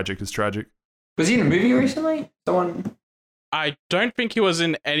tragic is tragic. Was he in a movie recently? Someone. I don't think he was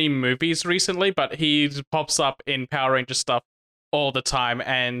in any movies recently, but he pops up in Power Ranger stuff all the time,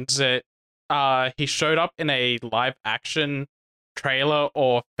 and he showed up in a live action trailer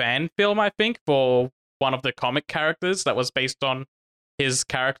or fan film, I think, for one of the comic characters that was based on his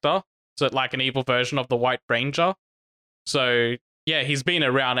character. So like an evil version of the White Ranger. So yeah, he's been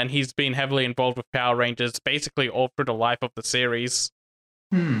around and he's been heavily involved with Power Rangers basically all through the life of the series.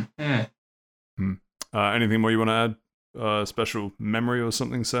 Yeah. Anything more you want to add? Special memory or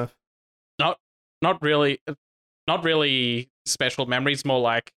something, Seth? Not really special memories, more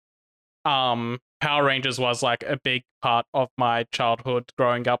like Power Rangers was like a big part of my childhood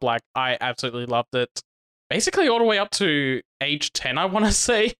growing up. Like I absolutely loved it. Basically all the way up to age 10, I want to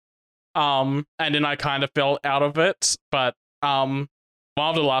say. And then I kind of fell out of it, but one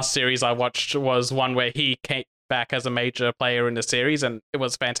of the last series I watched was one where he came back as a major player in the series, and it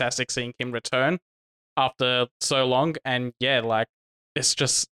was fantastic seeing him return after so long. And yeah, like this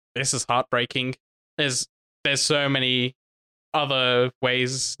is heartbreaking. There's so many other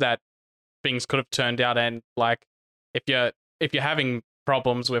ways that things could have turned out, and like if you're having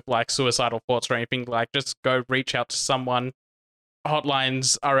problems with like suicidal thoughts or anything, like just go reach out to someone.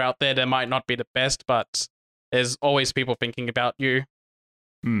 Hotlines are out there. They might not be the best, but there's always people thinking about you.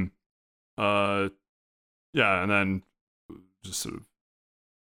 Yeah, and then just sort of,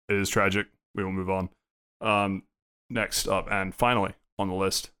 it is tragic. We will move on. Next up, and finally on the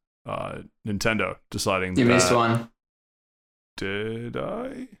list, Nintendo deciding You missed one. Did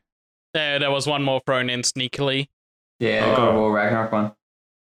I? There was one more thrown in sneakily. Yeah, the God of War Ragnarok one.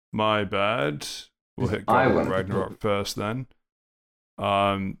 My bad. We'll hit God of War Ragnarok first then.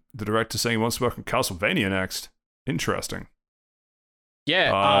 The director saying he wants to work on Castlevania next. Interesting.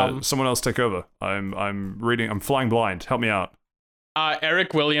 Yeah. Someone else take over. I'm flying blind. Help me out.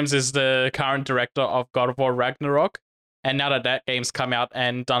 Eric Williams is the current director of God of War Ragnarok, and now that game's come out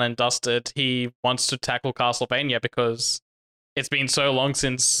and done and dusted, he wants to tackle Castlevania because it's been so long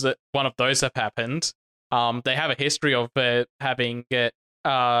since one of those have happened. They have a history of having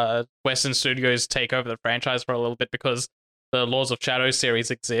Western Studios take over the franchise for a little bit because the Lords of Shadow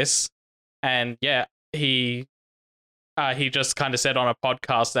series exists, and yeah, he just kind of said on a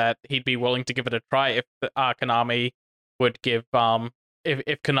podcast that he'd be willing to give it a try if Konami would give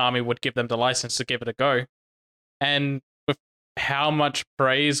if Konami would give them the license to give it a go. And with how much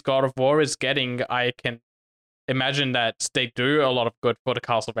praise God of War is getting, I can imagine that they do a lot of good for the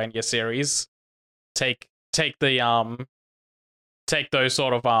Castlevania series. Take those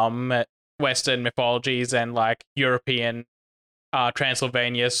sort of Western mythologies and like European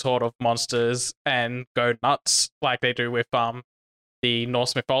Transylvania sort of monsters and go nuts like they do with the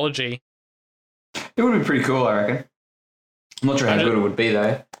Norse mythology. It would be pretty cool, I reckon. I'm not sure how good it would be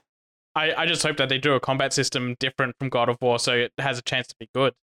though. I just hope that they do a combat system different from God of War so it has a chance to be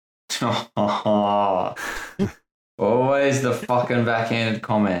good. Always the fucking backhanded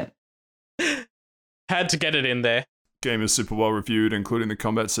comment. Had to get it in there. Game is super well reviewed, including the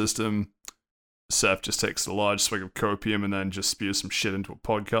combat system. Seth just takes a large swig of copium and then just spews some shit into a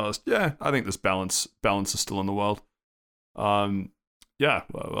podcast. Yeah, I think this balance is still in the world. Yeah,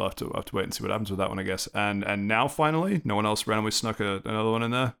 well, we'll have to wait and see what happens with that one, I guess. And now finally, no one else randomly snuck another one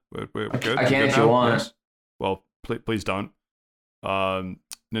in there. We're good. I can if you want. Yes. Well, please don't.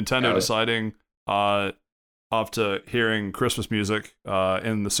 Nintendo deciding after hearing Christmas music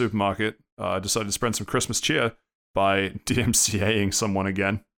in the supermarket, decided to spread some Christmas cheer by DMCAing someone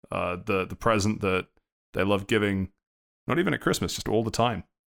again. The present that they love giving, not even at Christmas, just all the time,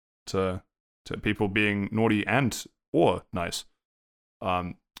 to people being naughty and or nice.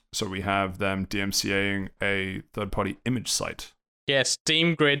 So we have them DMCAing a third-party image site. Yeah,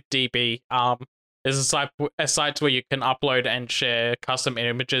 Steam Grid DB. Is a site where you can upload and share custom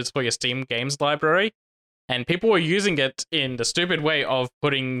images for your Steam games library. And people were using it in the stupid way of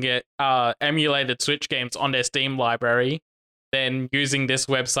putting emulated Switch games on their Steam library, then using this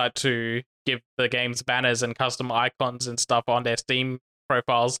website to give the games banners and custom icons and stuff on their Steam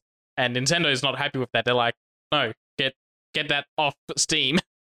profiles. And Nintendo's not happy with that. They're like, no, get that off Steam.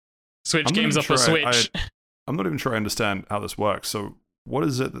 Switch games off the Switch. I'm not even sure I understand how this works. So what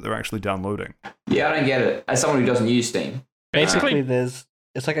is it that they're actually downloading? Yeah, I don't get it. As someone who doesn't use Steam. Basically, there's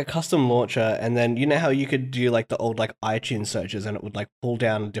it's like a custom launcher, and then you know how you could do like the old like iTunes searches, and it would like pull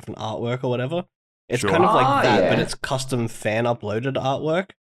down different artwork or whatever. It's Sure. kind of like that, but yeah. it's custom fan uploaded artwork,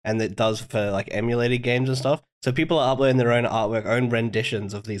 and it does for like emulated games and stuff. So people are uploading their own artwork, own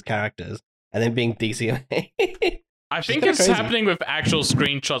renditions of these characters, and then being DCMA. I think kinda it's crazy. happening with actual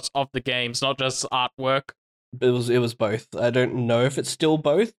screenshots of the games, not just artwork. It was both. I don't know if it's still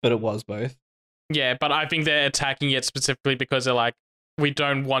both, but it was both. Yeah, but I think they're attacking it specifically because they're like, we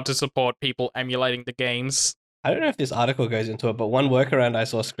don't want to support people emulating the games. I don't know if this article goes into it, but one workaround I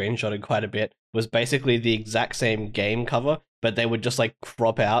saw screenshotted quite a bit was basically the exact same game cover, but they would just like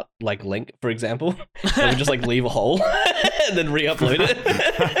crop out like Link, for example. They would just like leave a hole and then re-upload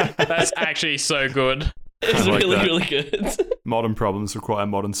it. That's actually so good. It's I like really, that. really good. Modern problems require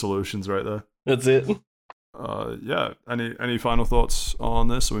modern solutions, right there. That's it. Yeah. Any final thoughts on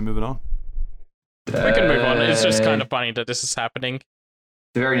this? Are we moving on? We can move on. It's just kind of funny that this is happening.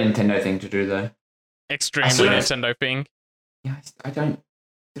 It's a very Nintendo thing to do, though. Extremely still- Nintendo thing. Yeah, I don't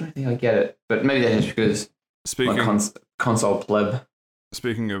think I get it. But maybe that's just because Speaking my console pleb.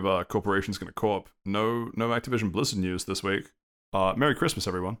 speaking of corporations going to co-op, no Activision Blizzard news this week. Merry Christmas,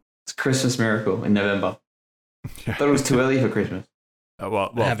 everyone. It's Christmas Miracle in November. Yeah. Thought it was too early for Christmas.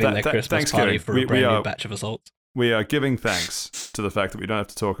 Well, Having their Christmas Thanksgiving. party for a brand new batch of assaults. We are giving thanks to the fact that we don't have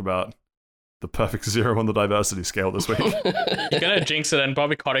to talk about the perfect zero on the diversity scale this week. You're gonna jinx it, and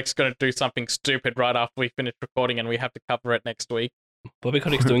Bobby Kotick's gonna do something stupid right after we finish recording, and we have to cover it next week. Bobby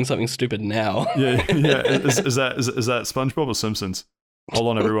Kotick's doing something stupid now. yeah. Is that SpongeBob or Simpsons? Hold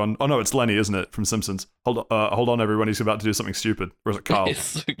on, everyone. Oh no, it's Lenny, isn't it, from Simpsons? Hold on, everyone. He's about to do something stupid. Or is it Carl? It's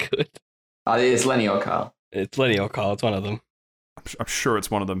so good. It's Lenny or Carl. It's Lenny or Carl. It's one of them. I'm sure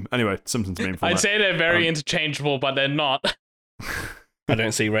it's one of them. Anyway, Simpsons meme I'd format. say they're very interchangeable, but they're not. I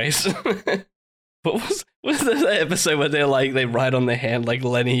don't see race. What was that episode where they're like they write on their hand like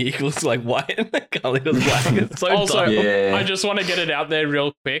Lenny equals like white and Carl equals black? It's so Also, dumb. Yeah. I just want to get it out there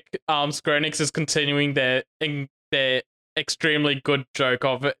real quick. Square Enix is continuing their extremely good joke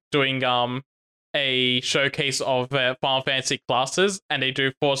of doing a showcase of Final Fantasy classes, and they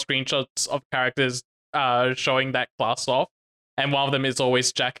do 4 screenshots of characters showing that class off, and one of them is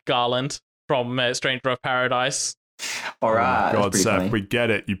always Jack Garland from Stranger of Paradise. All right. Oh my God, that's pretty Seth, funny. we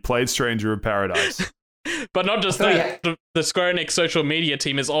get it. You played Stranger of Paradise. But not just I thought that, the Square Enix social media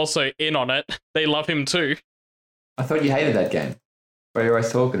team is also in on it. They love him too. I thought you hated that game. But you're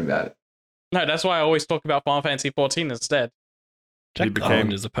always talking about it. No, that's why I always talk about Final Fantasy 14 instead. Jack He became-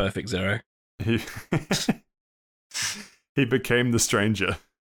 Garland is a perfect zero. he he became the stranger.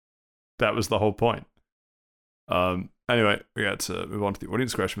 That was the whole point. Anyway, we got to move on to the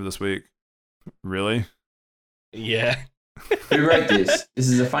audience question for this week. Really? Yeah. Who wrote this? This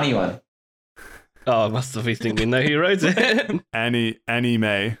is a funny one. Oh, must have we think we know who wrote it. Annie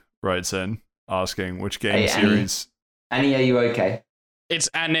May writes in asking which game Hey, Annie. series. Annie, are you okay? It's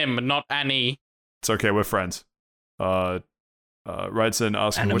Anim, not Annie. It's okay, we're friends. Writes in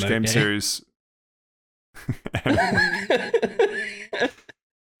asking which game Anime. series.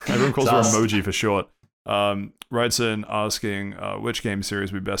 Everyone calls her Sus. emoji for short. Writes in asking which game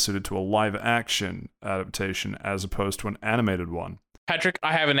series would be best suited to a live action adaptation as opposed to an animated one. Patrick,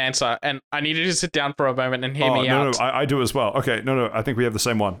 I have an answer, and I need you to sit down for a moment and hear me no, out. No, I do as well. Okay, no, I think we have the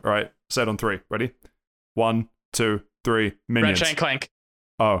same one. All right, say it on 3. Ready? 1, 2, 3. Minions. Ratchet and Clank.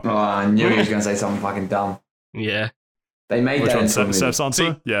 Oh, Oh, I knew he was going to say something fucking dumb. Yeah. They made which that one? into a movie. Seth's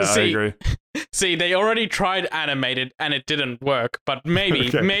answer? See- Yeah, I see- agree. See, they already tried animated and it didn't work, but maybe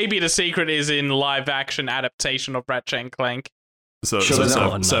Okay. maybe the secret is in live action adaptation of Ratchet and Clank. So, Sure,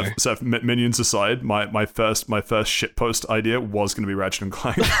 Seth, Minions aside, my first shitpost idea was going to be Ratchet and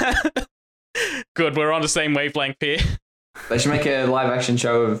Clank. Good, we're on the same wavelength here. They should make a live action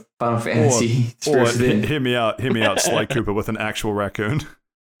show of Final Fantasy. Or Spirits Within. hear me out, Sly Cooper with an actual raccoon.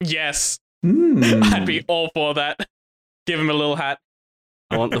 Yes, Hmm. I'd be all for that. Give him a little hat.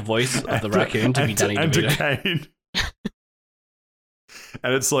 I want the voice of the raccoon to be Danny and DeVito. Kane.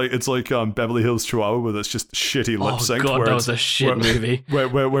 And it's like Beverly Hills Chihuahua with its just shitty lip Oh sync. god, where that it's- was a shit where- movie.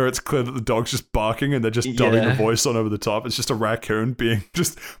 Where it's clear that the dog's just barking and they're just dubbing the Yeah. voice on over the top. It's just a raccoon being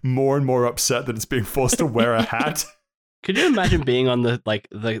just more and more upset that it's being forced to wear a hat. Could you imagine being on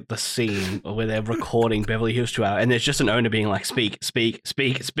the scene where they're recording Beverly Hills Chihuahua and there's just an owner being like, speak, speak,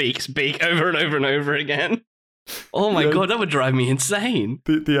 speak, speak, speak over and over and over again? Oh my Yeah. god, that would drive me insane.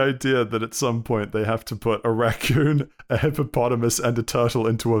 The idea that at some point they have to put a raccoon, a hippopotamus, and a turtle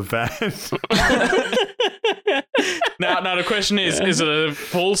into a van. Now the question is it a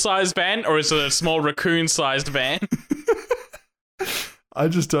full-size van or is it a small raccoon-sized van? I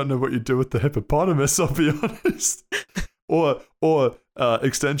just don't know what you do with the hippopotamus, I'll be honest. Or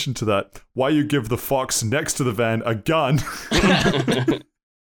extension to that, why you give the fox next to the van a gun?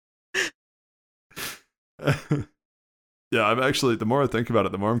 Yeah, I'm actually, the more I think about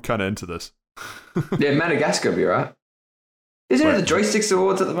it, the more I'm kind of into this. Yeah, Madagascar will be right. Isn't it Wait. the Joysticks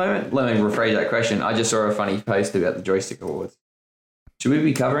Awards at the moment? Let me rephrase that question. I just saw a funny post about the Joystick Awards. Should we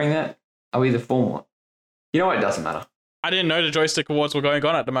be covering that? Are we the former? You know what? It doesn't matter. I didn't know the Joystick Awards were going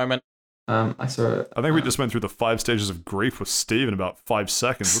on at the moment. I saw it. I think we just went through the 5 stages of grief with Steve in about 5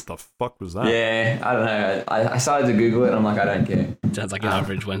 seconds. What the fuck was that? Yeah, I don't know. I started to Google it and I'm like, I don't care. Sounds like an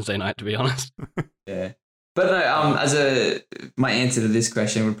average Wednesday night, to be honest. Yeah. But no, my answer to this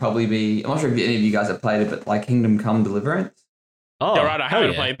question would probably be, I'm not sure if any of you guys have played it, but like Kingdom Come Deliverance. Oh, Yeah, right. I hell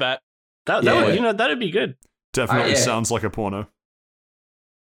haven't yeah. played that. That Yeah. would, that'd be good. Definitely yeah. sounds like a porno.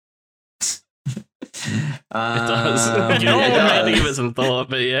 It does. Um, You know, it I had to does. give it some thought,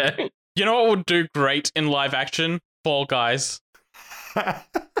 but yeah. You know what would do great in live action? Fall Guys. But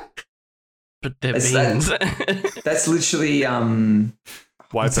they're It's beans. That's literally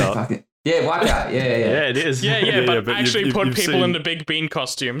what's that Wipeout. fucking- Yeah, Wipeout. Yeah. Yeah, it is. Yeah, Yeah, but but actually you've put seen- people in the big bean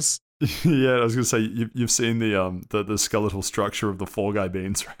costumes. Yeah, I was gonna say you've seen the skeletal structure of the Fall Guy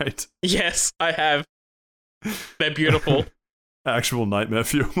beans, right? Yes, I have. They're beautiful. Actual nightmare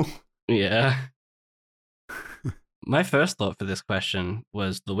fuel. Yeah. My first thought for this question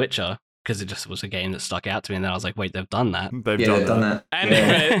was The Witcher, because it just was a game that stuck out to me, and then I was like, wait, they've done that. They've Yeah, done they've done that. And,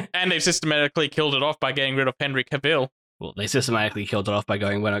 Yeah. and they've systematically killed it off by getting rid of Henry Cavill. Well, they systematically killed it off by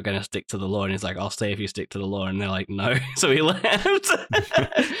going, we're not going to stick to the law. And he's like, I'll stay if you stick to the law. And they're like, no. So he left.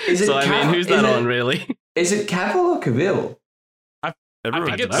 Is it So, I mean, Cavill- who's that is it- on, really? Is it Cavill or Cavill? Everyone,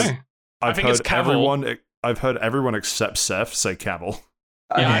 think I it's- don't know. I've think heard it's Cavill. everyone. I've heard everyone except Seth say Cavill.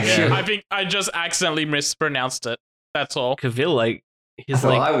 Yeah, Okay, yeah. I think I just accidentally mispronounced it. That's all. Cavill, like, I he's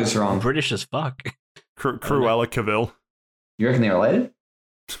thought like I was wrong. British as fuck. Cruella Cavill. You reckon they're related?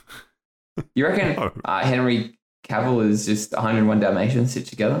 You reckon Oh. Henry Cavill is just 101 Dalmatians stitched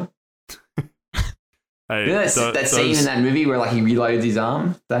together? Hey, You know that scene in that movie where like he reloads his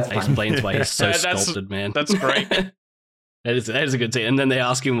arm? That's That funny. explains why he's so Yeah, that's- sculpted, man. that's great. That is a good scene. And then they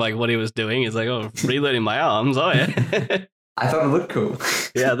ask him like what he was doing. He's like, "Oh, reloading my arms." Oh yeah, I thought it looked cool.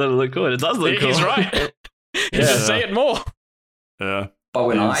 yeah, that look good. It does look cool. He's right. Yeah. Just say it more. Yeah. But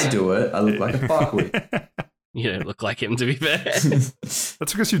when Yes. I do it, I look like a fuckwit. You don't look like him, to be fair. That's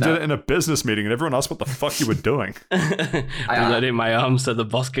because you No. did it in a business meeting and everyone asked what the fuck you were doing. Reloading my arms so the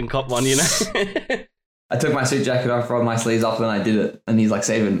boss can cop one. You know. I took my suit jacket off, rolled my sleeves up, and I did it. And he's like,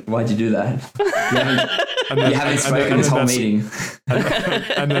 Saban, why'd you do that? And You haven't spoken this whole that's- meeting.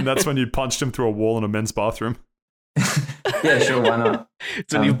 and then that's when you punched him through a wall in a men's bathroom. Yeah, sure, why not?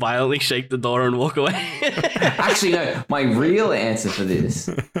 It's when you violently shake the door and walk away. Actually, no, my real answer for this,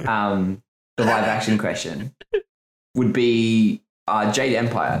 the live action question, would be Jade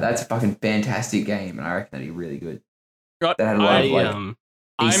Empire. That's a fucking fantastic game, and I reckon that'd be really good. Right, That had a lot of like um,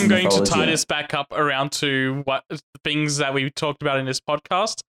 Eastern I'm going to mythology tie in it. this back up around to what things that we talked about in this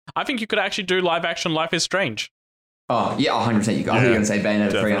podcast. I think you could actually do live action Life is Strange. Oh, yeah, 100% you got. I thought you were Yeah, going to say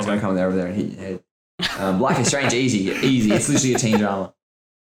Bayonetta 3. I was going to come over there and hit your head. Life is Strange, easy. It's literally a teen drama.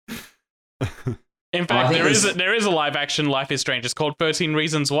 In I fact, think there is a live action Life is Strange. It's called 13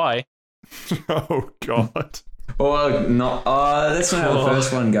 Reasons Why. Oh god. Well, not. That's not how the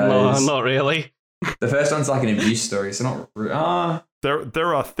first one no, goes. not really. The first one's like an abuse story, so not.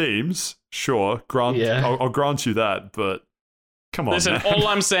 There are themes, sure. Yeah. I'll grant you that, but come on. Listen, man. all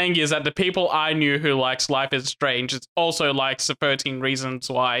I'm saying is that the people I knew who likes Life is Strange also likes the 13 Reasons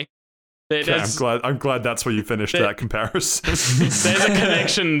Why. Okay, I'm glad that's where you finished there- that comparison. There's a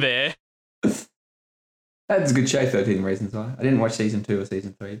connection there. That's a good show, 13 Reasons Why. I didn't watch season 2 or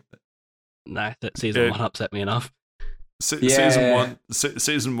season 3. But No, that season It- 1 upset me enough. Yeah.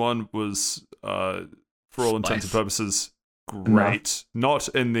 Season one was for all intents and Spice. purposes great. Not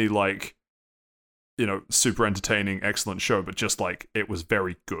in the like super entertaining excellent show, but just like it was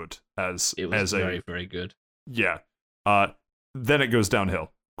very good as It was as very, very good. yeah. Then it goes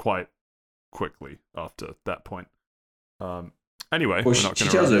downhill quite quickly after that point. Anyway, well, we're she not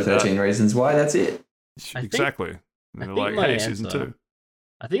going tells to her 13 Reasons Why, that's it. I think- exactly. And I they're think like, my hey, season answer- 2.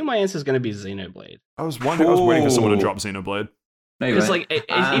 I think my answer is going to be Xenoblade. I was waiting for someone to Ooh. drop Xenoblade. No, you Because won't. like,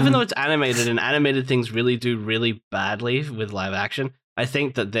 even though it's animated, and animated things really do really badly with live action, I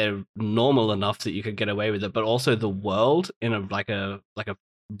think that they're normal enough that you could get away with it. But also, the world in a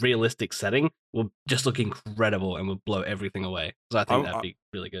realistic setting will just look incredible and will blow everything away. So I think that'd be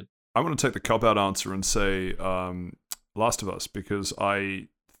really good. I want to take the cop-out answer and say Last of Us, because I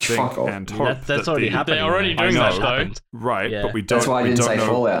think Fuck off. and hope That's that already the- happening. They're already man. doing that, That though. happened. Right, Yeah. but we don't. That's why I we didn't don't say know,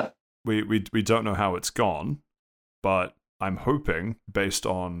 Fallout. We don't know how it's gone, but I'm hoping, based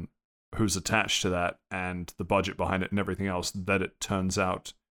on who's attached to that and the budget behind it and everything else, that it turns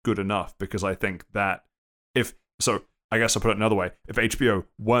out good enough. Because I think that I guess I'll put it another way. If HBO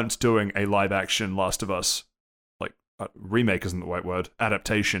weren't doing a live action Last of Us, like remake isn't the right word,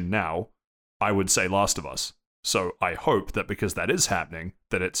 adaptation now, I would say Last of Us. So I hope that because that is happening,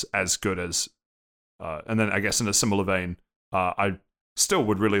 that it's as good as. And then I guess in a similar vein, I still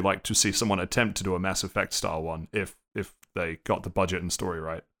would really like to see someone attempt to do a Mass Effect style one if they got the budget and story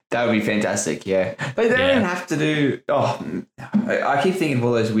right. That would be fantastic, yeah. But they don't have to do. I keep thinking of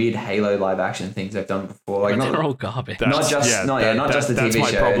all those weird Halo live action things they've done before. Like they're all garbage. Not just the TV show. That's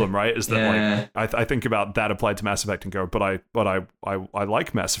my problem, right? Is that I think about that applied to Mass Effect and go, but I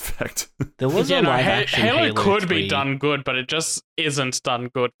like Mass Effect. There was a live action Halo could 3. be done good, but it just isn't done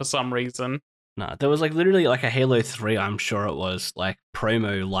good for some reason. No, there was like literally like a Halo 3, I'm sure it was, like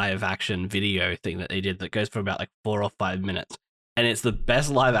promo live action video thing that they did that goes for about like 4 or 5 minutes. And it's the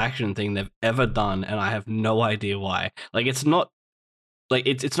best live action thing they've ever done, and I have no idea why. Like it's not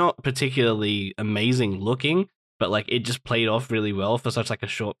particularly amazing looking, but like it just played off really well for such like a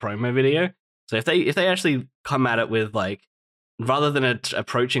short promo video. So if they actually come at it with like, rather than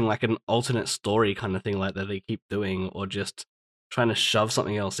approaching like an alternate story kind of thing like that they keep doing, or just trying to shove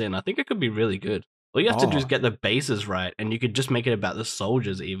something else in, I think it could be really good. All you have to do is get the bases right, and you could just make it about the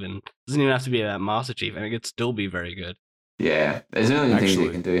soldiers even. It doesn't even have to be about Master Chief, and it could still be very good. Yeah, there's a million things you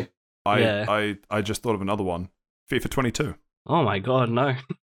can do. I just thought of another one. FIFA 22. Oh my god, no.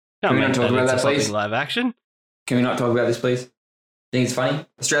 Can we not talk about that, please? Live action? Can we not talk about this, please? Think it's funny?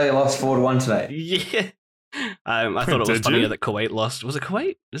 Australia lost 4-1 today. Yeah. I thought it was funnier that Kuwait lost. Was it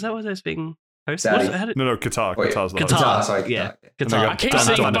Kuwait? Is that what they're being hosted? No, Qatar. Qatar's lost. Qatar, sorry. Yeah. Qatar. I keep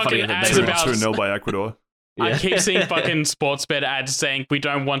seeing fucking ads about 2-0 by Ecuador. Yeah. I keep seeing fucking sports bet ads saying we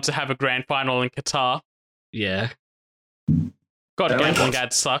don't want to have a grand final in Qatar. Yeah. God, gambling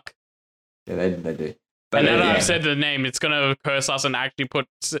ads suck. Yeah, they do. But and now that I've said the name, it's going to curse us and actually put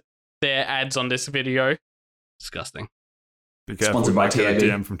their ads on this video. Disgusting. Be careful, we might get a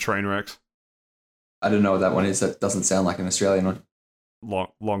DM from Trainwrecks. I don't know what that one is. That doesn't sound like an Australian one.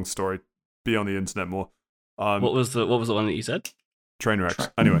 Long story. Be on the internet more. What was the one that you said?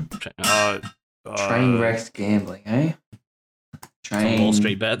 Trainwrecks. Anyway. Trainwrecks gambling, eh? Wall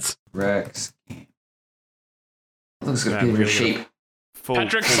Street bets. Rex. Looks like a sheep.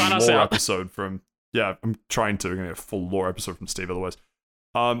 Patrick, sign us out. Episode from. Yeah, I'm trying to. We're going to get a full lore episode from Steve otherwise.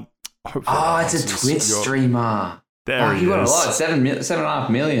 It's a Twitch streamer. There he got a is. lot.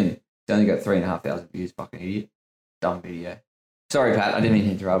 7.5 million. He's only got 3,500 views. Fucking idiot. Dumb video. Sorry, Pat. I didn't mean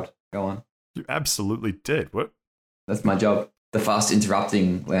to interrupt. Go on. You absolutely did. What? That's my job. The fast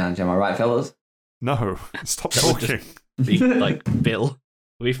interrupting lounge. Am I right, fellas? No. Stop talking. Be like Bill.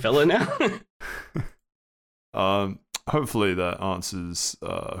 Are we fella now? Hopefully that answers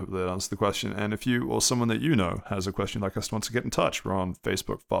the question. And if you or someone that you know has a question you'd like us to want to get in touch, we're on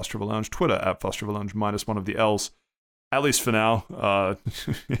Facebook, Fast Travel Lounge, Twitter at Fast Travel Lounge -1 of the L's. At least for now.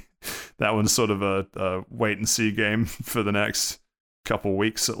 That one's sort of a wait and see game for the next couple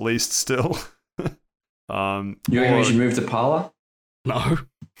weeks at least. Still. You reckon we should move to Parler? No.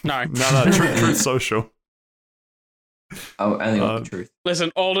 Truth Social. Oh, only want the truth.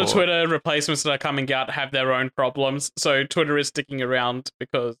 Listen, all the Twitter replacements that are coming out have their own problems, so Twitter is sticking around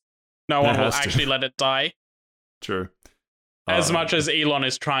because no one will actually let it die. True. As much as Elon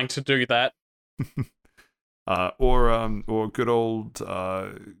is trying to do that. Or good old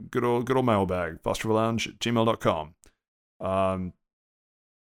mailbag, fastravellounge@gmail.com.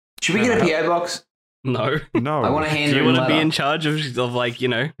 Should we get a PO box? No. No. I want to hand. Do you want to be in charge of like,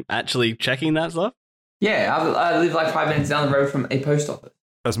 actually checking that stuff? Yeah, I live like 5 minutes down the road from a post office.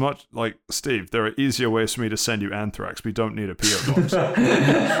 As much like Steve, there are easier ways for me to send you anthrax. We don't need a PO box.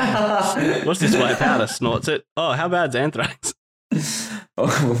 What's this white powder? Snorts it. Oh, how bad's anthrax?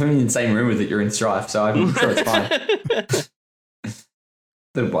 Well, if I'm in the same room with it, you're in strife, so I'm sure it's fine.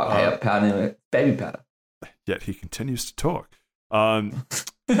 Little white powder, baby powder. Yet he continues to talk. Anyway,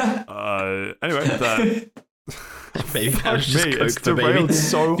 that. Baby powder's just me, Coke it's for derailed baby.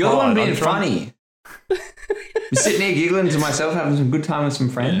 so hard. You're the one being I'm funny. I'm sitting here giggling to myself, having some good time with some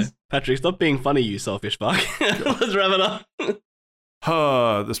friends. Yeah. Patrick, stop being funny, you selfish fuck. Let's wrap it up.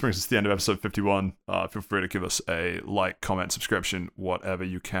 This brings us to the end of episode 51. Feel free to give us a like, comment, subscription, whatever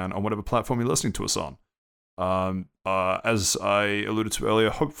you can on whatever platform you're listening to us on. As I alluded to earlier,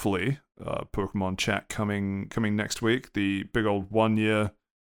 hopefully, Pokemon Chat coming next week. The big old 1 year's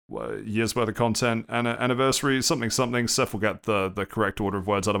worth of content and anniversary, something. Seth will get the correct order of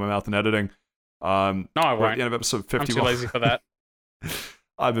words out of my mouth in editing. No, I won't. At the end of episode 51. I'm too lazy for that.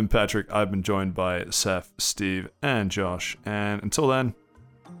 I've been Patrick. I've been joined by Seth, Steve, and Josh. And until then,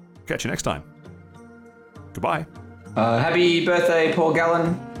 catch you next time. Goodbye. Happy birthday, Paul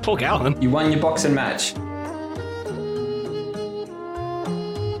Gallen. Paul Gallen. You won your boxing match.